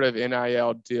any sort of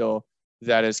NIL deal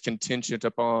that is contingent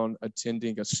upon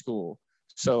attending a school.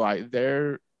 So like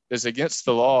there is against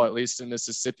the law, at least in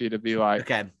Mississippi, to be like,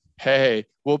 okay, hey,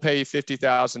 we'll pay you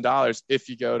 $50,000 if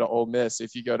you go to Ole Miss,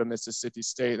 if you go to Mississippi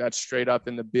State. That's straight up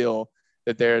in the bill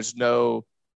that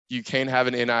you can't have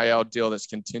an NIL deal that's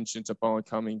contingent upon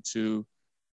coming to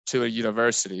a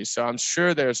university. So I'm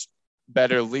sure there's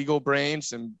better legal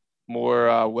brains and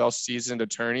more well-seasoned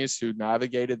attorneys who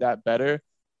navigated that better.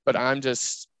 But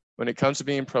when it comes to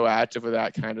being proactive with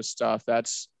that kind of stuff,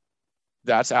 that's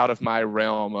out of my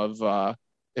realm of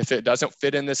if it doesn't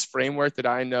fit in this framework that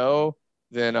I know,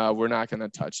 then we're not going to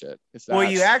touch it. If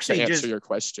that's you actually to answer just your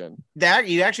question. That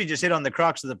you actually just hit on the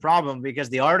crux of the problem because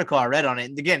the article I read on it,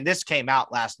 and again, this came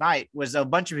out last night, was a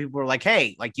bunch of people were like,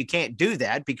 hey, like you can't do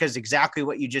that because exactly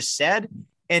what you just said.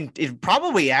 And it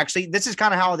probably actually, this is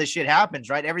kind of how this shit happens,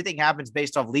 right? Everything happens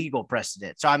based off legal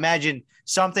precedent. So I imagine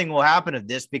something will happen of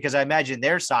this because I imagine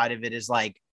their side of it is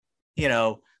like,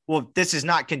 well, this is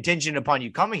not contingent upon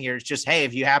you coming here. It's just, hey,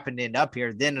 if you happen to end up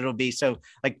here, then it'll be so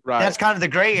like, right. That's kind of the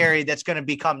gray area that's going to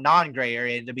become non-gray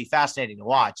area. And it'll be fascinating to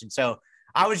watch. And so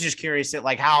I was just curious at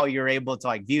like how you're able to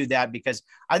like view that, because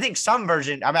I think some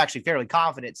version, I'm actually fairly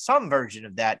confident some version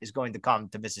of that is going to come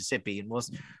to Mississippi, and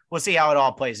we'll see how it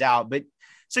all plays out. But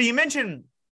so you mentioned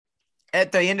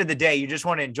at the end of the day, you just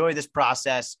want to enjoy this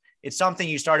process. It's something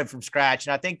you started from scratch.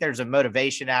 And I think there's a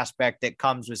motivation aspect that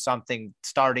comes with something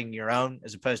starting your own,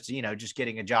 as opposed to, just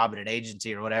getting a job at an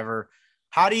agency or whatever.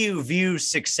 How do you view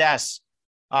success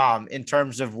in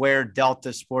terms of where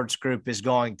Delta Sports Group is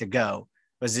going to go?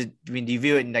 Do you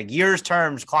view it in like years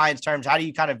terms, clients terms? How do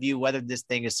you kind of view whether this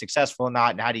thing is successful or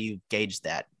not? And how do you gauge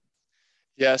that?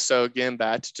 Yeah. So again,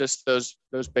 back to just those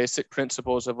basic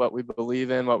principles of what we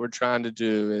believe in, what we're trying to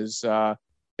do is,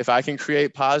 if I can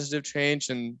create positive change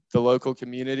in the local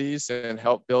communities and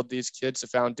help build these kids a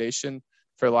foundation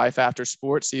for life after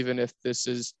sports, even if this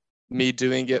is me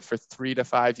doing it for 3 to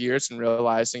 5 years and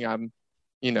realizing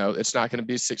it's not going to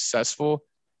be successful.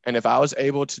 And if I was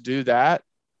able to do that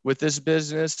with this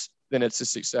business, then it's a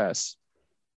success.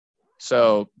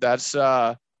 So that's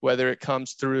whether it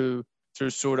comes through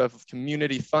sort of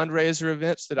community fundraiser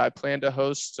events that I plan to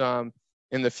host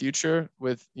in the future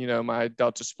with, my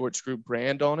Delta Sports Group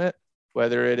brand on it,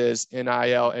 whether it is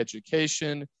NIL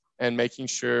education and making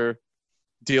sure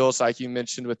deals like you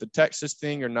mentioned with the Texas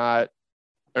thing are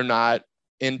not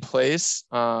in place.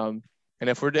 And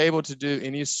if we're able to do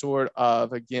any sort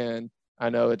of, again, I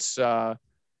know it's kind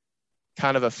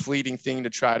of a fleeting thing to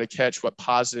try to catch what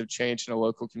positive change in a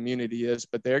local community is,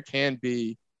 but there can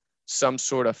be some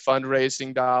sort of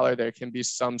fundraising dollar. There can be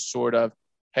some sort of,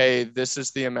 hey, this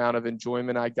is the amount of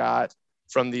enjoyment I got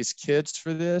from these kids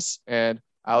for this. And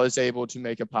I was able to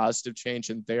make a positive change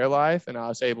in their life. And I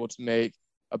was able to make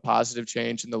a positive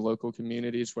change in the local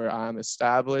communities where I'm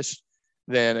established.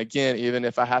 then again, even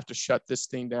if I have to shut this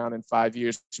thing down in 5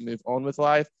 years to move on with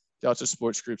life, Delta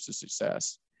Sports Group's a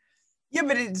success. Yeah,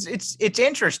 but it's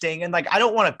interesting. And like, I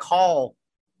don't want to call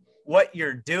what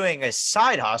you're doing a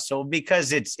side hustle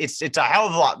because it's a hell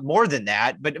of a lot more than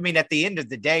that. But I mean, at the end of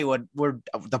the day, what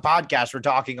the podcast we're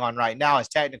talking on right now is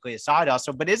technically a side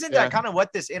hustle, but isn't that kind of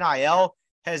what this NIL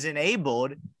has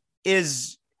enabled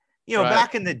is, you know,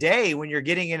 back in the day when you're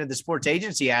getting into the sports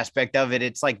agency aspect of it,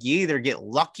 it's like you either get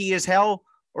lucky as hell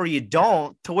or you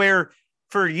don't, to where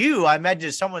for you, I imagine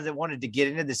as someone that wanted to get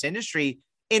into this industry,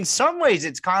 in some ways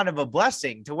it's kind of a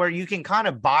blessing to where you can kind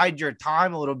of bide your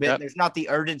time a little bit. There's not the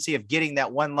urgency of getting that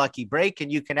one lucky break.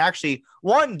 And you can actually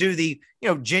do the, you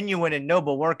know, genuine and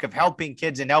noble work of helping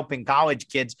kids and helping college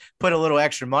kids put a little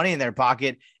extra money in their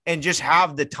pocket and just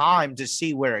have the time to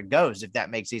see where it goes. If that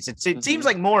makes sense. It seems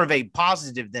like more of a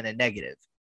positive than a negative.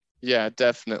 Yeah,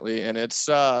 definitely. And it's,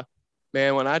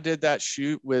 man, when I did that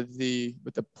shoot with the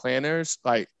planners,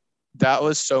 like, that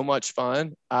was so much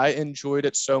fun. I enjoyed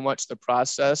it so much, the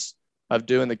process of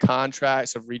doing the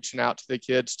contracts, of reaching out to the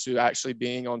kids, to actually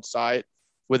being on site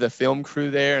with a film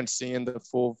crew there and seeing the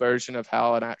full version of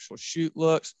how an actual shoot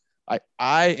looks.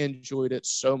 I enjoyed it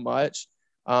so much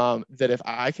that if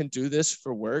I can do this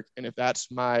for work and if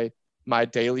that's my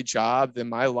daily job, then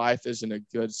my life is in a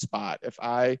good spot. If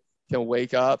I can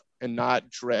wake up and not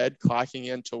dread clocking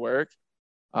into work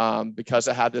because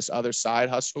I have this other side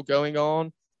hustle going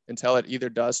on, until it either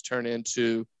does turn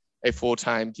into a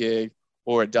full-time gig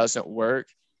or it doesn't work,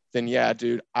 then yeah,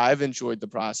 dude, I've enjoyed the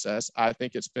process. I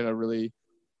think it's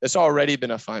already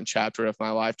been a fun chapter of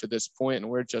my life to this point, and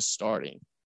we're just starting.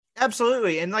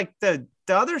 Absolutely. And like the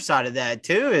other side of that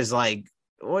too is like,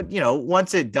 what, you know,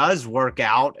 once it does work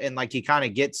out and like you kind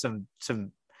of get some,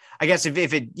 I guess if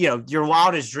it, you know, your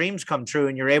wildest dreams come true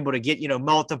and you're able to get, you know,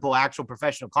 multiple actual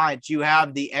professional clients, you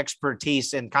have the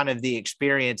expertise and kind of the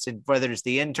experience, and whether it's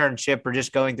the internship or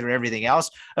just going through everything else,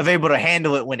 of able to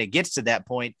handle it when it gets to that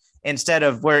point, instead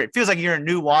of where it feels like you're in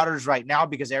new waters right now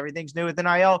because everything's new with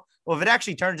NIL. Well, if it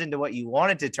actually turns into what you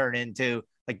want it to turn into,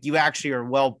 like you actually are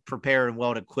well prepared and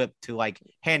well equipped to like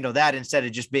handle that instead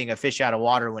of just being a fish out of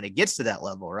water when it gets to that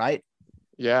level, right?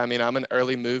 Yeah, I mean, I'm an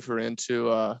early mover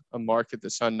into a market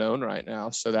that's unknown right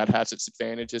now, so that has its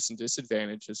advantages and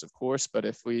disadvantages, of course. But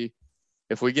if we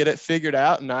get it figured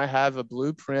out and I have a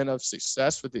blueprint of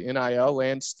success with the NIL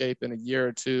landscape in a year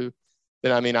or two,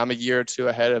 then I mean, I'm a year or two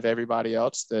ahead of everybody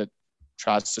else that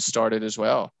tries to start it as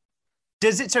well.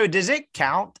 Does it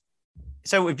count?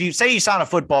 So if you say you sign a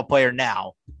football player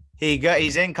now,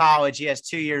 he's in college, he has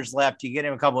 2 years left, you get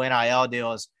him a couple NIL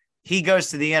deals, he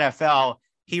goes to the NFL.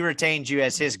 He retains you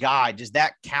as his guy. Does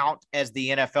that count as the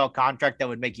NFL contract that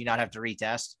would make you not have to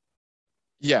retest?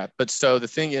 Yeah, but so the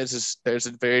thing is there's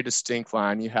a very distinct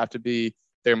line. You have to be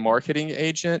their marketing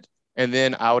agent, and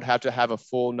then I would have to have a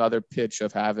full another pitch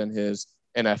of having his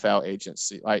NFL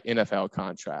agency, like NFL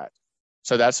contract.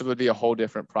 So that would be a whole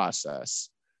different process.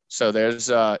 So there's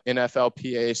a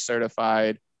NFLPA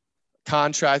certified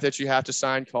contract that you have to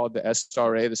sign called the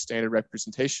SRA, the Standard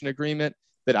Representation Agreement,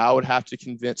 that I would have to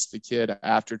convince the kid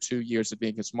after 2 years of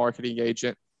being his marketing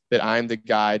agent that I'm the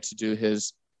guy to do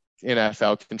his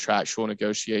NFL contractual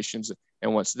negotiations.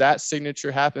 And once that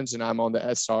signature happens and I'm on the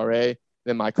SRA,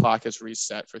 then my clock is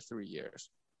reset for 3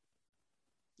 years.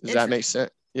 Does that make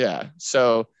sense? Yeah.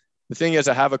 So the thing is,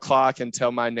 I have a clock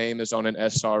until my name is on an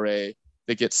SRA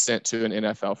that gets sent to an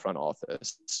NFL front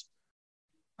office.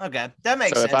 Okay. That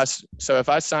makes sense. So if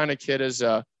I sign a kid as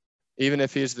even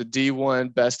if he's the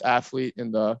D1 best athlete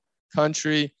in the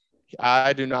country,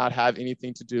 I do not have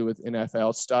anything to do with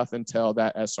NFL stuff until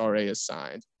that SRA is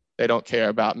signed. They don't care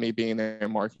about me being their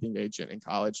marketing agent in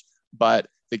college, but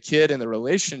the kid and the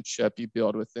relationship you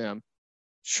build with them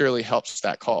surely helps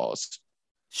that cause.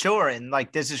 Sure. And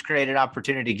like, this has created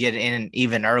opportunity to get in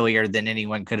even earlier than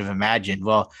anyone could have imagined.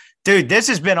 Well, dude, this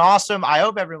has been awesome. I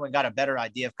hope everyone got a better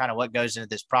idea of kind of what goes into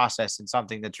this process and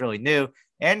something that's really new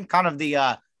and kind of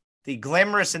the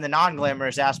glamorous and the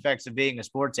non-glamorous aspects of being a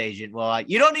sports agent. Well,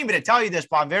 you don't need me to tell you this,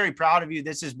 but I'm very proud of you.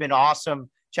 This has been awesome.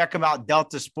 Check them out,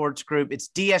 Delta Sports Group. It's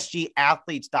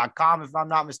dsgathletes.com, if I'm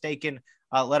not mistaken.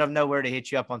 Let them know where to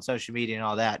hit you up on social media and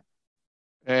all that.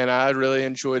 And I really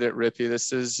enjoyed it, Rippy. This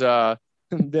has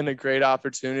been a great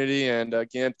opportunity. And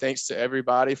again, thanks to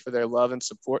everybody for their love and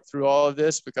support through all of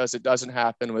this, because it doesn't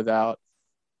happen without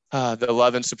the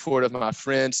love and support of my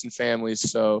friends and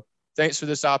families. So thanks for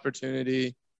this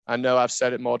opportunity. I know I've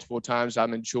said it multiple times.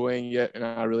 I'm enjoying it, and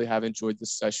I really have enjoyed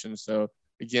this session. So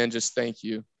again, just thank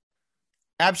you.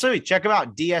 Absolutely. Check them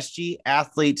out,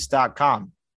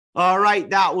 dsgathletes.com. All right.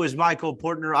 That was Michael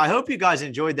Portner. I hope you guys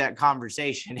enjoyed that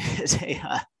conversation.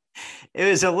 it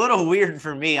was a little weird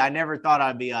for me. I never thought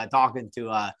I'd be talking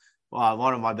to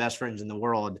one of my best friends in the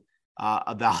world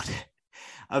about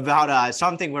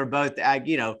something we're both,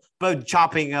 both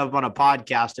chopping up on a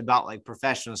podcast about like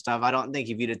professional stuff. I don't think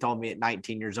if you'd have told me at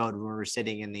 19 years old when we were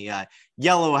sitting in the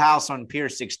yellow house on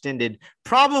Pierce Extended,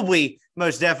 probably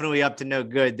most definitely up to no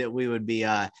good, that we would be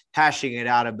hashing it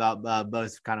out about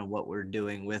both kind of what we're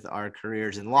doing with our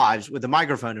careers and lives with a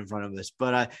microphone in front of us.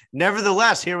 But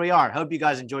nevertheless, here we are. Hope you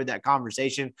guys enjoyed that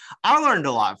conversation. I learned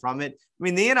a lot from it. I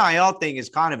mean, the NIL thing is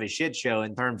kind of a shit show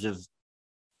in terms of,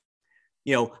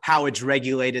 how it's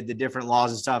regulated, the different laws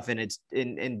and stuff, and it's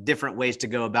in different ways to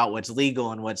go about what's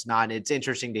legal and what's not. It's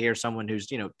interesting to hear someone who's,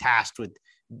 tasked with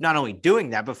not only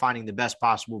doing that, but finding the best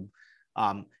possible,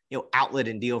 outlet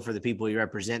and deal for the people he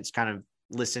represents, kind of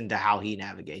listen to how he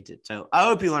navigates it. So I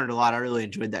hope you learned a lot. I really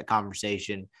enjoyed that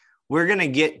conversation. We're going to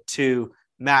get to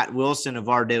Matt Wilson of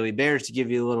Our Daily Bears to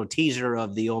give you a little teaser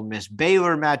of the Ole Miss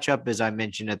Baylor matchup, as I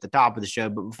mentioned at the top of the show.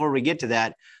 But before we get to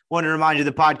that, I want to remind you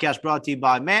the podcast brought to you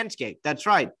by Manscaped. That's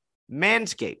right,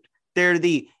 Manscaped. They're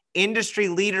the industry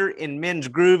leader in men's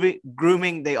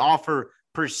grooming. They offer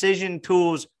precision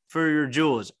tools for your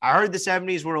jewels. I heard the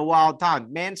 70s were a wild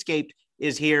time. Manscaped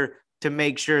is here to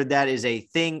make sure that is a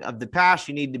thing of the past.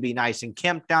 You need to be nice and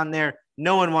kempt down there.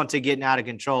 No one wants it getting out of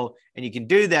control, and you can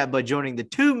do that by joining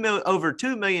the over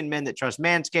 2 million men that trust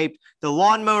Manscaped. The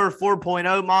Lawnmower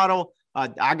 4.0 model,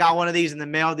 I got one of these in the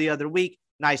mail the other week.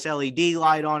 Nice LED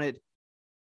light on it,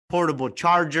 portable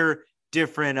charger,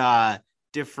 different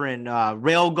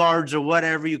rail guards or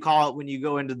whatever you call it when you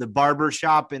go into the barber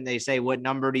shop and they say, what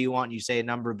number do you want? You say a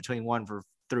number between 1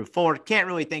 through 4. Can't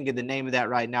really think of the name of that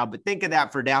right now, but think of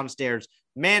that for downstairs.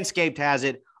 Manscaped has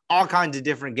it. All kinds of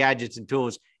different gadgets and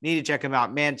tools. You need to check them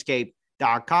out,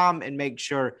 manscaped.com, and make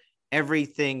sure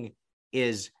everything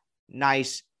is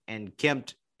nice and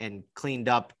kempt and cleaned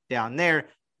up down there.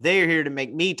 They are here to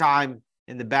make me time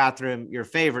in the bathroom your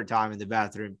favorite time in the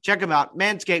bathroom. Check them out,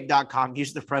 manscaped.com.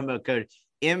 Use the promo code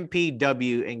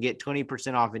MPW and get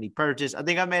 20% off any purchase. I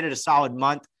think I made it a solid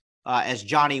month as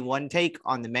Johnny One Take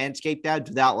on the Manscaped ads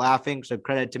without laughing. So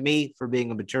credit to me for being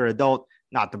a mature adult,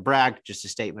 not to brag, just a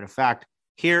statement of fact.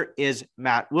 Here is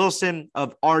Matt Wilson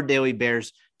of Our Daily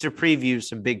Bears to preview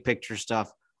some big picture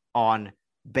stuff on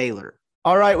Baylor.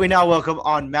 All right, we now welcome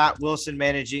on Matt Wilson,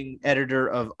 managing editor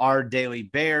of Our Daily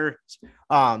Bears.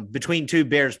 Between Two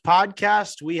Bears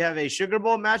podcast, we have a Sugar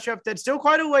Bowl matchup that's still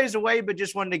quite a ways away, but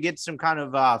just wanted to get some kind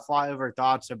of flyover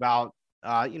thoughts about,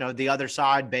 the other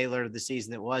side, Baylor, the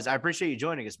season that was. I appreciate you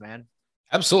joining us, man.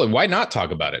 Absolutely. Why not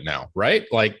talk about it now, right?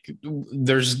 Like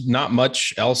there's not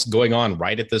much else going on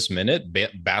right at this minute.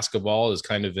 Basketball is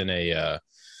kind of in a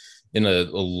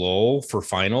lull for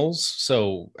finals.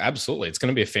 So absolutely. It's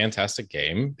going to be a fantastic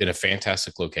game in a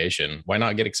fantastic location. Why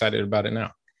not get excited about it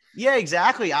now? Yeah,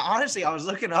 exactly. I was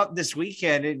looking up this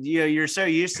weekend and, you're so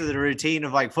used to the routine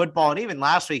of like football. And even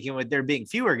last weekend with there being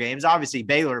fewer games, obviously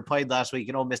Baylor played last week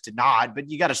and Ole Miss did not, but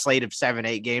you got a slate of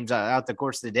 7-8 games out the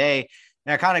course of the day.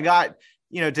 And I kind of got,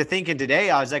 to thinking today,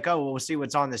 I was like, oh, well, we'll see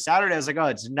what's on this Saturday. I was like, oh,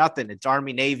 it's nothing. It's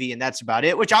Army Navy. And that's about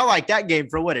it, which I like that game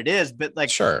for what it is. But like,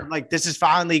 sure, like this has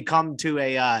finally come to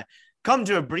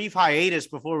a brief hiatus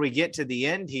before we get to the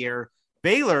end here.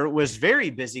 Baylor was very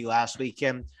busy last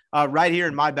weekend right here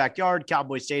in my backyard,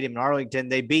 Cowboy Stadium in Arlington.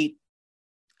 They beat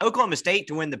Oklahoma State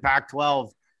to win the Pac-12.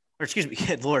 Or excuse me,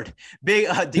 good Lord.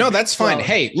 No, that's fine.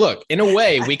 Hey, look, in a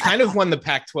way, we kind of won the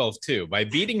Pac-12 too by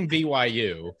beating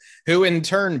BYU, who in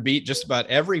turn beat just about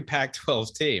every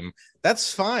Pac-12 team.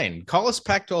 That's fine. Call us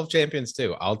Pac-12 champions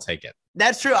too. I'll take it.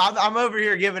 That's true. I'm over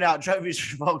here giving out trophies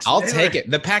for folks. I'll take it.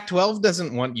 The Pac-12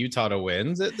 doesn't want Utah to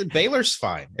win. The Baylor's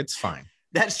fine. It's fine.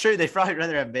 That's true. They'd probably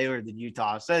rather have Baylor than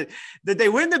Utah. So that they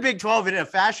win the Big 12 in a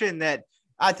fashion that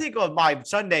I think my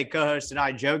Sunday co-host and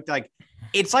I joked, like,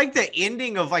 it's like the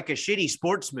ending of like a shitty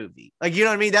sports movie. Like, you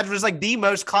know what I mean? That was like the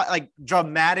most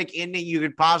dramatic ending you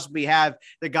could possibly have.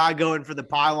 The guy going for the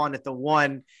pylon at the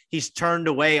 1, he's turned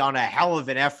away on a hell of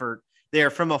an effort there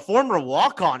from a former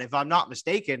walk-on, if I'm not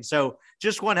mistaken. So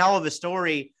just one hell of a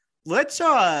story. Let's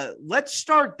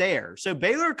start there. So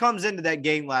Baylor comes into that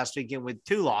game last weekend with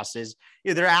 2 losses.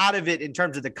 They're out of it in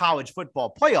terms of the college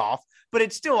football playoff, but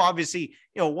it's still obviously,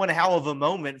 one hell of a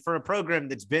moment for a program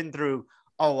that's been through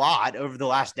a lot over the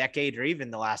last decade or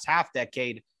even the last half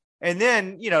decade. And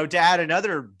then, to add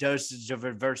another dosage of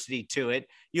adversity to it,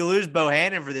 you lose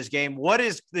Bohannon for this game. What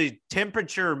is the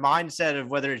temperature mindset of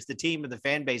whether it's the team or the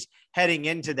fan base heading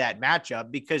into that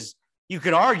matchup? Because you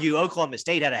could argue Oklahoma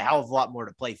State had a hell of a lot more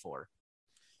to play for.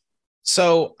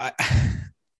 So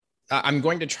I'm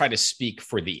going to try to speak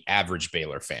for the average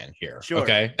Baylor fan here. Sure.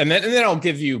 Okay. And then I'll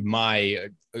give you my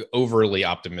overly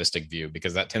optimistic view,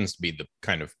 because that tends to be the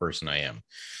kind of person I am.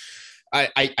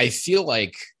 I feel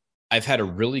like I've had a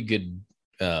really good,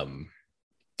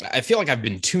 I feel like I've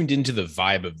been tuned into the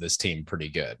vibe of this team pretty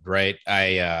good, right?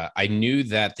 I knew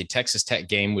that the Texas Tech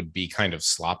game would be kind of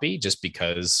sloppy just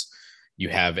because you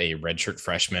have a redshirt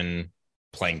freshman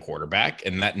playing quarterback,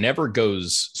 and that never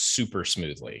goes super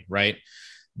smoothly, right?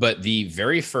 But the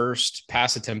very first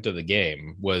pass attempt of the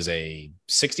game was a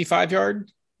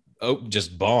 65-yard,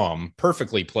 just bomb,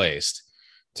 perfectly placed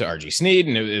to RG Sneed,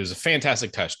 and it was a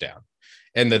fantastic touchdown.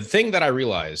 And the thing that I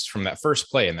realized from that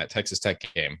first play in that Texas Tech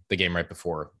game, the game right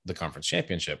before the conference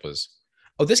championship, was,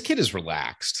 oh, this kid is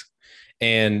relaxed.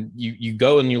 And you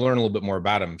go and you learn a little bit more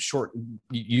about him.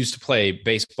 You used to play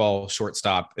baseball,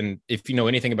 shortstop, and if you know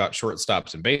anything about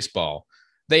shortstops in baseball,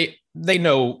 they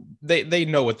know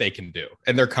what they can do,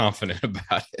 and they're confident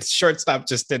about it. Shortstop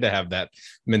just tend to have that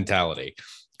mentality,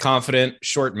 confident,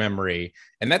 short memory,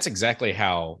 and that's exactly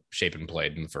how Shapen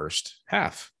played in the first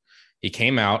half. He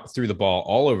came out, threw the ball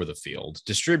all over the field,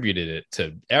 distributed it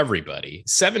to everybody,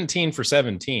 17 for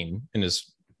 17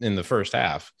 in the first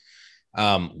half.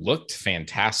 Looked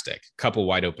fantastic. Couple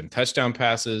wide open touchdown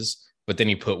passes, but then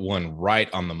he put one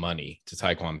right on the money to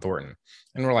Tyquan Thornton.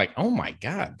 And we're like, oh my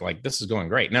God, like this is going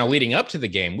great. Now, leading up to the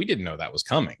game, we didn't know that was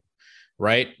coming,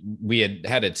 right? We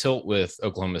had a tilt with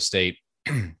Oklahoma State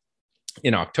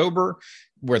in October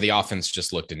where the offense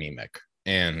just looked anemic.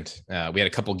 And we had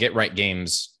a couple get right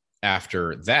games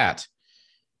after that.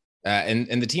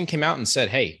 And the team came out and said,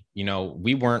 hey,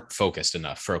 we weren't focused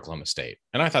enough for Oklahoma State.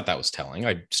 And I thought that was telling.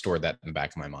 I stored that in the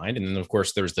back of my mind. And then, of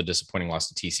course, there was the disappointing loss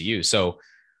to TCU. So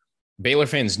Baylor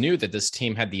fans knew that this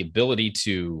team had the ability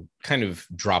to kind of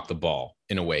drop the ball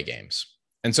in away games.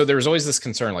 And so there was always this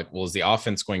concern, like, well, is the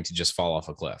offense going to just fall off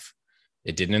a cliff?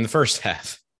 It didn't in the first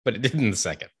half, but it did in the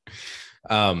second.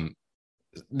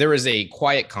 There is a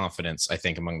quiet confidence, I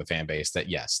think, among the fan base that,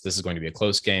 yes, this is going to be a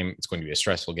close game. It's going to be a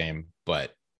stressful game,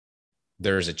 but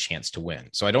there's a chance to win.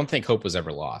 So I don't think hope was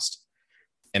ever lost.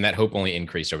 And that hope only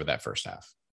increased over that first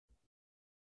half.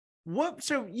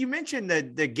 So you mentioned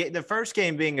the first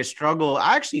game being a struggle.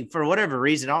 I actually, for whatever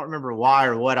reason, I don't remember why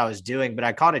or what I was doing, but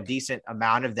I caught a decent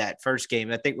amount of that first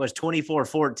game. I think it was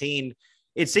 24-14.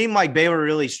 It seemed like Baylor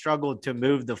really struggled to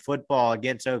move the football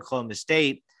against Oklahoma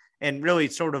State and really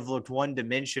sort of looked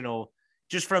one-dimensional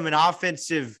just from an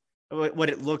offensive, what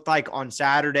it looked like on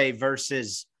Saturday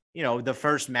versus, the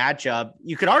first matchup.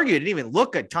 You could argue it didn't even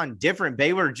look a ton different.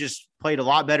 Baylor just played a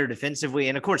lot better defensively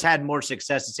and, of course, had more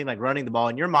success, it seemed like, running the ball.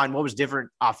 In your mind, what was different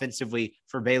offensively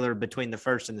for Baylor between the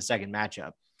first and the second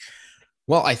matchup?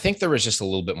 Well, I think there was just a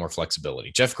little bit more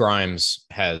flexibility. Jeff Grimes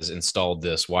has installed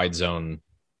this wide zone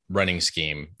running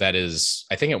scheme that is,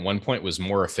 I think at one point was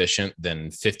more efficient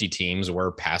than 50 teams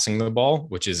were passing the ball,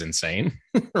 which is insane,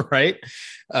 right?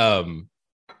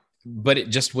 But it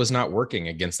just was not working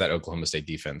against that Oklahoma State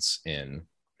defense in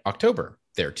October.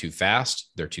 They're too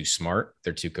fast. They're too smart.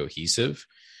 They're too cohesive.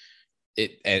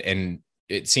 And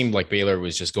it seemed like Baylor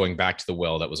was just going back to the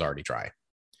well that was already dry.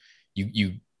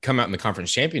 You come out in the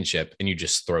conference championship and you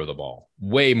just throw the ball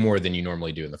way more than you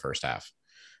normally do in the first half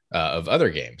of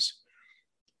other games.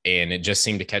 And it just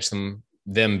seemed to catch them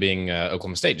being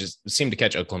Oklahoma State, just seemed to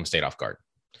catch Oklahoma State off guard.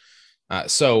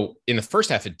 So in the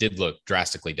first half, it did look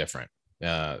drastically different.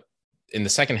 In the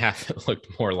second half, it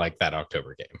looked more like that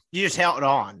October game. You just held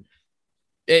on.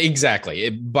 Exactly.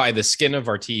 By the skin of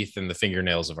our teeth and the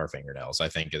fingernails of our fingernails, I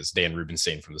think, as Dan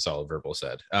Rubenstein from the Solid Verbal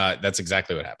said. That's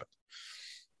exactly what happened.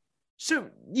 So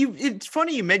it's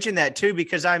funny you mentioned that too,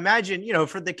 because I imagine,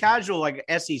 for the casual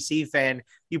SEC fan,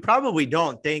 you probably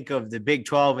don't think of the Big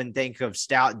 12 and think of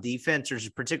stout defense or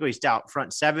particularly stout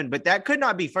front seven, but that could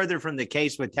not be further from the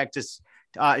case with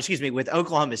with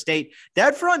Oklahoma State.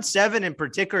 That front seven in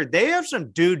particular, they have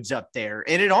some dudes up there,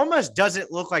 and it almost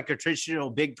doesn't look like a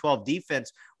traditional Big 12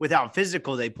 defense with how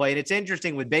physical they play. And it's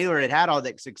interesting with Baylor, it had all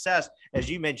that success, as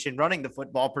you mentioned, running the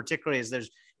football, particularly as there's,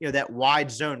 that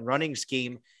wide zone running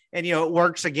scheme. And, it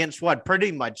works against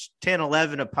pretty much 10,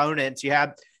 11 opponents. You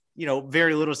have,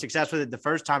 very little success with it the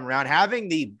first time around. Having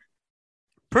the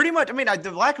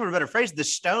lack of a better phrase, the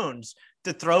stones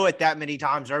to throw it that many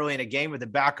times early in a game with a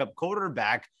backup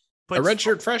quarterback. A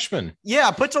redshirt freshman.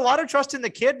 Yeah, puts a lot of trust in the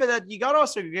kid, but you got to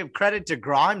also give credit to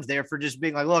Grimes there for just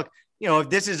being like, look, if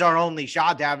this is our only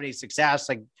shot to have any success,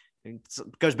 it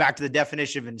goes back to the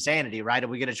definition of insanity, right? Are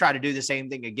we going to try to do the same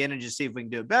thing again and just see if we can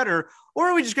do it better? Or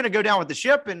are we just going to go down with the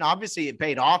ship? And obviously it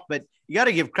paid off, but you got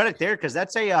to give credit there because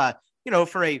that's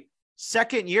for a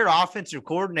second-year offensive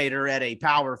coordinator at a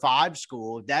Power 5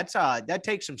 school, that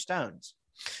takes some stones.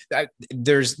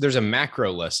 There's a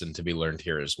macro lesson to be learned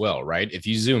here as well, right? If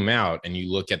you zoom out and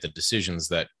you look at the decisions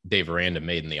that Dave Aranda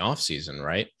made in the offseason,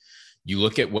 right? You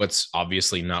look at what's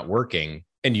obviously not working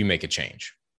and you make a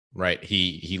change, right?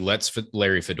 He lets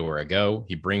Larry Fedora go.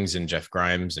 He brings in Jeff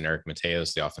Grimes and Eric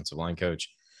Mateos, the offensive line coach,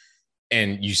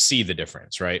 and you see the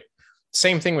difference, right?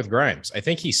 Same thing with Grimes. I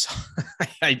think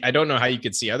I don't know how you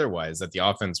could see otherwise that the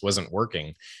offense wasn't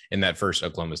working in that first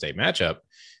Oklahoma State matchup.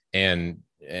 And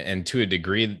to a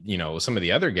degree, some of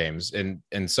the other games.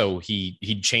 And so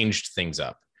he changed things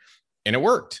up and it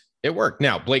worked.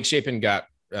 Now, Blake Shapen got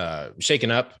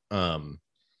shaken up on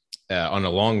a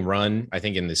long run. I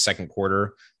think in the second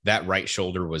quarter, that right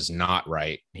shoulder was not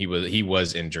right. He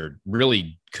was injured,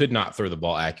 really could not throw the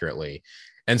ball accurately.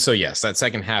 And so, yes, that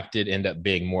second half did end up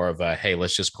being more of a, hey,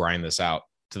 let's just grind this out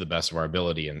to the best of our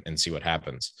ability and see what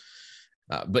happens.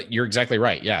 But you're exactly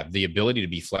right. Yeah, the ability to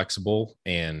be flexible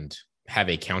and have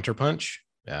a counterpunch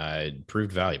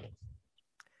proved valuable.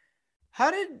 How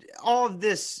did all of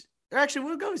this – actually,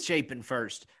 we'll go with Shapen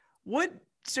first.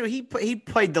 So he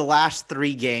played the last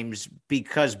 3 games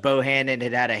because Bohannon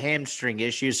had a hamstring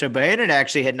issue. So Bohannon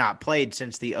actually had not played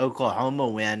since the Oklahoma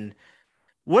win.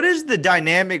 What is the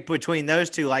dynamic between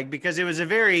those two like? Because it was a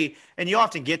very, and you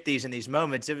often get these in these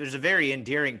moments, it was a very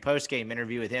endearing post-game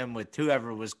interview with him, with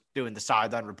whoever was doing the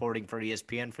sideline reporting for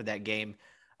ESPN for that game,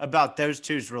 about those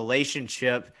two's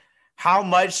relationship. How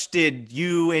much did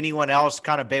you, anyone else,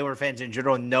 kind of Baylor fans in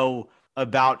general, know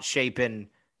about Shapen,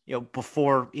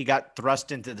 before he got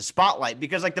thrust into the spotlight?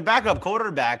 Because like the backup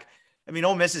quarterback, I mean,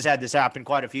 Ole Miss has had this happen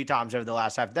quite a few times over the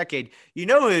last half decade. You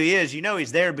know who he is,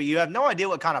 he's there, but you have no idea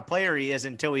what kind of player he is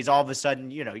until he's all of a sudden,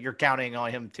 you're counting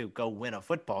on him to go win a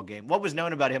football game. What was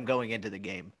known about him going into the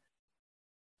game?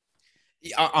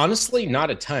 Honestly,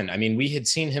 not a ton. I mean, we had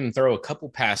seen him throw a couple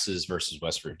passes versus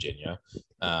West Virginia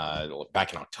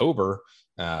back in October.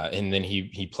 And then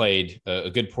he played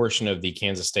a good portion of the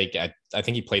Kansas State. I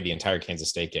think he played the entire Kansas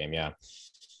State game. Yeah.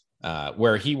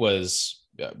 Where he was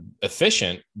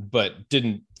efficient, but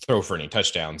didn't throw for any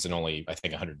touchdowns and only, I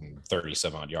think, 130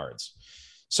 some odd yards.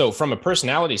 So from a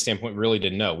personality standpoint, we really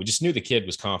didn't know. We just knew the kid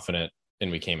was confident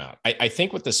and we came out. I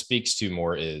think what this speaks to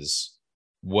more is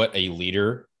what a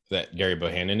leader that Gary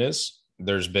Bohannon is.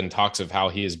 There's been talks of how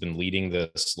he has been leading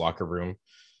this locker room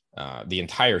the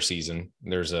entire season.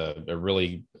 There's a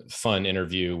really fun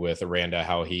interview with Aranda,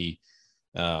 how he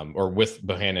with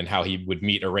Bohannon, how he would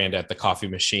meet Aranda at the coffee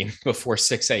machine before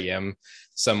 6 a.m.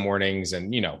 some mornings,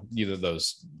 and either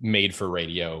those made for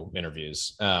radio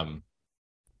interviews.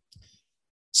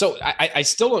 So I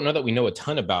still don't know that we know a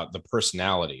ton about the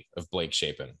personality of Blake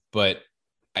Shapen, but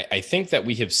I think that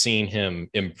we have seen him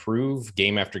improve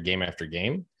game after game after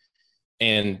game,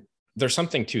 and there's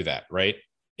something to that, right?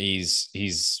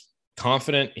 He's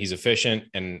confident, he's efficient,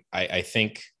 and I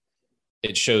think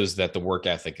it shows that the work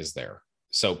ethic is there.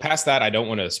 So past that, I don't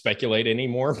want to speculate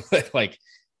anymore, but it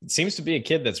seems to be a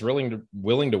kid that's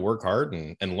willing to work hard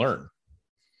and learn.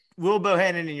 Will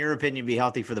Bohannon, in your opinion, be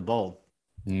healthy for the bowl?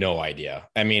 No idea.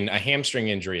 I mean, a hamstring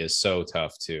injury is so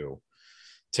tough to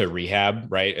rehab,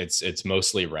 right? It's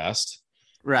mostly rest.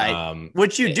 Right.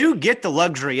 Which you do get the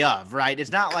luxury of, right?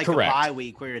 It's not like correct. A bye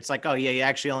week where it's like, oh yeah, you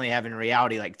actually only have in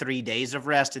reality like 3 days of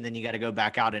rest, and then you got to go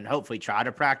back out and hopefully try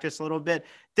to practice a little bit.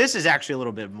 This is actually a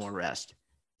little bit more rest.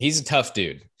 He's a tough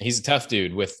dude.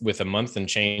 With a month and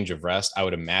change of rest. I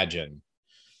would imagine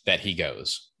that he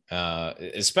goes,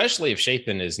 especially if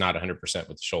Shapen is not 100%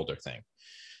 with the shoulder thing.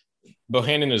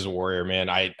 Bohannon is a warrior,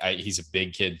 man. He's a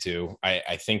big kid too.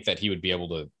 I think that he would be able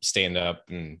to stand up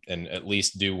and at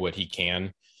least do what he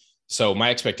can. So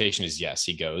my expectation is yes,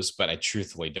 he goes, but I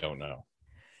truthfully don't know.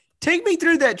 Take me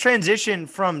through that transition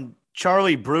from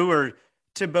Charlie Brewer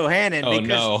to Bohannon.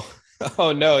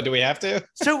 Oh no. Do we have to?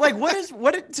 So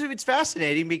it's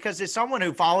fascinating because as someone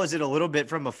who follows it a little bit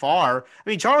from afar, I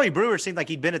mean, Charlie Brewer seemed like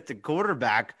he'd been at the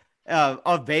quarterback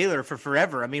of Baylor for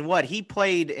forever. I mean, he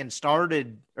played and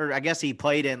started, or I guess he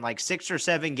played in like 6 or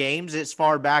 7 games as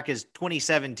far back as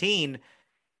 2017.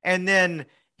 And then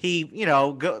he,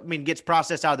 gets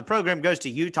processed out of the program, goes to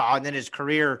Utah, and then his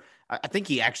career, I think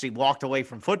he actually walked away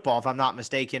from football, if I'm not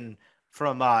mistaken,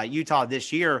 from Utah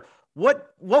this year.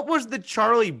 What was the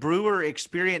Charlie Brewer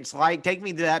experience like? Take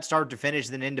me to that start to finish,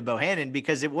 then into Bohannon,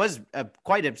 because it was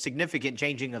quite a significant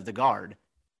changing of the guard.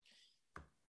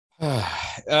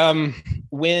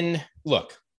 When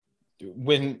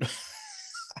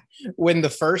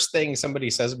the first thing somebody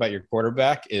says about your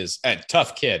quarterback is a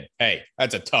tough kid, hey,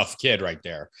 that's a tough kid right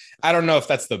there. I don't know if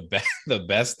that's the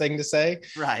best thing to say,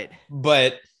 right?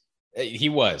 But he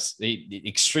was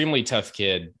extremely tough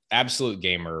kid, absolute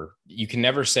gamer. You can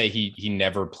never say he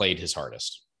never played his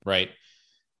hardest, right?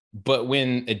 But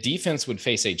when a defense would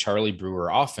face a Charlie Brewer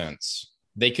offense,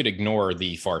 they could ignore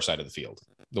the far side of the field,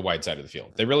 the wide side of the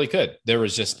field. They really could. There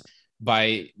was just,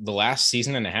 by the last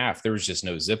season and a half, there was just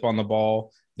no zip on the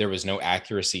ball. There was no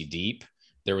accuracy deep.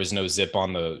 There was no zip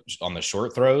on the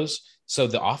short throws. So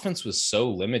the offense was so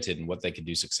limited in what they could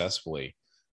do successfully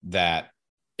that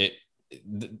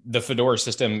the Fedora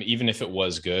system, even if it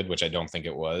was good, which I don't think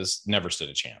it was, never stood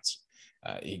a chance.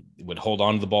 He would hold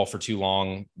on to the ball for too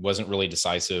long, wasn't really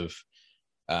decisive.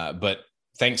 But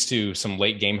thanks to some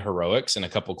late game heroics and a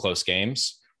couple close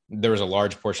games, there was a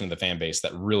large portion of the fan base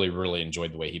that really, really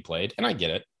enjoyed the way he played. And I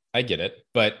get it.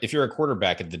 But if you're a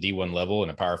quarterback at the D1 level in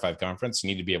a Power 5 conference, you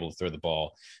need to be able to throw the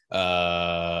ball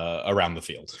around the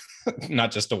field,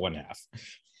 not just to one half.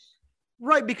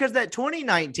 Right, because that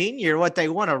 2019 year, what they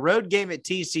won a road game at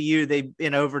TCU,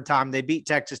 in overtime, they beat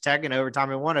Texas Tech in overtime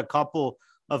and won a couple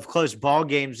of close ball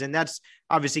games, and that's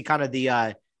obviously kind of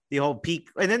the whole peak.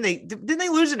 And then didn't they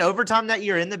lose in overtime that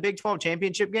year in the Big 12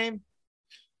 championship game?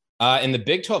 In the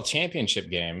Big 12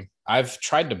 championship game, I've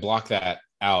tried to block that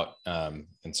out.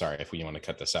 And sorry if we want to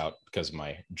cut this out because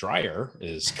my dryer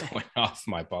is going off.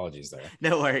 My apologies there.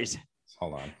 No worries.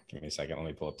 Hold on, give me a second. Let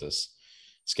me pull up this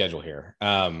schedule here.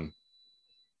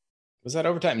 Was that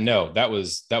overtime? No, that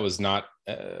was not.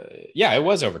 Yeah, it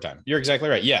was overtime. You're exactly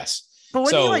right. Yes. But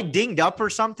wasn't he like dinged up or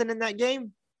something in that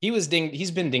game? He was dinged.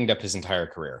 He's been dinged up his entire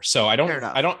career. So I don't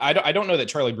know that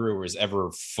Charlie Brewer was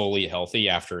ever fully healthy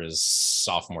after his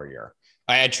sophomore year.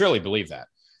 I truly believe that.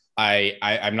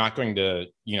 I'm not going to,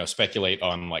 speculate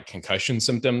on like concussion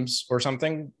symptoms or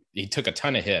something. He took a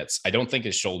ton of hits. I don't think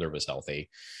his shoulder was healthy.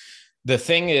 The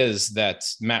thing is that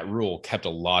Matt Rule kept a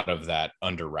lot of that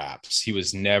under wraps. He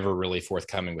was never really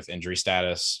forthcoming with injury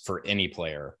status for any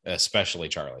player, especially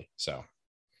Charlie. So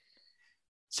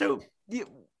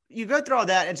you go through all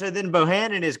that. And so then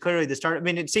Bohannon is clearly the starter. I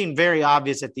mean, it seemed very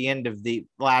obvious at the end of the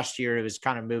last year, it was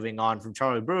kind of moving on from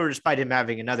Charlie Brewer, despite him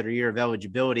having another year of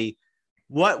eligibility.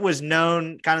 What was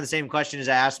known, kind of the same question as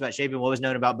I asked about Shapen, what was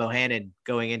known about Bohannon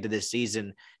going into this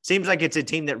season? Seems like it's a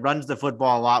team that runs the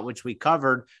football a lot, which we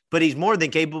covered, but he's more than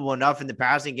capable enough in the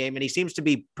passing game. And he seems to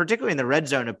be, particularly in the red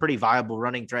zone, a pretty viable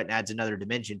running threat and adds another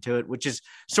dimension to it, which is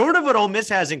sort of what Ole Miss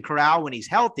has in Corral when he's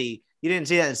healthy. You didn't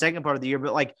see that in the second part of the year,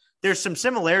 but like there's some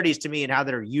similarities to me in how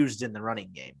they're used in the running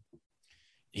game.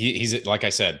 He's like I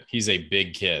said, he's a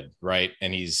big kid, right?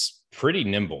 And he's pretty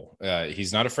nimble.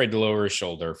 He's not afraid to lower his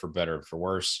shoulder for better or for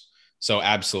worse. So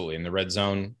absolutely in the red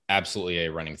zone, absolutely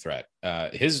a running threat.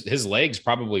 His legs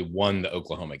probably won the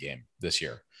Oklahoma game this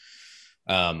year.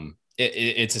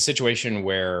 It's a situation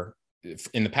where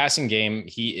in the passing game,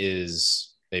 he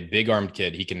is a big armed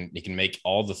kid. He can make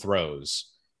all the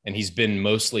throws and he's been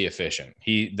mostly efficient.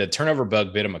 The turnover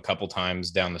bug bit him a couple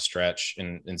times down the stretch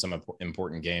in some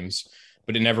important games,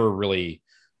 but it never really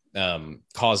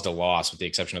caused a loss with the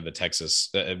exception of the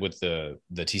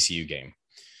TCU game.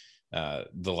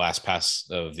 The last pass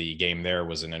of the game there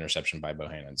was an interception by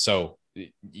Bohannon. So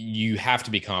you have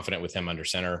to be confident with him under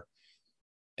center.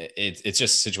 It's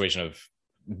just a situation of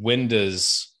when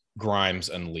does Grimes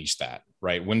unleash that,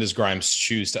 right? When does Grimes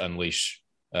choose to unleash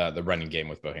the running game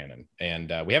with Bohannon?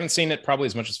 And we haven't seen it probably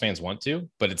as much as fans want to,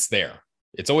 but it's there.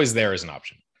 It's always there as an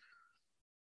option.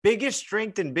 Biggest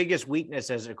strength and biggest weakness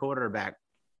as a quarterback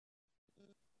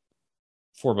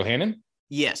for Bohannon?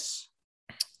 Yes.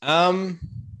 I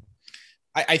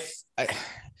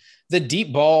the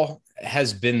deep ball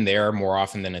has been there more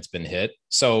often than it's been hit.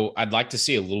 So I'd like to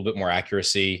see a little bit more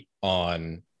accuracy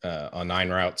on 9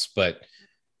 routes, but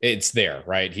it's there,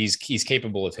 right? He's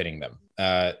capable of hitting them.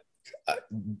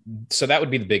 So that would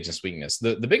be the biggest weakness.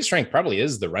 The biggest strength probably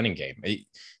is the running game.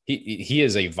 He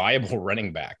is a viable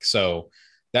running back. So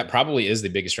that probably is the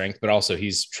biggest strength, but also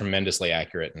he's tremendously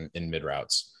accurate in mid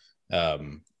routes.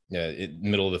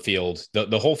 Middle of the field,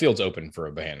 the whole field's open for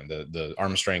a Bohannon. The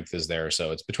arm strength is there.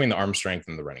 So it's between the arm strength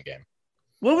and the running game.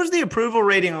 What was the approval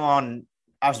rating on,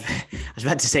 I was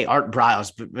about to say Art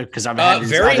Briles, because I'm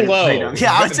very low.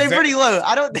 Yeah, I would say pretty low.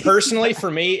 I don't think personally for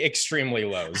me, extremely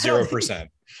low, 0%.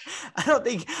 I don't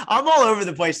think I'm all over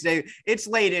the place today. It's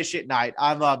late-ish at night.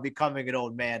 I'm becoming an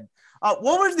old man. What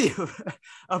was the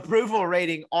approval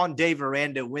rating on Dave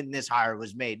Aranda when this hire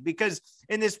was made? Because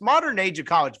in this modern age of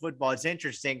college football, it's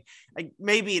interesting. Like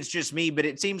maybe it's just me, but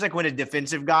it seems like when a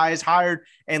defensive guy is hired,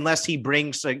 unless he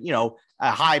brings a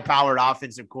high-powered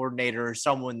offensive coordinator or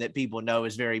someone that people know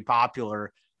is very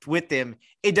popular with them,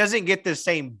 it doesn't get the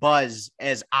same buzz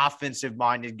as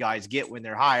offensive-minded guys get when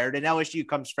they're hired. And LSU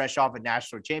comes fresh off a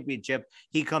national championship.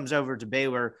 He comes over to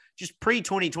Baylor. Just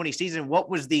pre-2020 season,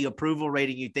 what was the approval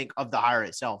rating you think of the hire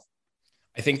itself?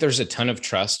 I think there's a ton of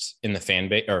trust in the fan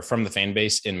base or from the fan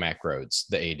base in Mack Rhoades,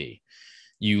 the AD.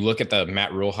 You look at the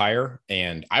Matt Rule hire,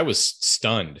 and I was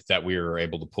stunned that we were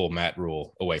able to pull Matt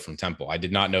Rule away from Temple. I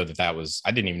did not know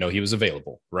I didn't even know he was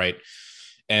available. Right.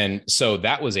 And so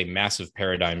that was a massive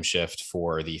paradigm shift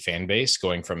for the fan base,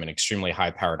 going from an extremely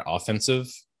high powered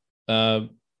offensive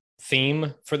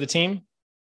theme for the team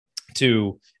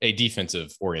to a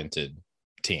defensive oriented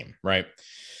team. Right.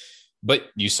 But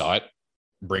you saw it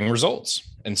bring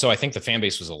results. And so I think the fan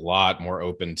base was a lot more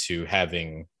open to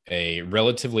having a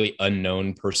relatively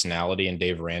unknown personality in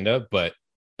Dave Aranda, but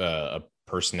a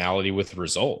personality with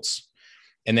results.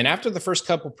 And then after the first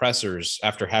couple pressers,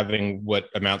 after having what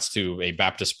amounts to a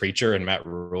Baptist preacher and Matt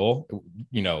Rule,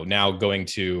 now going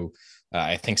to,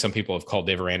 I think some people have called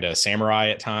Dave Aranda a samurai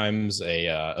at times,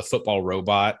 a football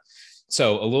robot.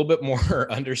 So a little bit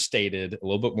more understated, a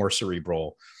little bit more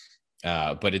cerebral,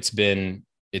 but it's been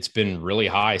really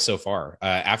high so far.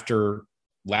 After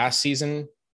last season,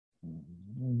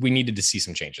 we needed to see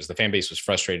some changes. The fan base was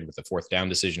frustrated with the fourth down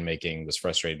decision-making, was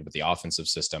frustrated with the offensive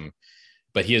system,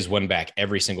 but he has won back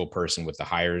every single person with the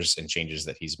hires and changes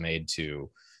that he's made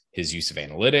to his use of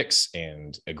analytics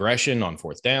and aggression on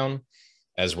fourth down,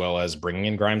 as well as bringing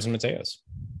in Grimes and Mateos.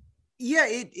 Yeah,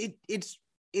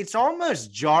 it's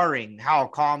almost jarring how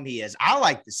calm he is. I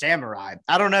like the samurai.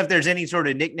 I don't know if there's any sort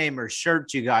of nickname or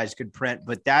shirt you guys could print,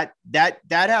 but that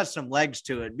has some legs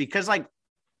to it, because like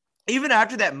even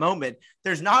after that moment,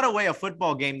 there's not a way a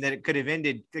football game that it could have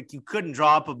ended. Like you couldn't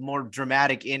draw up a more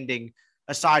dramatic ending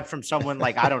aside from someone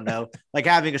like, I don't know, like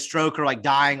having a stroke or like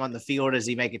dying on the field as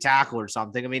he make a tackle or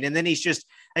something. I mean, and then he's just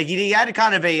like, he had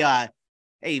kind of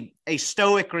a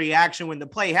stoic reaction when the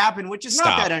play happened, which is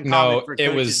not that uncommon for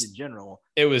coaches in general.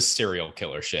 It was serial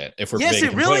killer shit. If we're being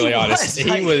completely honest,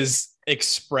 he was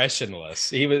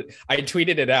expressionless. I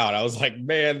tweeted it out. I was like,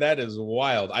 man, that is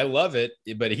wild. I love it,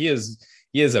 but he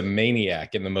is a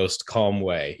maniac in the most calm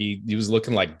way. He was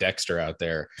looking like Dexter out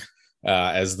there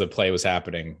as the play was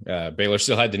happening. Baylor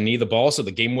still had to knee the ball, so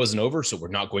the game wasn't over. So we're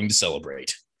not going to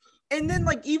celebrate. And then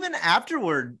like even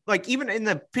afterward, like even in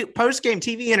the post-game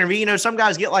TV interview, some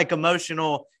guys get like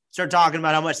emotional, start talking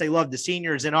about how much they love the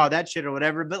seniors and all that shit or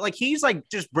whatever. But like, he's like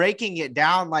just breaking it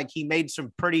down. Like he made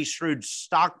some pretty shrewd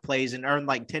stock plays and earned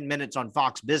like 10 minutes on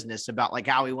Fox Business about like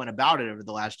how he went about it over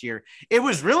the last year. It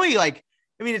was really like,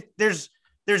 I mean, there's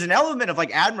an element of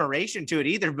like admiration to it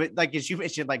either, but like, as you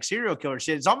mentioned, like serial killer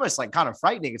shit, it's almost like kind of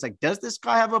frightening. It's like, does this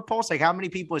guy have a pulse? Like how many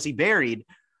people has he buried?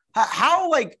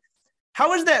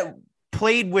 How is that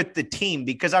played with the team?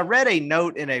 Because I read a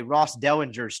note in a Ross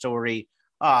Dellinger story,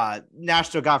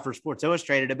 national guy for Sports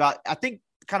Illustrated, about, I think,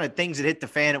 kind of things that hit the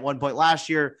fan at one point last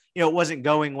year. It wasn't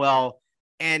going well.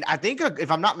 And I think,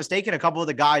 if I'm not mistaken, a couple of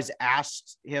the guys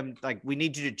asked him, like, we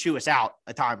need you to chew us out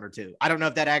a time or two. I don't know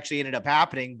if that actually ended up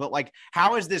happening, but like,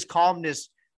 how is this calmness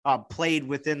played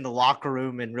within the locker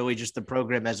room and really just the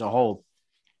program as a whole?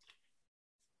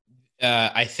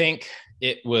 I think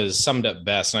it was summed up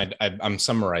best, and I'm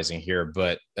summarizing here,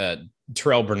 but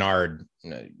Terrell Bernard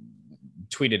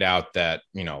tweeted out that,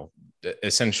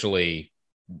 essentially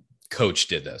coach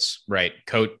did this, right?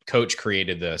 Coach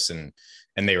created this and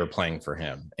they were playing for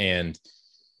him. And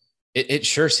it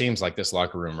sure seems like this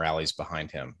locker room rallies behind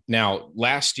him. Now,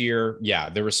 last year, yeah,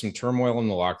 there was some turmoil in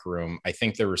the locker room. I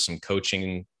think there were some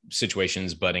coaching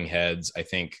situations butting heads. I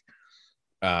think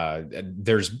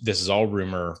this is all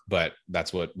rumor, but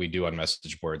that's what we do on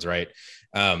message boards, right?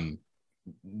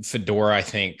 Fedora, I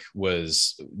think,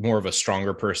 was more of a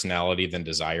stronger personality than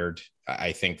desired.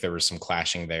 I think there was some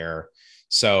clashing there.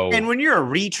 So, and when you're a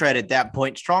retread at that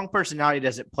point, strong personality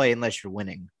doesn't play unless you're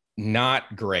winning.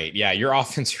 Not great. Yeah, your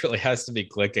offense really has to be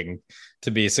clicking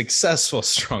to be a successful,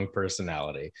 strong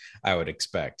personality, I would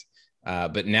expect.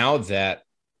 But now that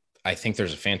I think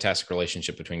there's a fantastic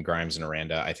relationship between Grimes and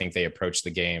Aranda, I think they approach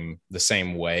the game the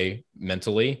same way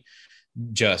mentally,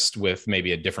 just with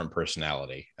maybe a different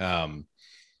personality.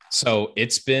 So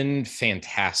it's been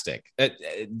fantastic.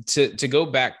 To go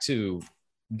back to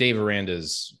Dave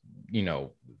Aranda's,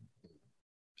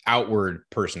 outward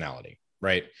personality,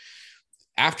 right?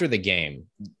 After the game,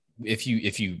 if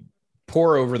you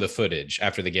pour over the footage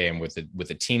after the game with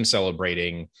the team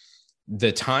celebrating,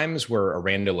 the times where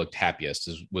Aranda looked happiest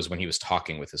was when he was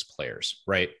talking with his players,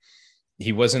 right?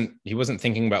 He wasn't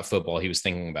thinking about football. He was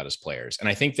thinking about his players. And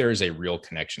I think there is a real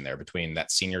connection there between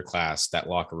that senior class, that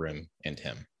locker room, and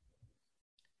him.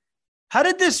 How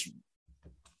did this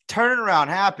turnaround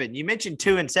happen? You mentioned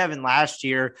 2-7 last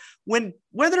year.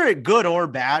 Whether it good or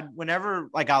bad, whenever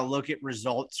like I look at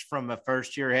results from a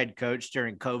first year head coach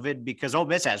during COVID, because Ole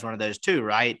Miss has one of those too,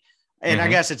 right? And I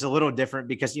guess it's a little different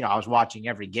because, I was watching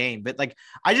every game, but like,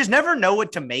 I just never know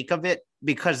what to make of it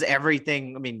because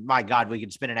everything, I mean, my God, we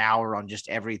could spend an hour on just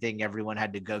everything everyone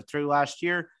had to go through last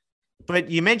year. But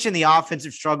you mentioned the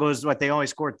offensive struggles, they only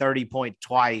scored 30 points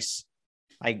twice.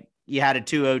 Like you had a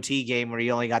 2 OT game where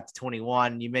you only got to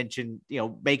 21. You mentioned,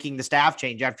 making the staff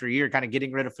change after a year, kind of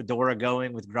getting rid of Fedora,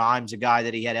 going with Grimes, a guy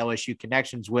that he had LSU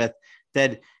connections with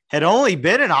that had only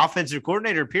been an offensive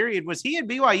coordinator, period. Was he at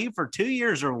BYU for 2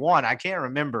 years or one? I can't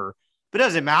remember, but it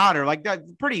doesn't matter. Like that,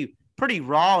 pretty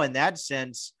raw in that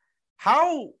sense.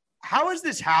 How has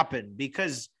this happened?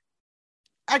 Because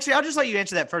actually, I'll just let you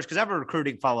answer that first because I have a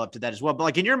recruiting follow-up to that as well. But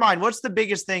like in your mind, what's the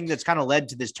biggest thing that's kind of led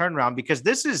to this turnaround? Because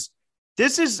this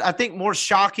is, I think, more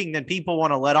shocking than people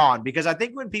want to let on, because I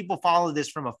think when people follow this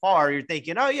from afar, you're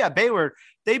thinking, oh yeah, Baylor,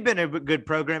 they've been a good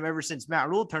program ever since Matt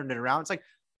Rhule turned it around. It's like,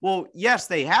 well, yes,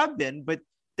 they have been, but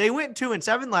they went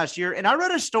 2-7 last year. And I read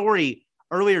a story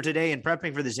earlier today in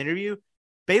prepping for this interview.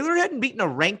 Baylor hadn't beaten a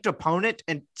ranked opponent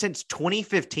since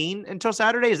 2015 until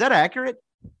Saturday. Is that accurate?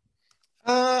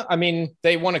 I mean,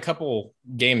 they won a couple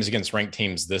games against ranked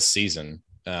teams this season.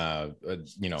 So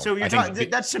you're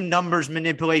that's some numbers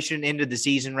manipulation into the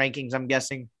season rankings, I'm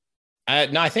guessing.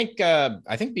 No, I think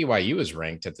BYU was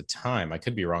ranked at the time. I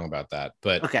could be wrong about that,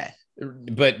 but okay.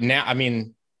 But now, I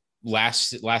mean,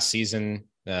 last season,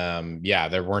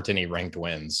 there weren't any ranked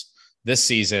wins. This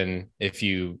season, if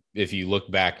you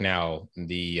look back now,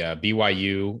 the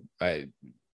BYU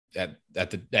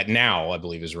at now, I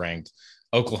believe, is ranked.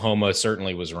 Oklahoma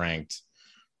certainly was ranked,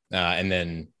 and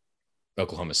then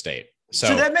Oklahoma State.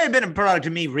 So that may have been a product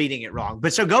of me reading it wrong.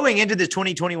 But so going into the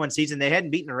 2021 season, they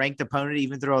hadn't beaten a ranked opponent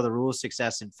even through all the Rhule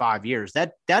success in 5 years.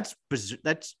 That's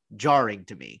jarring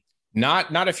to me.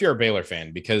 Not if you're a Baylor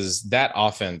fan, because that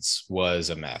offense was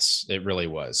a mess. It really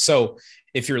was. So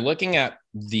if you're looking at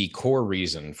the core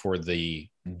reason for the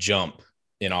jump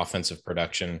in offensive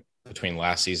production between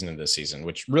last season and this season,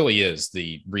 which really is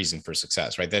the reason for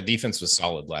success, right? That defense was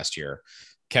solid last year,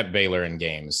 kept Baylor in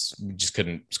games, just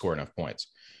couldn't score enough points.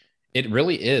 It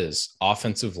really is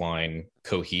offensive line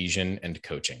cohesion and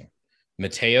coaching.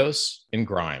 Mateos and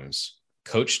Grimes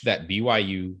coached that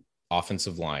BYU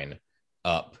offensive line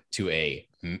up to a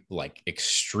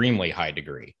extremely high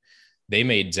degree. They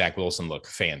made Zach Wilson look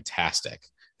fantastic.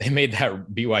 They made that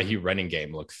BYU running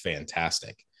game look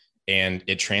fantastic, and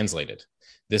it translated.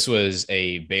 This was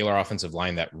a Baylor offensive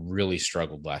line that really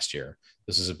struggled last year.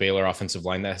 This is a Baylor offensive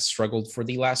line that has struggled for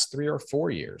the last 3 or 4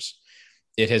 years.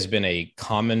 It has been a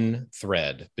common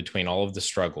thread between all of the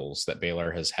struggles that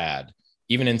Baylor has had,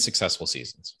 even in successful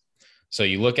seasons. So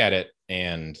you look at it,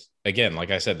 and again, like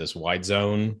I said, this wide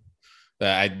zone,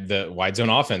 the wide zone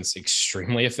offense,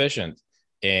 extremely efficient,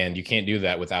 and you can't do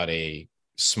that without a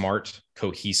smart,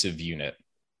 cohesive unit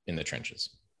in the trenches.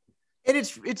 And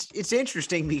it's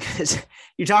interesting because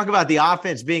you talk about the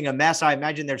offense being a mess. I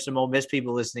imagine there's some Ole Miss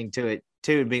people listening to it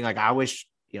too, being like, I wish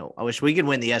we could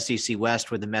win the SEC West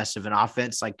with a mess of an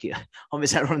offense. Like Ole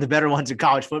Miss had one of the better ones in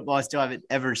college football. I still haven't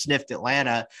ever sniffed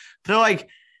Atlanta. But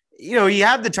you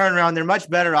have the turnaround. They're much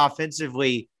better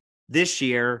offensively this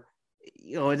year.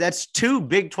 That's 2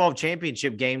 Big 12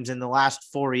 championship games in the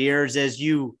last 4 years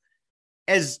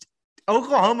as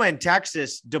Oklahoma and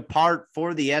Texas depart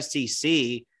for the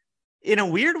SEC. In a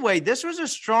weird way, this was a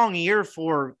strong year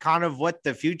for kind of what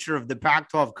the future of the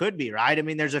Pac-12 could be, right? I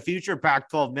mean, there's a future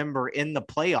Pac-12 member in the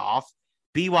playoff.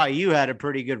 BYU had a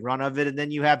pretty good run of it. And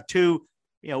then you have 2,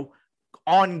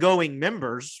 ongoing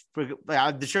members.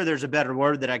 I'm sure there's a better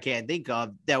word that I can't think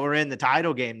of that were in the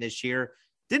title game this year.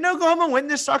 Didn't Oklahoma win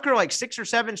this sucker 6 or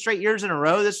 7 straight years in a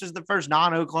row? This was the first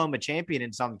non-Oklahoma champion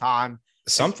in some time.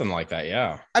 Something like that,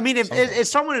 yeah. I mean, if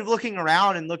someone is looking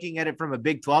around and looking at it from a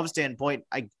Big 12 standpoint,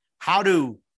 how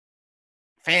do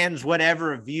fans,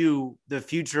 whatever, view the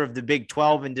future of the Big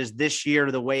 12? And does this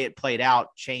year, the way it played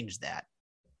out, change that?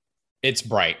 It's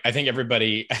bright. I think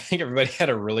everybody had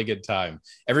a really good time.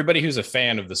 Everybody who's a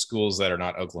fan of the schools that are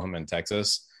not Oklahoma and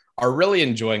Texas are really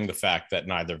enjoying the fact that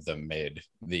neither of them made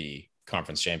the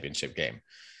conference championship game.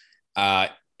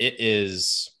 It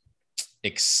is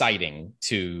exciting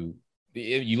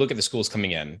you look at the schools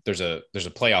coming in. There's a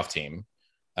playoff team.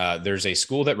 There's a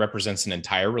school that represents an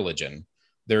entire religion.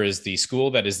 There is the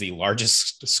school that is the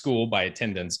largest school by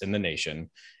attendance in the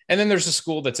nation. And then there's a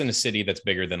school that's in a city that's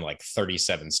bigger than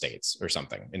 37 states or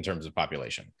something in terms of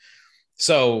population.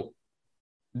 So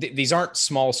these aren't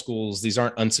small schools. These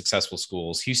aren't unsuccessful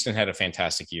schools. Houston had a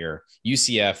fantastic year.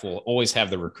 UCF will always have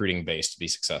the recruiting base to be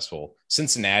successful.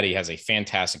 Cincinnati has a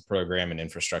fantastic program and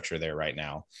infrastructure there right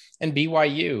now. And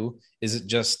BYU is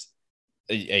just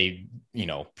a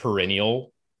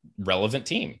perennial relevant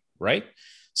team, right?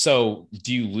 So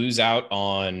do you lose out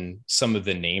on some of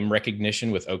the name recognition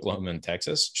with Oklahoma and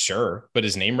Texas? Sure. But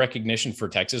is name recognition for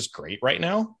Texas great right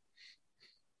now?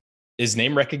 Is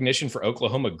name recognition for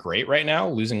Oklahoma great right now,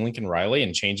 losing Lincoln Riley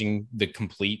and changing the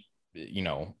complete,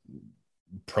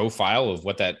 profile of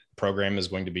what that program is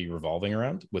going to be revolving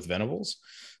around with Venables?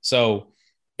 So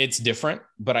it's different,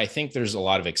 but I think there's a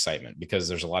lot of excitement because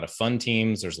there's a lot of fun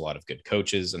teams, there's a lot of good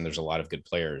coaches, and there's a lot of good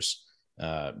players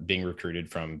being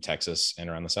recruited from Texas and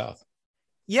around the South.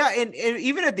 Yeah, and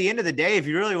even at the end of the day, if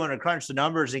you really want to crunch the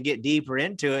numbers and get deeper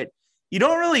into it, you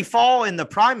don't really fall in the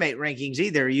primate rankings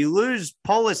either. You lose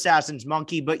Pole Assassin's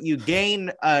Monkey, but you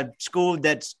gain a school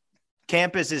that's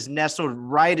campus is nestled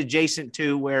right adjacent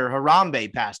to where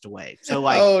Harambe passed away. So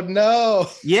oh no.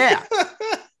 Yeah.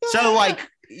 So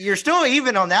you're still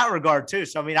even on that regard too.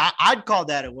 So, I mean, I'd call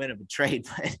that a win of a trade.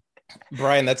 But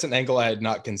Brian, that's an angle I had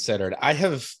not considered.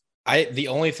 The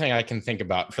only thing I can think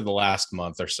about for the last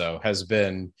month or so has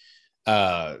been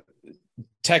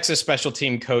Texas special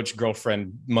team coach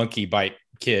girlfriend monkey bite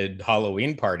kid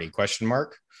Halloween party ?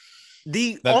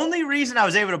 The only reason I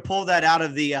was able to pull that out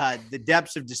of the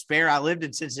depths of despair, I lived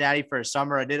in Cincinnati for a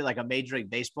summer. I did it like a Major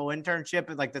League Baseball internship.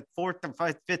 And the fourth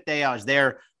or fifth day I was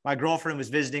there, my girlfriend was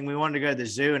visiting. We wanted to go to the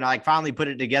zoo, and I finally put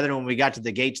it together. And when we got to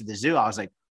the gates of the zoo, I was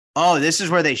like, oh, this is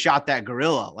where they shot that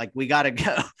gorilla. We got to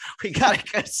go. We got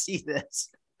to go see this.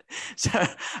 So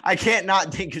I can't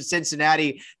not think of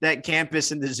Cincinnati, that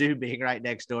campus and the zoo being right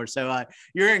next door. So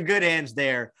you're in good hands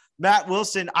there. Matt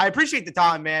Wilson, I appreciate the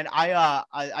time, man. I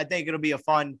think it'll be a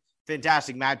fun,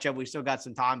 fantastic matchup. We still got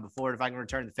some time before it. If I can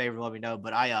return the favor, let me know.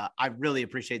 But I really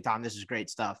appreciate the time. This is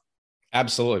great stuff.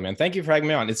 Absolutely, man. Thank you for having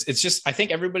me on. It's just, I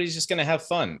think everybody's just going to have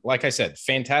fun. Like I said,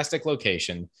 fantastic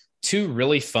location, two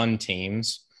really fun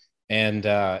teams, and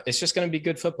it's just going to be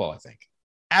good football, I think.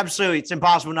 Absolutely. It's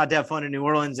impossible not to have fun in New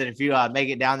Orleans. And if you make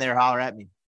it down there, holler at me.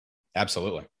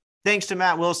 Absolutely. Thanks to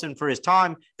Matt Wilson for his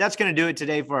time. That's going to do it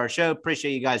today for our show.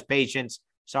 Appreciate you guys' patience.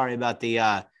 Sorry about the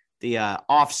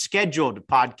off-scheduled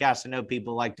podcast. I know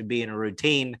people like to be in a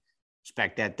routine.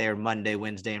 Expect that there Monday,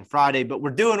 Wednesday, and Friday. But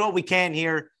we're doing what we can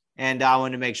here, and I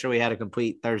wanted to make sure we had a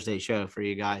complete Thursday show for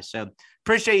you guys. So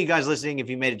appreciate you guys listening if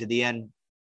you made it to the end.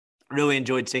 Really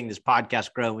enjoyed seeing this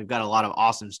podcast grow. We've got a lot of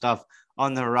awesome stuff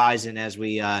on the horizon as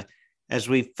we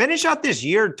finish out this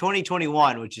year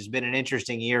 2021, which has been an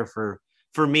interesting year for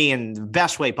me in the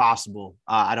best way possible.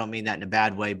 I don't mean that in a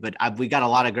bad way, but we got a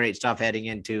lot of great stuff heading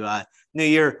into New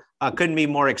Year. Couldn't be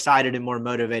more excited and more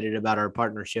motivated about our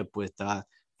partnership with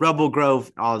Rebel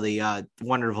Grove, all the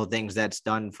wonderful things that's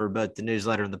done for both the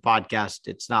newsletter and the podcast.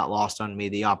 It's not lost on me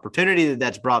the opportunity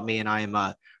that's brought me, and I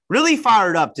am really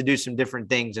fired up to do some different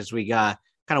things as we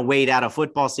kind of wade out of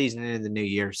football season into the new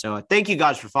year. So thank you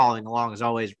guys for following along. As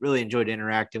always, really enjoyed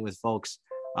interacting with folks.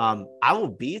 I will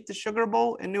be at the Sugar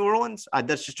Bowl in New Orleans.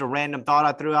 That's just a random thought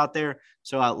I threw out there.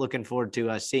 So looking forward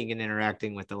to seeing and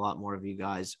interacting with a lot more of you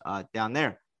guys down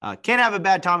there. Can't have a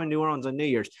bad time in New Orleans on New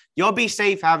Year's. Y'all be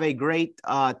safe. Have a great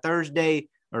Thursday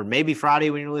or maybe Friday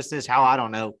when you're listening to this. I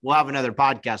don't know. We'll have another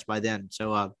podcast by then.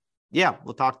 So yeah,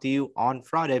 we'll talk to you on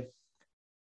Friday.